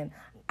check in.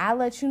 I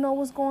let you know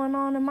what's going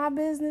on in my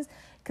business,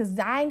 because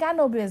I ain't got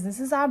no business.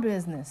 It's our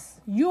business.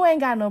 You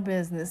ain't got no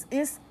business.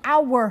 It's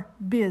our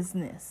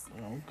business.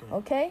 Okay.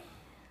 Okay?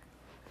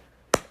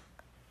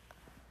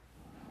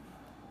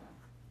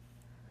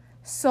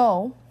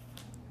 So,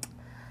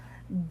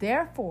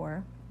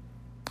 therefore,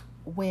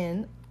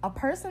 when a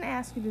person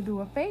asks you to do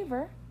a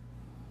favor,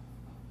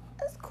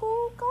 it's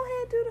cool. Go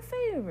ahead, do the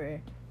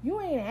favor. You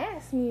ain't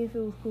asked me if it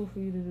was cool for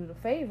you to do the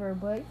favor,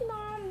 but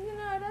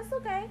that's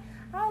okay.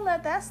 I'll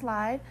let that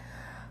slide.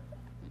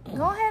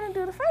 Go ahead and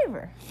do the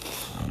favor.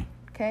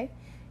 Okay?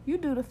 You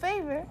do the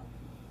favor.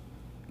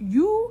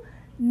 You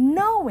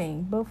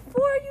knowing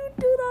before you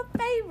do the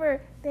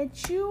favor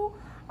that you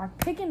are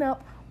picking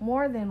up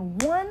more than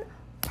one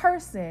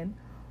person,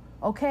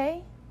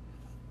 okay?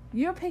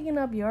 You're picking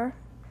up your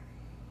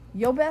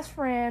best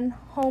friend,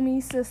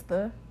 homie,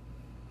 sister,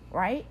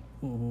 right?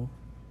 Mm-hmm.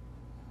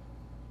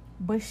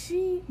 But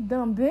she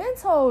done been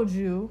told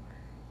you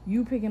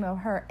picking up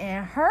her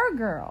and her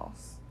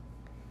girls.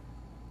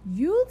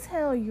 You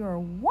tell your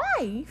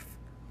wife,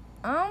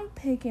 I'm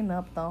picking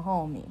up the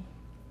homie.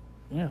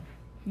 Yeah.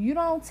 You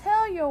don't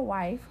tell your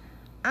wife,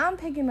 I'm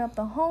picking up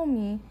the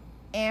homie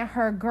and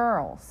her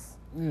girls.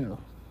 Yeah.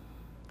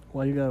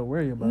 Why you gotta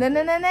worry about No.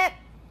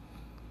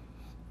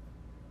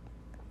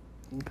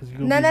 Because you're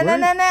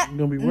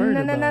gonna be worried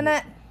about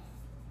it.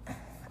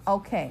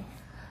 Okay.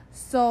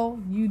 So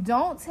you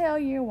don't tell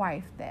your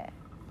wife that.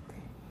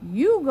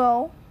 You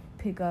go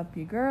pick up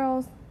your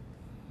girls.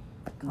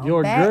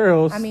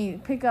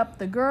 Pick up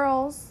the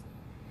girls.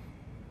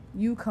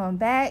 You come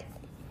back.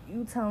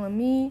 You telling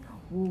me,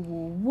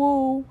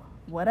 woo,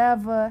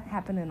 whatever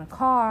happened in the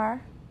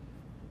car.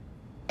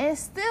 And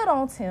still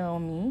don't tell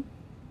me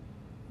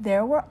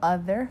there were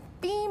other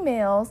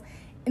females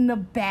in the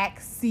back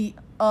seat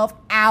of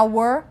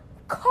our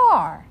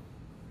car.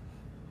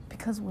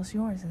 Because what's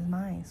yours is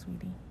mine,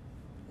 sweetie.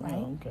 Right?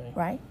 Oh, okay.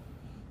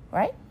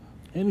 Right?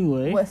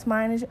 Anyway. What's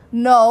mine is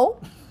no.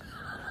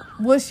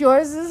 What's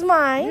yours is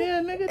mine.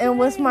 Yeah, nigga. And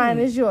what's dang. mine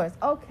is yours.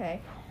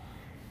 Okay.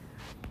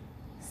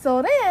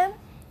 So then,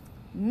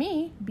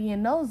 me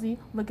being nosy,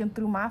 looking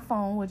through my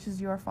phone, which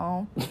is your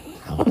phone.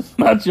 It's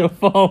not your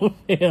phone,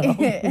 fam.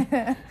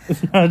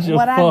 It's not your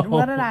phone.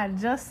 What did I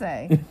just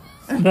say?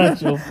 It's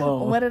not your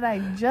phone. What did I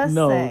just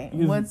No, say?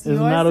 it's yours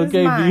not is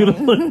okay mine. for you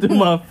to look through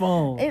my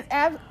phone.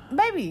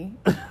 Baby,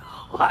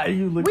 Why are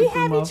you looking we through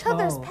have my each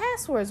other's phone?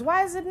 passwords.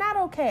 Why is it not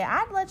okay?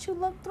 I'd let you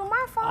look through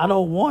my phone. I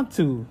don't want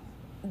to.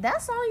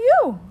 That's on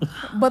you.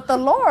 But the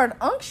Lord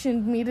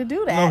unctioned me to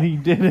do that. No, he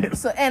didn't.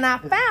 So, and I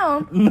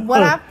found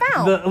what I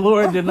found. The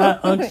Lord did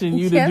not unction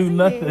you to Yes, do he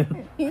nothing.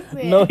 did. He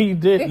said, No, he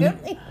didn't. Yes,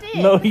 he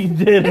did. No, he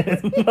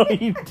didn't. No,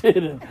 he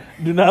didn't.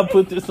 Do not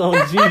put this on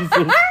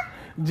Jesus.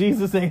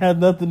 Jesus ain't had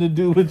nothing to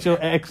do with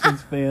your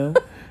actions, fam.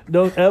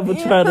 Don't ever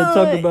try to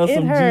talk about It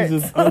some hurts.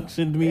 Jesus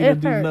unctioned me to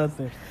It do hurts.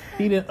 nothing.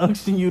 He didn't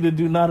unction you to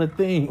do not a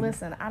thing.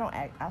 Listen, I don't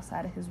act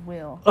outside of his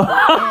will.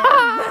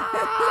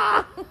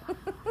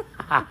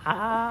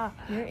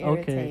 You're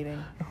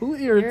irritating. Who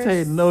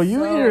irritating? No, you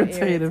so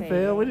irritating, fam.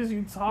 irritating. What is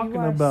you talking You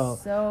are about?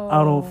 so-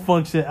 I don't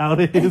function out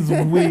of his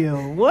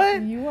will.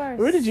 What? You are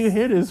Where did you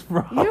hear this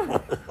from? You-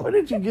 Where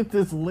did you get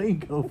this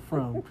lingo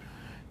from?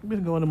 I've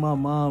been going to my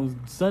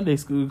mom's Sunday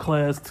school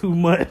class too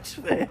much,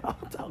 man.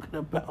 I'm talking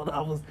about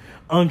I was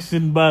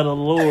unctioned by the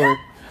Lord,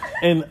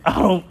 and I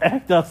don't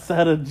act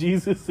outside of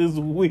Jesus'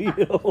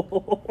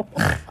 will.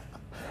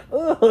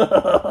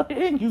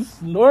 And you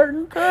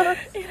snorting, cuz?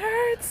 It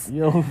hurts.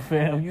 Yo,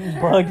 fam, you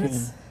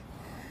bugging.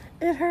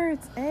 It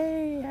hurts.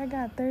 Hey, I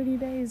got 30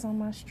 days on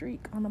my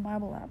streak on the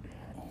Bible app.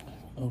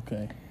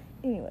 Okay.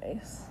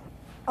 Anyways,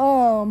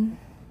 I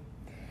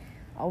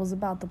was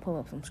about to pull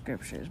up some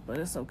scriptures, but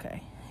it's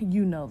okay.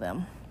 You know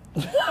them.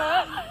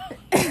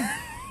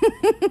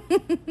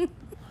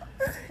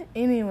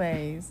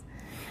 Anyways,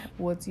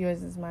 what's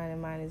yours is mine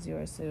and mine is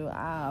yours too.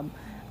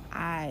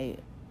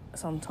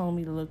 Some told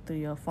me to look through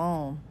your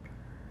phone,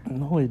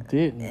 No, it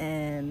didn't.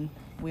 and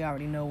we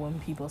already know when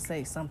people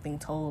say something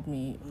told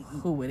me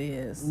who it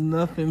is.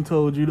 Nothing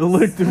told you to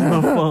look through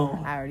my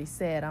phone. I already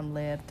said I'm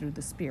led through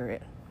the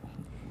Spirit.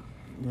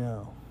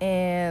 Yeah.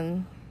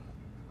 And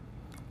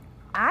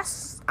I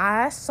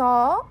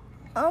saw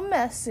a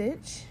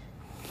message,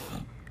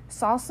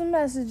 saw some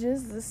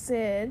messages that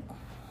said,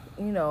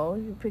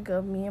 you pick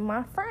up me and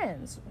my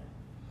friends.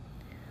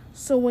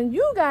 So when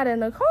you got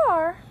in the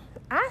car,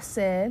 I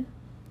said,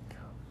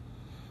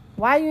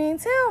 why you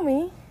ain't tell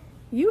me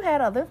you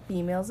had other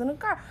females in the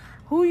car?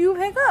 Who you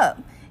pick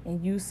up?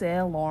 And you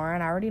said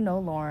Lauren. I already know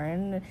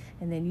Lauren.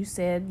 And then you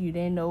said you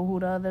didn't know who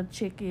the other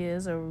chick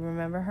is or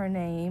remember her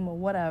name or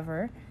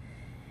whatever.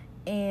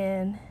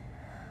 And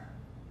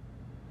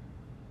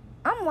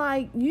I'm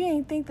like, you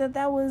ain't think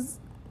that was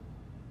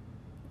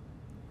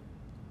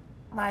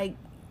like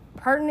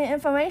pertinent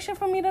information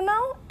for me to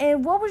know?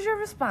 And what was your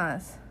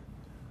response?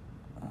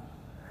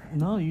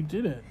 No, you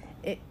didn't.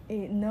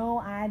 No,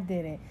 I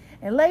didn't.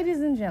 And ladies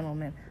and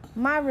gentlemen,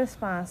 my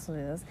response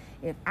was,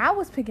 if I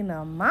was picking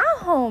up my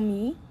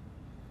homie,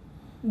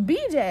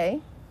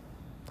 BJ,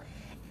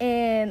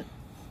 and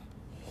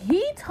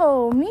he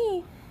told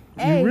me,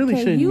 hey, you really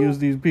shouldn't use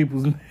these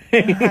people's names.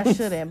 I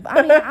shouldn't.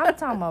 I mean, I'm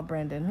talking about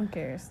Brendan. Who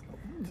cares?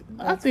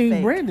 I think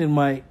fake. Brandon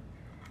might.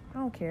 I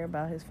don't care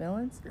about his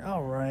feelings.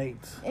 All right.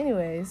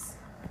 Anyways,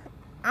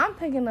 I'm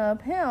picking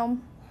up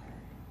him.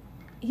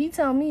 He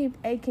told me,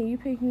 hey, can you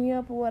pick me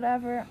up or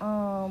whatever?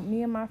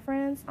 Me and my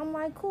friends. I'm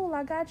like, cool,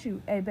 I got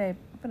you. Hey, babe,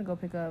 I'm gonna go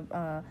pick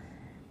up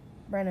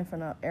Brandon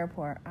from the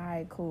airport. All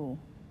right, cool.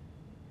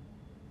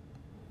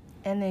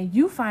 And then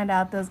you find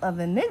out there's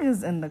other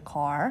niggas in the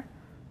car.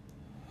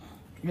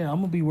 Yeah,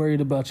 I'm gonna be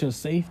worried about your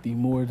safety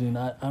more than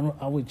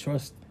I would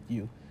trust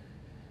you.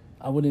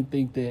 I wouldn't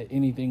think that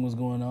anything was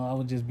going on. I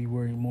would just be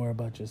worried more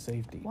about your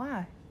safety.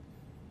 Why?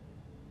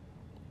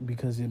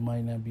 Because it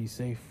might not be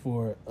safe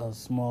for a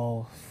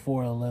small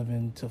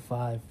 4'11" to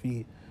 5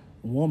 feet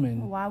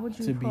woman. Why would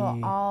you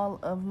put all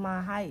of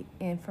my height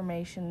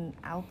information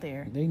out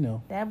there? They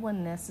know. That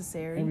wasn't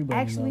necessary. Everybody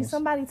Actually, knows.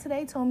 Somebody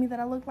today told me that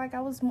I looked like I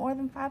was more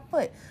than 5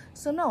 foot.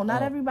 So no,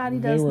 not everybody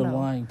does know. They were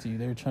lying to you.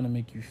 They were trying to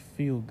make you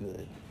feel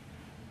good.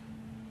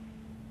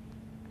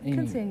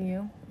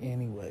 Continue.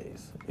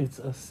 Anyways, it's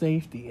a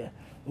safety.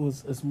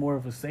 It's more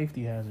of a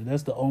safety hazard.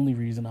 That's the only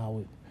reason I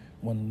would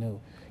want to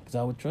know. Because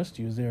I would trust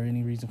you. Is there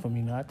any reason for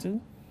me not to?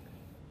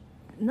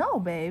 No,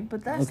 babe,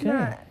 but that's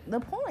not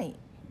the point.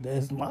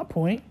 That's my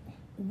point.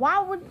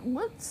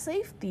 What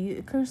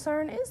safety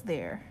concern is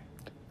there?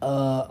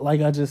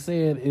 Like I just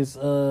said, it's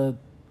 2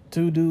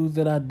 dudes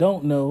that I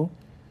don't know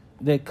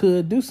that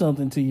could do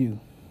something to you.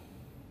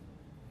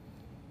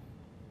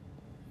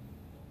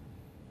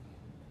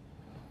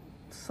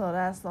 So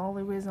that's the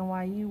only reason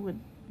why you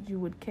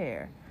would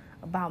care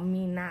about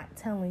me not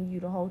telling you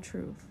the whole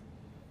truth.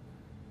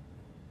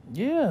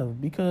 Yeah,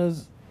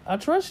 because I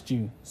trust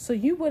you. So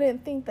you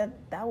wouldn't think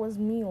that was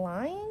me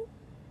lying?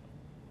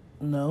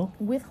 No.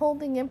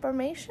 Withholding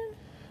information?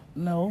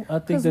 No, I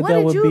think that would be...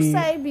 Because what did you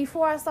say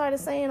before I started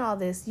saying all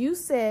this? You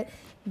said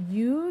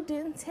you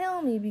didn't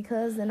tell me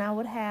because then I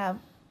would have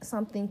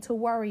something to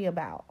worry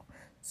about.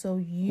 So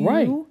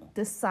you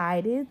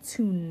decided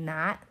to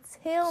not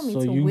tell me,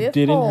 so to you withhold,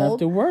 didn't have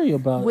to worry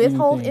about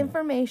anything.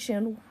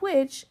 Information,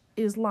 which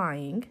is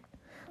lying,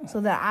 so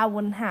that I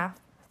wouldn't have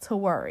to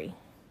worry.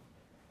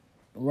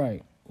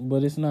 Right,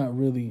 but it's not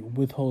really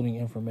withholding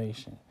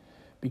information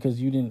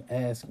because you didn't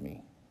ask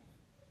me.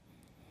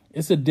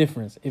 It's a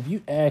difference. If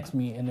you ask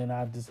me and then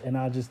I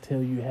just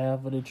tell you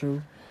half of the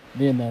truth,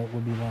 then that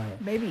would be lying.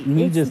 Baby,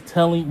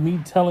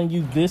 telling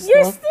you this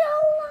you're stuff. Still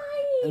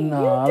lying.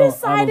 No, you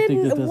decided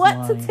that's what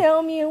lying. to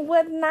tell me and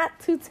what not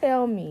to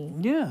tell me.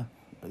 Yeah.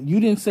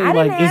 You didn't say,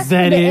 is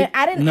that it?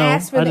 I didn't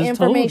ask for the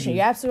information. You.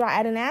 You're absolutely right.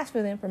 I didn't ask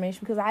for the information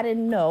because I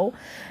didn't know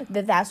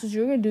that that's what you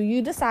were going to do.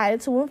 You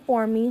decided to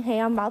inform me, hey,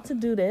 I'm about to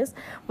do this.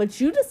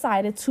 But you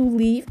decided to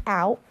leave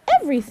out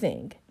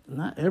everything.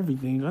 Not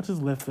everything. I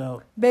just left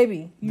out.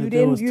 Baby, you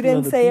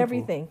didn't say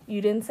everything. You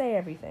didn't say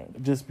everything.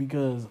 Just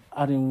because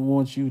I didn't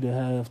want you to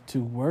have to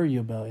worry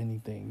about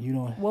anything. You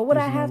don't. What would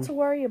I have to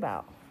worry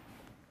about?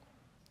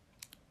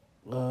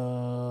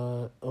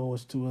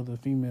 It's 2 other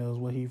females.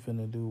 What he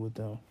finna do with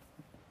them?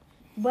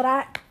 But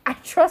I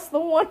trust the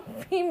one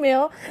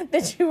female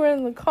that you were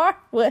in the car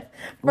with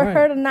for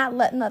her to not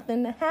let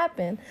nothing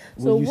happen.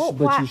 So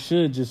you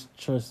should just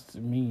trust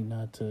me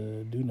not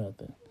to do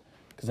nothing.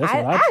 Because that's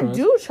what I trust. I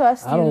do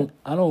trust you.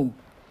 I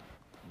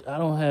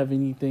don't have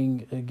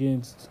anything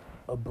against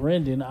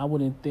Brendan. I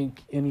wouldn't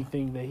think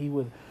anything that he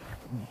would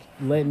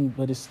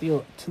but it's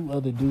still 2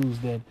 other dudes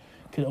that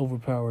could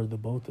overpower the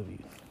both of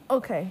you.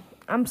 Okay,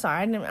 I'm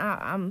sorry.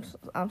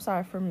 I'm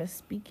sorry for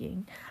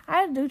misspeaking.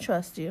 I do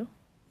trust you.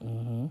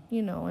 Mm-hmm.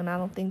 You know, and I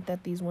don't think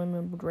that these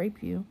women would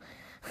rape you.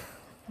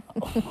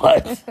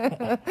 What?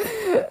 I'm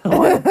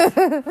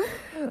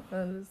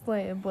just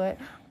playing, but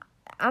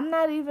I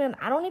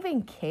don't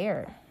even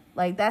care.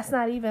 Like, that's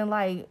not even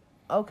like,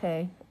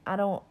 okay,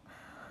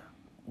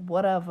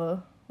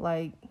 whatever.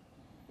 Like,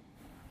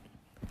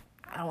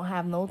 I don't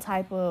have no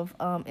type of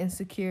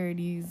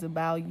insecurities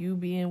about you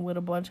being with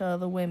a bunch of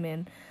other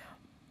women.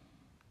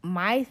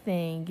 My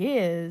thing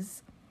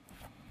is,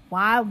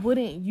 why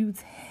wouldn't you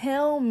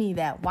tell me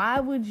that? Why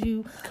would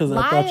you lie about it? Because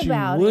I thought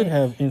you would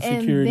have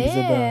insecurities about it.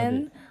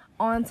 And then,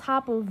 on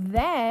top of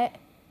that,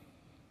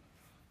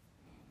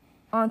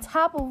 on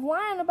top of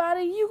lying about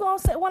it, you gonna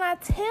say, when I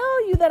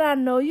tell you that I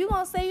know, you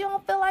gonna say you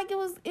don't feel like it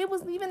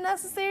was even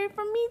necessary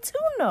for me to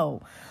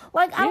know.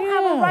 Like, I don't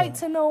have a right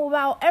to know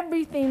about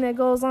everything that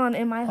goes on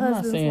in my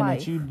husband's life. I'm not saying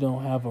that you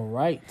don't have a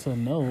right to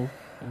know,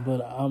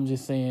 but I'm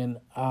just saying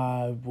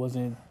I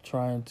wasn't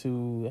trying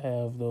to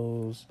have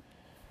those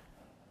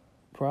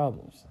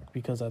problems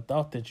because I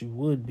thought that you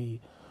would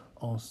be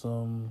on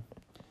some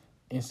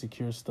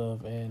insecure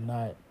stuff and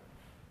not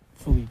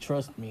fully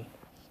trust me.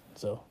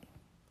 So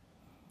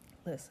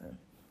listen,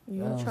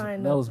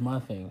 that was my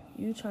thing.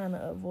 You trying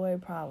to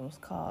avoid problems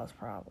cause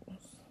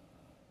problems.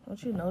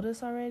 Don't you know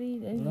this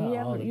already?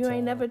 You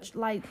ain't never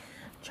like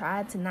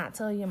tried to not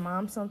tell your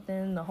mom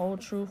something, the whole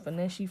truth, and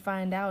then she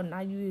find out, and now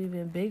you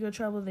even bigger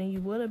trouble than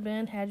you would have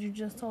been had you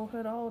just told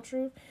her the whole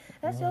truth.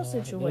 That's your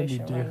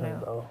situation right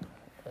now. Though.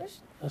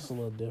 That's a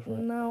little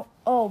different. No,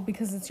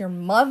 because it's your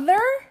mother.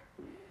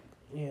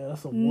 Yeah,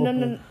 that's a whooping.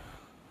 No.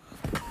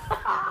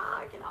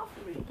 Get off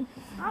of me.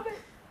 Stop it.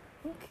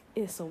 Okay.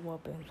 It's a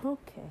whooping.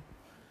 Okay.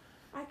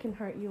 I can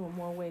hurt you in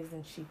more ways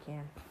than she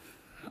can.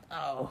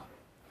 Oh.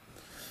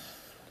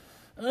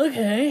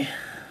 Okay.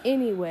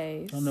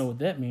 Anyways. I don't know what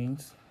that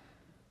means.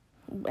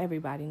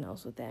 Everybody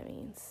knows what that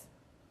means.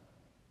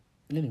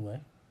 Anyway,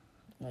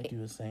 like you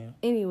were saying.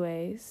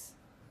 Anyways.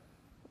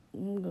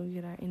 We're going to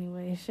get our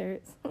anyway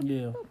shirts.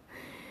 Yeah.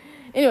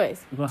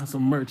 Anyways. We're going to have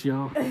some merch,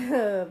 y'all.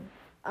 Hey,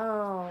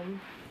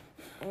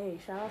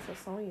 shout out to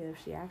Sonya if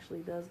she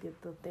actually does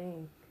get the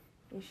thing.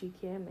 And she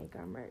can make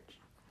our merch.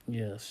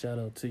 Yeah, shout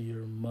out to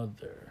your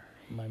mother.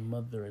 My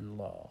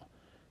mother-in-law.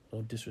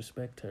 Don't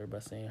disrespect her by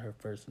saying her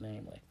first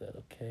name like that,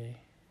 okay?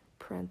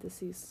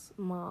 Parentheses,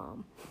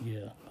 mom.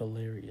 Yeah,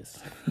 hilarious.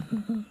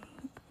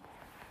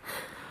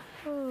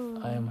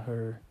 I'm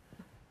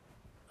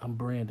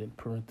Brandon,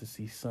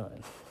 parentheses,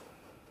 son.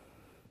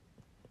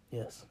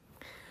 Yes.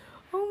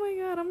 Oh my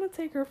God, I'm going to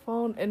take her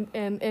phone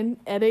and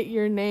edit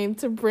your name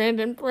to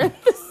Brandon,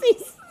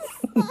 parentheses.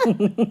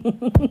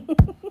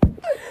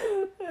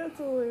 That's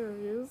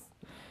hilarious.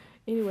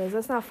 Anyways,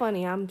 that's not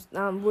funny.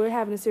 We're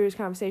having a serious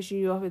conversation.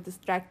 You're over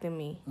distracting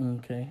me.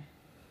 Okay.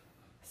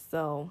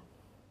 So,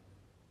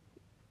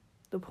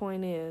 the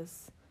point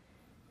is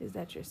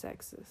that you're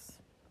sexist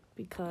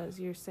because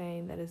you're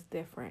saying that it's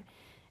different,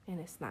 and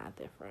it's not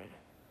different.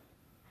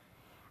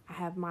 I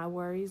have my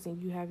worries,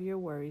 and you have your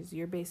worries.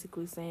 You're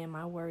basically saying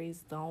my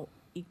worries don't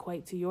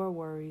equate to your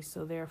worries,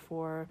 so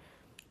therefore,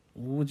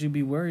 what would you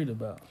be worried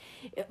about?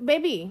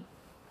 Baby.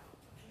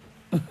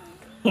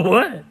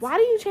 What? Why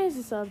do you change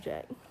the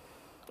subject?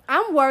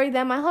 I'm worried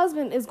that my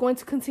husband is going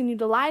to continue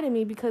to lie to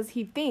me because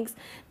he thinks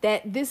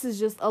that this is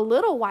just a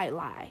little white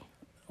lie.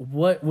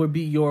 What would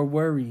be your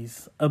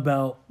worries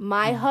about?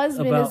 My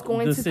husband is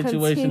going to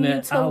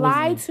continue to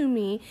lie to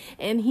me,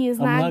 and he is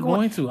not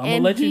going to. I'm going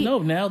to let you know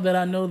now that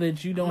I know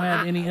that you don't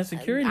have any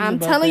insecurities. I'm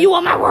telling you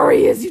what my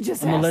worry is.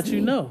 I'm going to let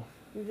you know.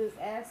 You just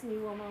asked me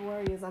what my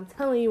worry is. I'm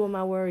telling you what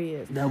my worry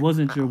is. That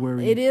wasn't your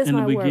worry. It is in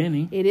my the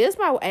beginning. Worry. It is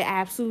my. It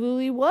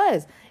absolutely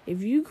was.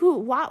 If you could,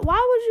 why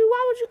would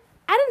you?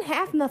 I didn't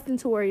have nothing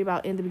to worry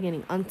about in the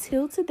beginning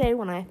until today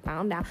when I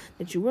found out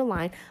that you were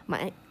lying.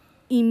 My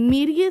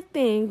immediate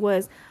thing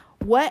was,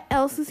 what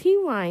else is he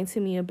lying to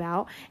me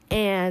about?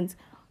 And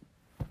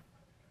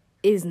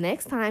is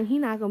next time he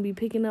not gonna be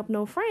picking up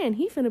no friend?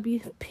 He finna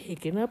be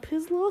picking up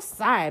his little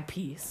side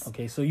piece.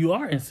 Okay, so you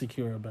are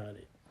insecure about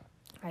it.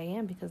 I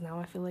am, because now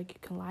I feel like you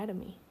can lie to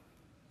me.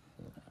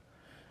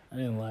 I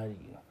didn't lie to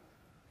you.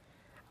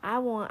 I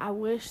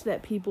wish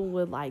that people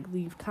would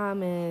leave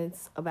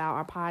comments about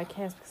our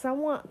podcast, because I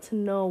want to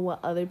know what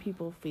other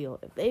people feel,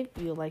 if they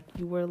feel like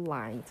you were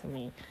lying to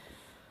me.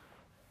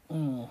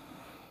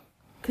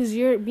 Because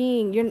you're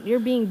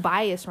being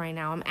biased right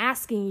now. I'm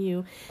asking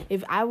you,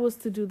 if I was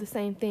to do the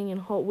same thing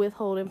and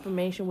withhold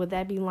information, would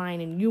that be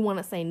lying? And you want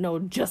to say no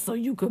just so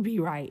you could be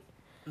right?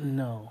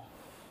 No.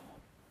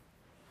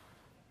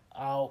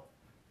 I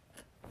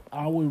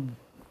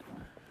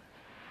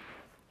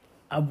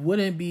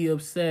wouldn't be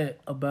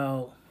upset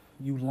about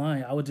you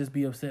lying. I would just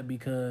be upset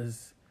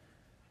because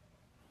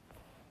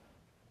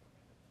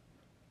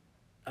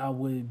I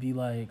would be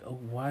like, oh,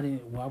 why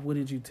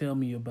wouldn't you tell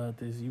me about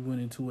this? You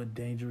went into a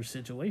dangerous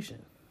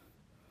situation.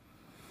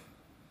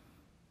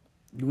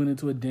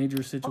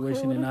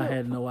 And I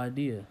had no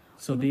idea.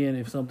 So then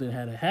if something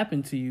had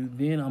happened to you,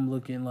 then I'm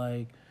looking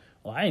like,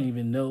 well, I didn't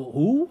even know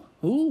who,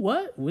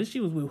 what she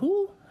was with,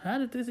 who? How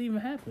did this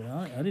even happen?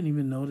 I didn't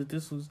even know that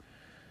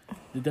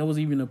that was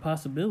even a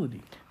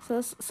possibility.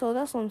 So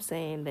that's what I'm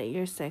saying, that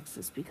you're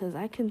sexist, because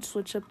I can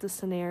switch up the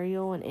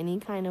scenario in any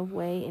kind of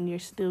way, and you're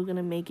still going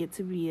to make it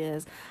to be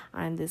as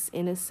I'm this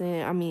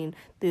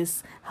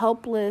this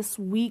helpless,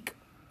 weak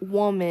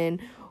woman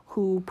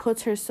who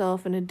puts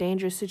herself in a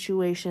dangerous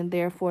situation.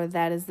 Therefore,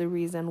 that is the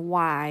reason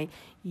why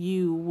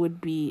you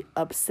would be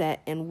upset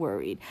and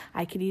worried.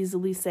 I could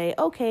easily say,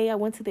 okay, I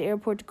went to the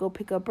airport to go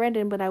pick up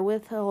Brendan, but I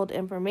withheld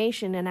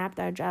information, and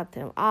after I dropped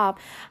him off,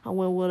 I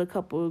went with a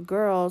couple of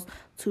girls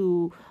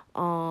to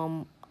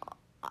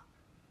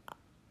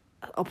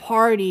a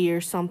party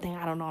or something.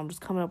 I don't know. I'm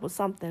just coming up with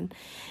something.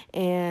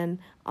 And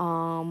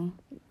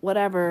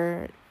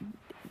whatever,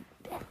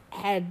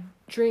 had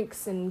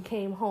drinks and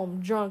came home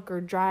drunk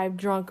or drive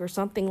drunk or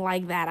something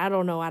like that. I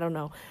don't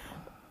know.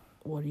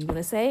 What are you going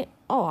to say?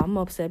 Oh, I'm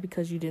upset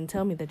because you didn't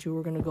tell me that you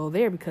were going to go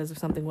there, because if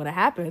something would have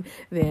happened,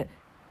 then...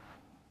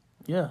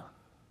 Yeah.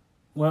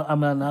 Well,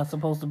 am I not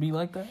supposed to be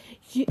like that?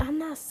 I'm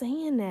not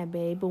saying that,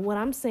 babe. But what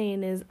I'm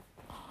saying is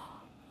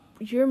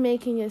you're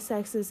making it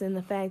sexist in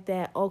the fact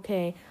that,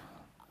 okay,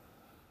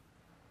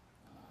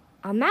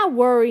 I'm not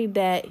worried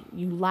that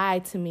you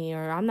lied to me,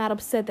 or I'm not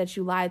upset that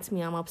you lied to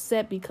me. I'm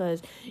upset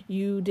because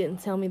you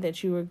didn't tell me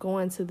that you were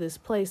going to this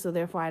place, so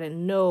therefore I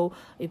didn't know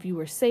if you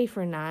were safe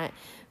or not.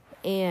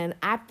 And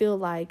I feel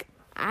like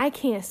I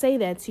can't say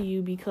that to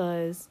you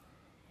because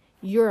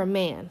you're a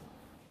man.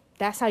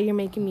 That's how you're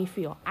making me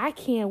feel. I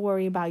can't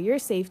worry about your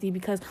safety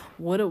because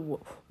what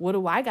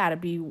do I gotta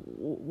be?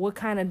 What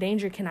kind of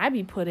danger can I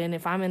be put in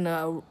if I'm in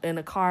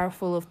a car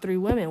full of 3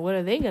 women? What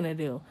are they gonna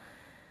do?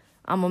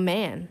 I'm a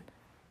man.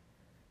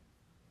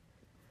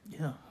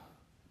 Yeah.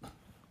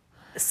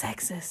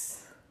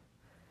 Sexist.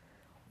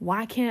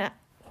 Why can't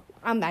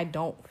I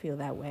don't feel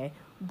that way,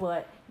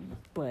 but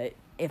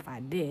if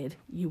I did,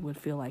 you would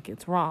feel like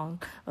it's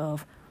wrong.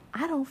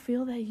 I don't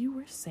feel that you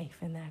were safe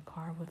in that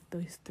car with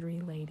those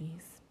 3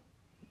 ladies.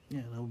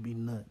 Yeah, that would be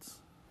nuts.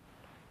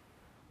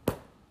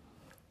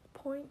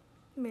 Point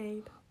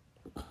made.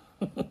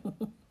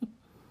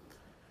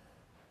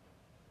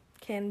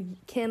 Can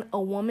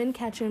a woman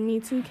catch a Me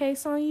Too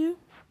case on you?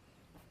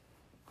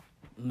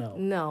 No.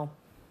 No.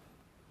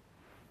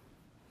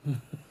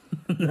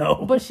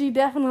 No. But she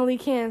definitely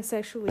can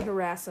sexually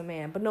harass a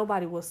man, but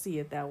nobody will see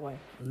it that way.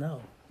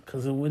 No,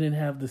 because it wouldn't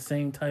have the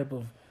same type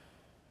of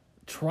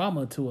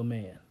trauma to a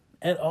man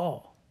at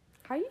all.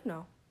 How you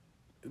know?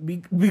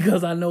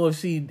 Because I know if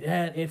she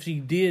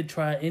did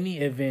try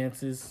any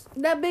advances,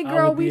 That big I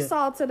girl would be we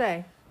saw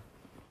today.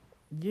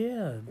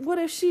 Yeah. What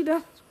if she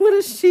does? What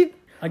if she?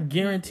 I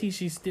guarantee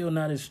she's still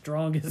not as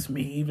strong as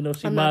me, even though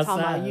she's I'm my not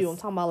talking size. about you. I'm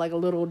talking about like a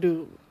little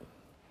dude.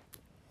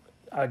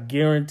 I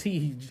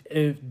guarantee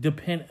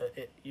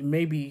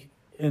maybe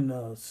in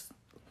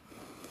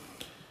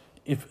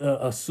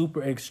a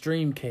super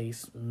extreme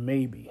case,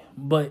 maybe,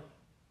 but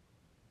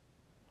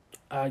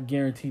I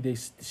guarantee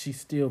she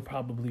still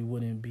probably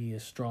wouldn't be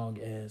as strong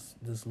as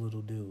this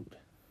little dude.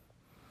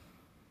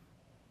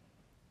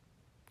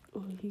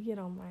 Ooh, you get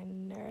on my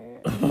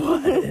nerves.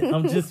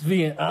 I'm just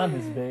being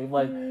honest, babe.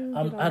 Like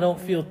I don't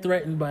feel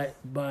threatened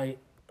by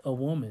a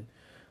woman.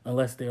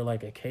 Unless they're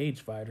like a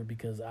cage fighter,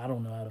 because I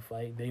don't know how to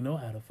fight. They know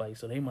how to fight,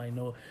 so they might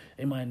know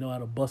how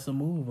to bust a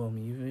move on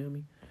me. You feel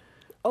me?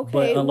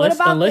 Okay, but what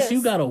about unless this?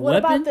 you got a what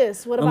weapon, about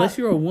this? What unless about...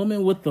 you're a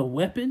woman with a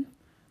weapon.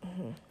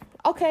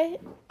 Okay.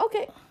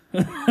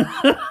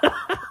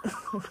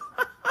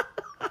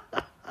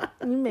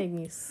 You make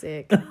me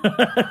sick.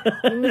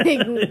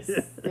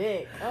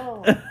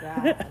 Oh my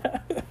God.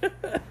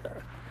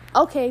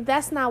 Okay,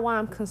 that's not why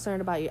I'm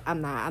concerned about you. I'm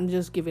not. I'm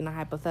just giving a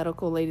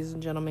hypothetical, ladies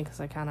and gentlemen, because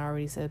I kind of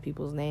already said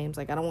people's names.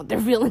 Like, I don't want their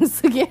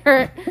feelings to get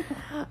hurt.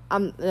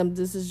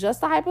 This is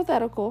just a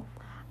hypothetical.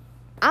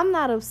 I'm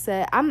not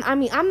upset. I'm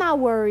not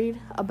worried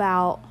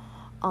about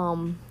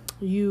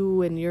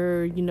you and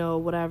your,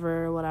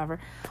 whatever.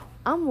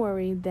 I'm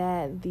worried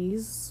that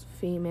these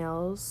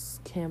females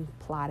can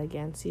plot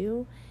against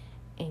you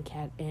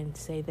and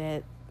say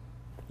that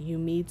you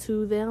Me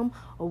Too them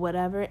or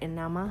whatever, and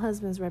now my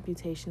husband's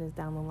reputation is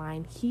down the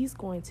line. He's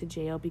going to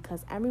jail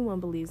because everyone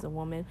believes a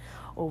woman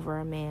over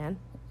a man.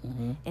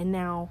 Mm-hmm. And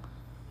now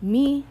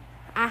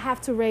I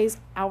have to raise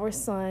our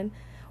son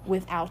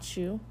without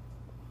you.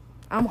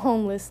 I'm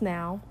homeless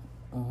now.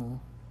 Mm-hmm.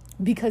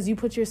 Because you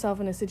put yourself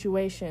in a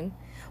situation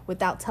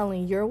without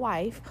telling your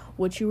wife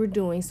what you were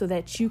doing so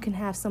that you can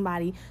have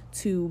somebody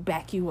to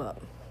back you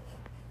up.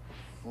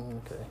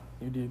 Okay,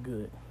 you did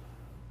good.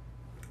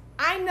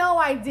 I know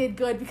I did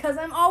good because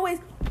I'm always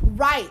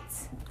right.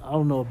 I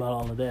don't know about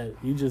all of that.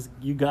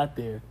 You got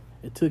there.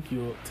 It took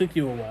you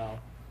a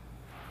while,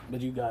 but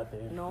you got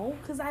there. No,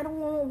 because I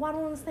don't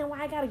understand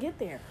why I gotta get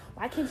there.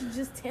 Why can't you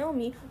just tell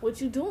me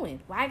what you're doing?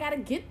 Why I gotta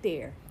get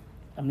there?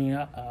 I mean,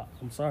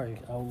 I'm sorry.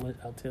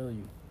 I'll tell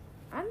you.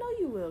 I know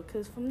you will,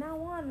 because from now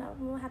on,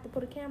 I'm gonna have to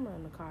put a camera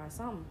in the car or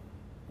something.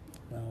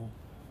 No.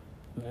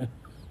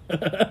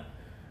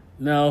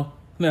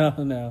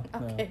 No.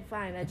 Okay,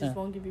 fine. I just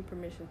won't give you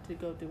permission to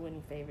go do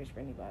any favors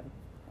for anybody.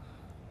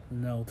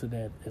 No to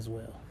that as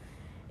well.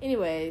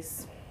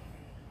 Anyways,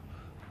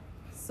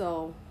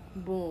 so,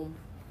 boom,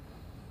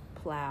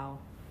 plow,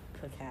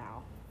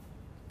 cacao.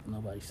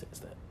 Nobody says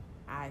that.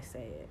 I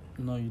say it.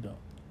 No, you don't.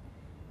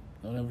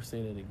 Don't ever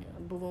say that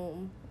again.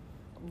 Boom,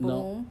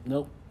 No.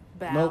 Nope.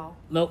 bow,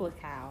 Nope.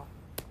 cacao.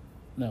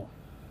 No.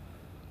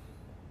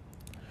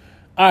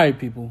 All right,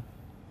 people.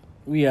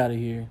 We out of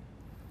here.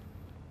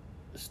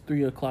 It's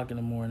 3:00 in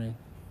the morning.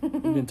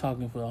 We've been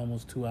talking for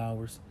almost 2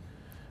 hours.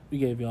 We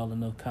gave y'all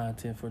enough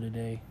content for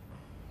today.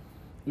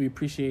 We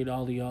appreciate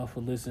all of y'all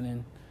for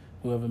listening,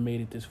 whoever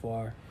made it this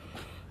far.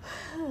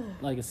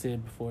 Like I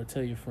said before,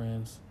 tell your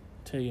friends.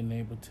 Tell your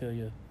neighbor, tell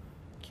your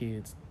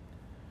kids,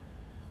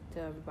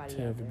 Tell everybody.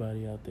 tell out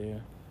everybody out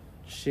there.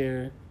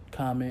 Share,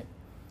 comment,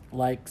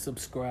 like,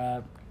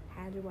 subscribe.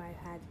 there. Hide your wife,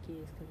 hide your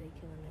kids, because they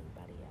killing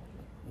everybody out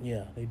here.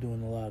 Yeah, they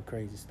doing a lot of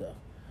crazy stuff.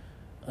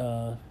 I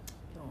don't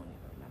even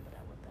remember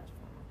what that's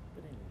from.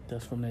 But anyway.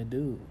 That's from that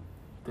dude,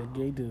 that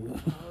gay dude,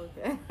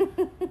 Okay.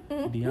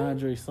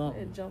 DeAndre It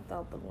something. jumped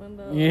out the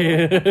window.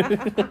 Yeah.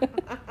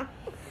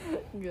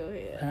 Go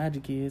ahead. Hide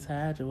your kids,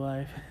 hide your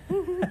wife.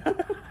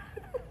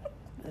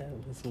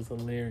 This was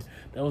hilarious.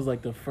 That was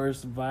like the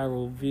first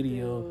viral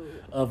video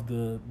Dude. of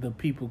the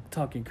people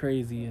talking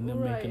crazy and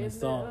them Right, making a and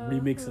song, then,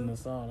 remixing the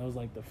song. That was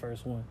like the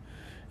first one.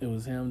 It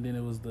was him. Then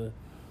it was the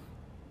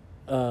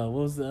what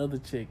was the other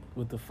chick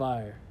with the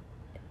fire?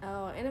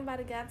 Oh,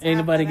 anybody got time? Ain't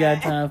nobody for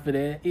got that? time for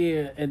that.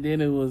 Yeah, and then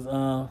it was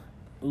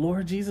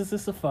Lord Jesus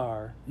is a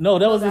fire. No,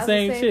 that was the that's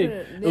same chick.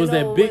 person. It was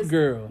that No, big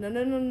girl.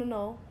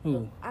 No.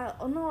 Who? I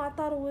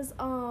thought it was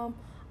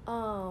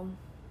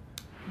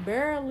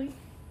barely.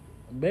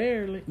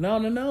 Barely.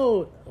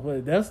 No.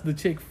 Wait, that's the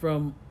chick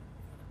from.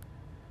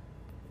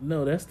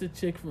 No, that's the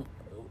chick from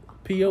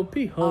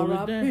P.O.P. Hold it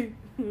down. R.I.P.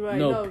 Right,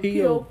 No,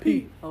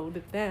 P.O.P. Hold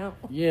it down.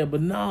 Yeah, but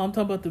no, I'm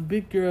talking about the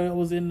big girl that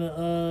was in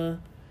the.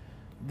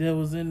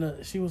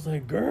 She was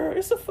like, "Girl,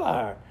 it's a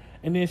fire,"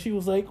 and then she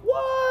was like,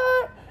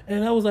 "What?"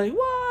 And I was like,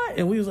 "What?"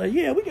 And we was like,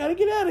 "Yeah, we gotta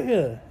get out of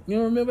here." You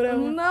don't remember that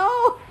one?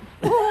 No.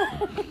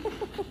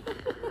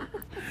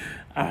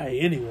 All right.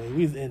 Anyway,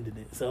 we was ending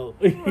it. So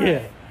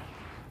yeah.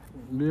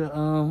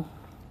 Yeah,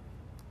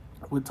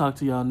 we'll talk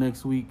to y'all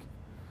next week.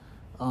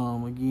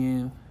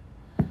 Again,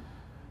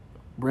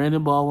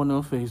 Brandon Baldwin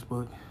on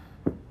Facebook,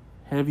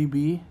 Heavy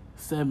B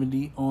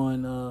 70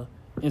 on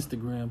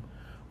Instagram,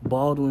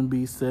 Baldwin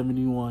B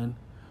 71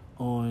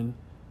 on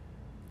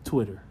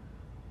Twitter.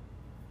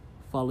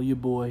 Follow your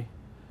boy,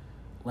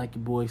 like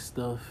your boy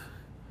stuff,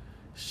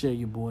 share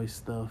your boy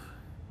stuff,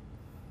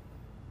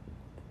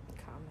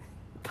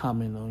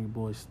 comment on your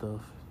boy stuff.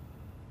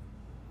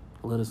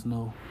 Let us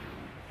know.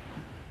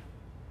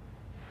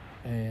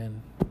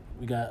 And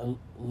we got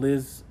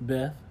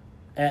Lizbeth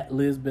at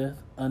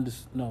Lizbeth at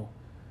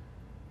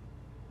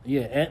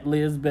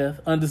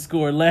Lizbeth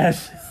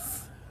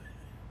 _lashes.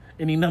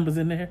 Any numbers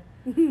in there?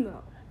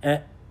 No.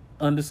 At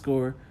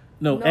underscore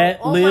No. at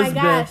Oh Lizbeth.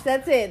 my gosh,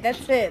 that's it.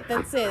 That's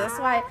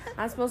why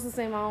I'm supposed to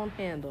say my own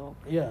handle.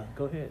 Yeah,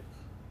 go ahead.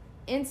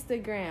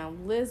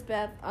 Instagram,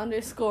 Lizbeth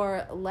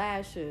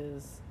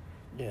 _lashes.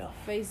 Yeah.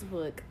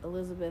 Facebook,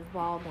 Elizabeth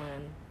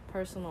Baldwin.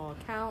 Personal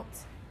account,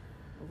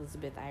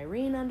 Elizabeth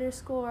Irene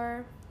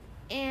 _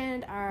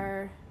 and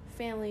our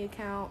family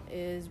account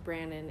is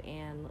Brandon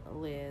and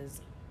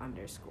Liz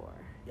 _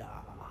 Yeah.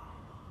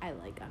 I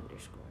like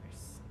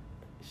underscores.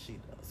 She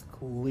does,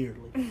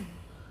 clearly.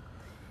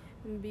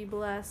 Be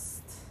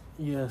blessed.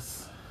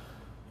 Yes.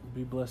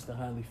 Be blessed and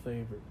highly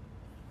favored.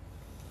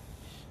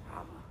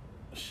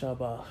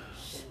 Shabbat.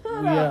 Shut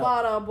up,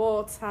 on a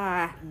bow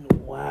tie.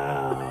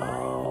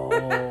 Wow.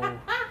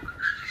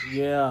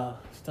 Yeah.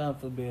 It's time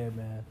for bed,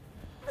 man.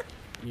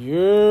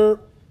 Yeah.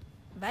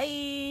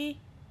 Bye.